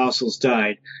when the apostles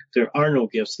died. There are no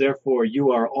gifts. Therefore,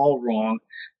 you are all wrong.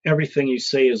 Everything you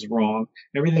say is wrong.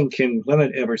 Everything King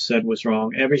Clement ever said was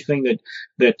wrong. Everything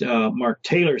that Mark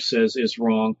Taylor says is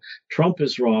wrong. Trump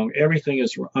is wrong. Everything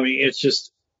is wrong. I mean,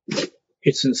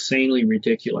 it's insanely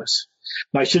ridiculous.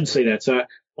 I shouldn't say that. So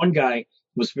one guy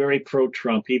was very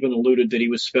pro-Trump. He even alluded that he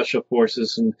was special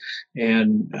forces,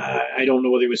 and I don't know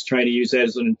whether he was trying to use that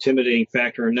as an intimidating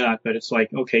factor or not. But it's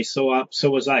like, okay, so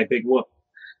was I, big whoop.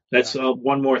 That's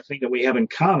one more thing that we have in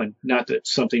common. Not that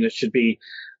it's something that should be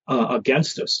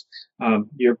against us.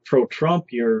 You're pro-Trump.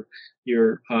 You're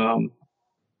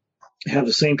have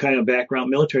the same kind of background,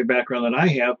 military background that I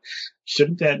have.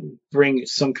 Shouldn't that bring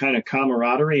some kind of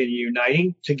camaraderie and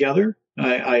uniting together?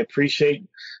 I appreciate,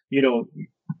 you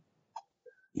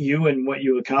and what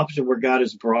you accomplished and where God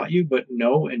has brought you, but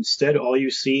no, instead all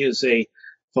you see is a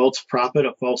false prophet,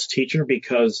 a false teacher,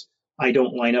 because I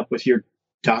don't line up with your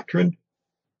doctrine.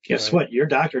 Guess what? Your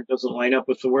doctrine doesn't line up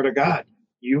with the Word of God.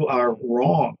 You are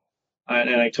wrong.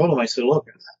 And I told him, I said, look,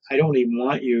 I don't even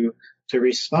want you to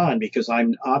respond, because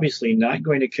I'm obviously not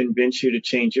going to convince you to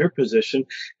change your position,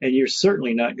 and you're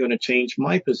certainly not going to change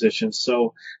my position.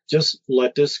 So just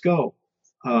let this go.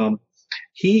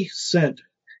 He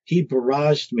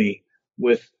barraged me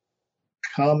with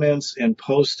comments and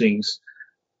postings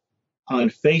on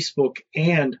Facebook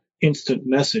and instant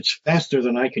message faster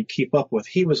than I could keep up with.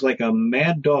 He was like a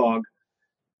mad dog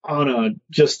on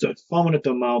just a foaming at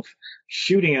the mouth,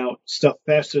 shooting out stuff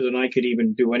faster than I could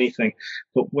even do anything.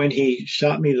 But when he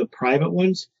shot me the private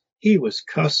ones, he was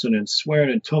cussing and swearing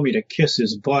and told me to kiss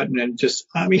his butt, and just,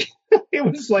 it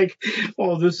was like,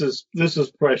 oh, this is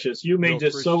precious. You made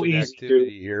this so easy,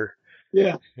 dude. Here.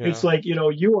 Yeah, it's like,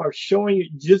 you are showing,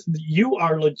 you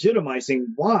are legitimizing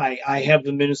why I have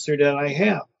the ministry that I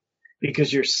have,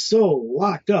 because you're so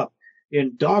locked up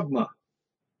in dogma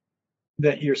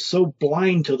that you're so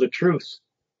blind to the truth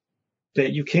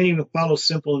that you can't even follow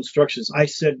simple instructions. I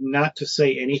said not to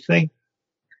say anything,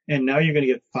 and now you're going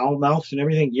to get foul-mouthed and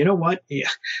everything. You know what? Yeah,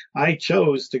 I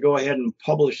chose to go ahead and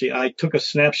publish it. I took a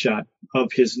snapshot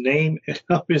of his name and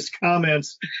of his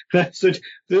comments. I said,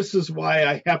 this is why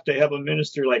I have to have a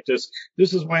minister like this.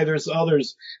 This is why there's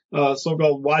others,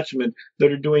 so-called watchmen,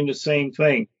 that are doing the same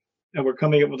thing. And we're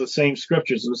coming up with the same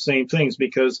scriptures and the same things,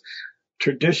 because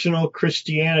traditional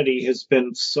Christianity has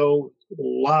been so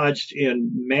lodged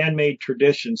in man-made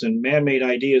traditions and man-made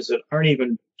ideas that aren't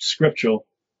even scriptural,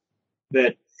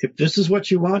 that if this is what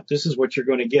you want, this is what you're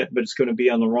going to get, but it's going to be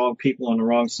on the wrong people on the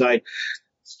wrong side.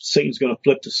 Satan's going to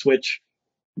flip the switch.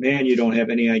 Man, you don't have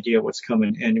any idea what's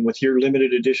coming. And with your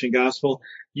limited edition gospel,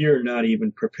 you're not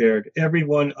even prepared.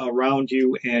 Everyone around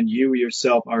you and you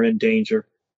yourself are in danger.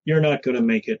 You're not going to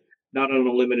make it. Not on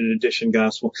a limited edition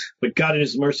gospel, but God in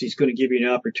his mercy is going to give you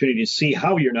an opportunity to see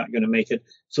how you're not going to make it,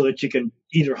 so that you can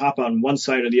either hop on one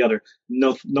side or the other.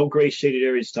 No gray shaded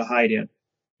areas to hide in.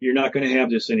 You're not going to have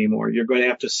this anymore. You're going to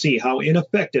have to see how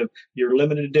ineffective your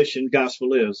limited edition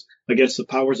gospel is against the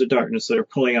powers of darkness that are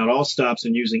pulling out all stops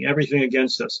and using everything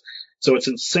against us. So it's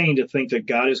insane to think that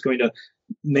God is going to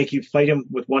make you fight him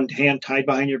with one hand tied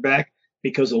behind your back,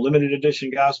 because the limited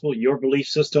edition gospel, your belief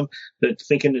system, that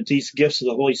thinking that these gifts of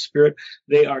the Holy Spirit,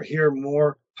 they are here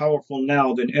more powerful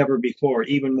now than ever before,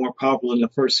 even more powerful than the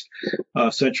first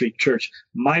century church.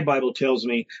 My Bible tells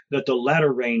me that the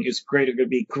latter rain is going to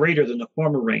be greater than the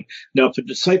former rain. Now, if the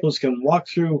disciples can walk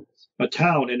through a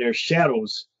town and their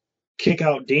shadows kick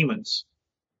out demons,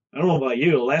 I don't know about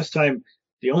you. The last time,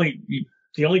 the only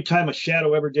time a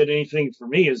shadow ever did anything for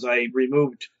me is I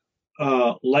removed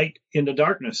light into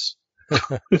darkness.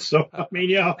 So, I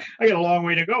got a long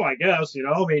way to go, I guess, I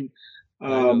know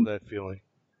that feeling.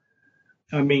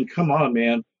 Come on,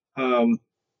 man.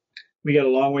 We got a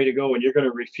long way to go, and you're going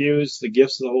to refuse the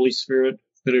gifts of the Holy Spirit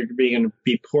that are going to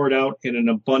be poured out in an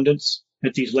abundance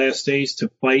at these last days to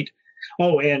fight.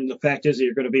 Oh, and the fact is that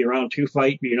you're going to be around to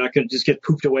fight, but you're not going to just get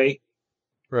pooped away.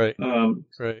 Right.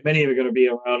 Right. Many of you are going to be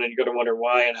around, and you're going to wonder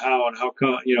why and how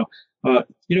come, you know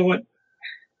what?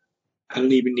 I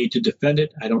don't even need to defend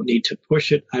it. I don't need to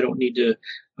push it. I don't need to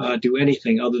do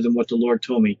anything other than what the Lord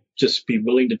told me. Just be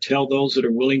willing to tell those that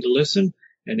are willing to listen,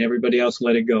 and everybody else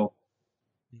let it go.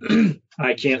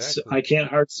 I can't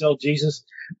hard sell Jesus.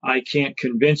 I can't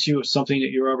convince you of something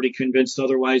that you're already convinced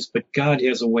otherwise, but God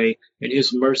has a way in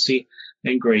his mercy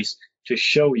and grace to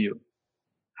show you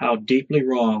how deeply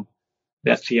wrong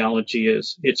that theology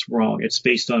is. It's wrong. It's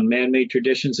based on man-made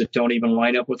traditions that don't even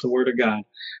line up with the Word of God.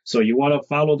 So you want to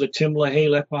follow the Tim LaHaye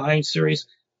Left Behind series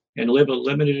and live a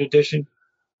limited edition?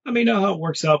 Let me know how it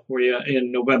works out for you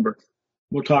in November.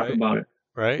 We'll talk about it.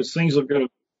 Right. Because things are going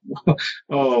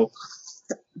to,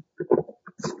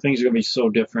 things are going to be so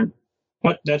different.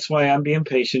 But that's why I'm being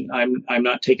patient. I'm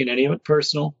not taking any of it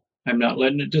personal. I'm not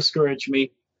letting it discourage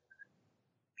me.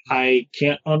 I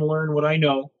can't unlearn what I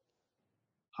know.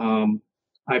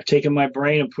 I've taken my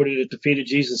brain and put it at the feet of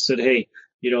Jesus and said, hey,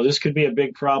 this could be a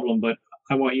big problem, but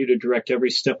I want you to direct every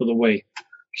step of the way.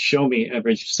 Show me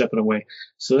every step of the way.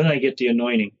 So then I get the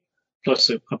anointing plus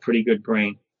a pretty good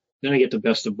brain. Then I get the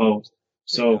best of both.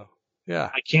 So Yeah.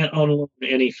 I can't unlearn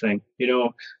anything.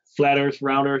 Flat Earth,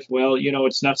 round Earth. Well,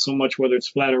 it's not so much whether it's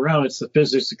flat or round; it's the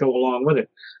physics that go along with it.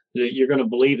 That you're going to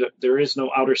believe that there is no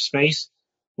outer space.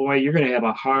 Boy, you're going to have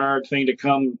a hard thing to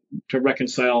come to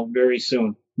reconcile very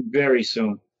soon. Very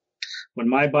soon. When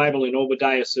my Bible in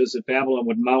Obadiah says that Babylon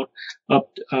would mount up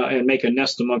and make a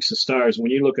nest amongst the stars,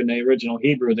 when you look in the original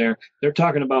Hebrew there, they're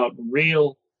talking about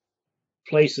real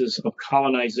places of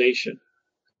colonization.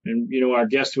 And, our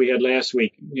guest we had last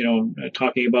week,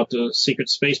 talking about the secret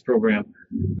space program,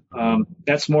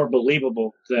 that's more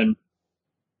believable than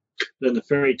the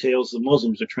fairy tales the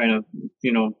Muslims are trying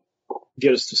to,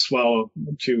 get us to swallow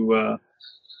to,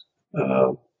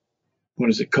 what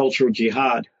is it, cultural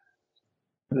jihad.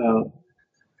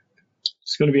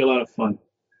 It's going to be a lot of fun.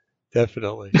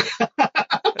 Definitely.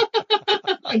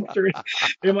 I'm sure.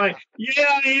 Am I?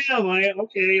 Yeah, I am.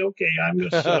 Okay. I'm going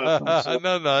to shut up.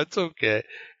 No, it's okay.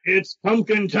 It's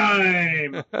pumpkin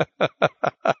time.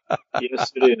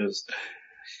 Yes, it is.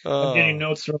 I'm getting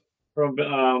notes from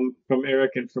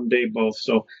Eric and from Dave both.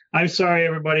 So I'm sorry,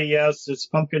 everybody. Yes, it's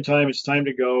pumpkin time. It's time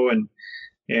to go,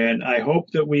 and I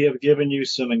hope that we have given you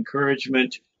some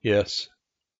encouragement. Yes.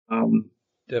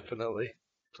 Definitely.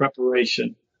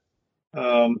 Preparation.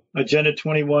 Agenda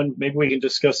 21. Maybe we can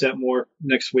discuss that more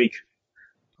next week.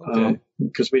 Okay.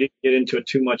 Because we didn't get into it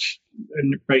too much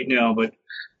right now, but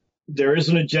there is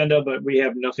an agenda, but we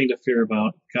have nothing to fear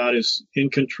about. God is in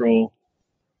control,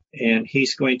 and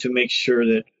He's going to make sure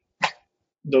that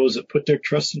those that put their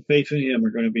trust and faith in Him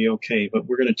are going to be okay. But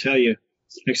we're going to tell you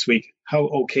next week how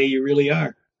okay you really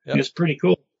are. Yep. It's pretty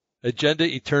cool. Agenda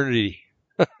eternity.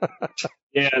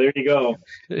 Yeah, there you go.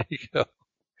 There you go.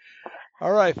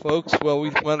 All right, folks. Well,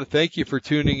 we want to thank you for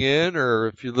tuning in, or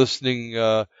if you're listening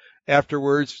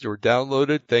afterwards or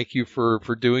downloaded, thank you for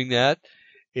doing that.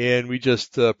 And we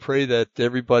just pray that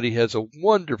everybody has a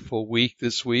wonderful week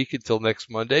this week until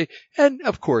next Monday, and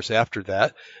of course after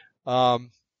that.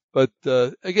 But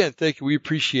again, thank you. We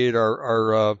appreciate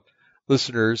our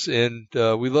listeners, and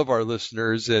we love our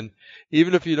listeners. And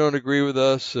even if you don't agree with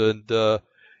us, and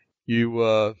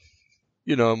you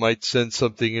might send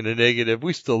something in a negative,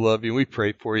 we still love you. We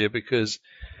pray for you because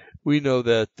we know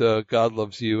that God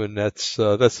loves you, and that's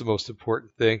the most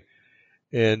important thing.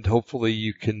 And hopefully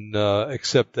you can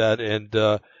accept that and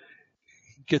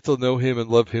get to know Him and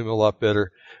love Him a lot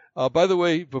better. By the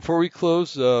way, before we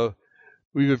close,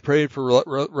 we've been praying for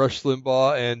Rush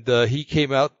Limbaugh, and he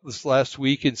came out this last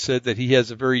week and said that he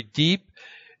has a very deep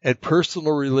and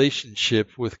personal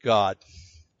relationship with God.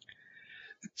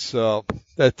 So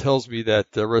that tells me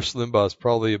that Rush Limbaugh is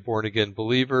probably a born-again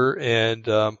believer, and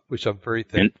which I'm very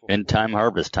thankful for. In time,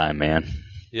 harvest time, man.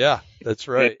 Yeah, that's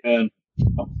right.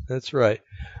 That's right.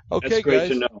 Okay, that's great guys.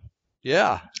 To know.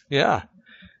 Yeah.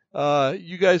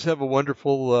 You guys have a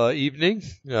wonderful evening.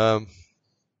 Have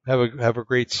a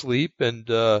great sleep, and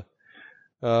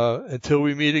until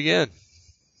we meet again.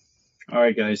 All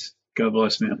right, guys. God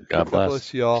bless, man. God bless. God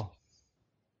bless you all.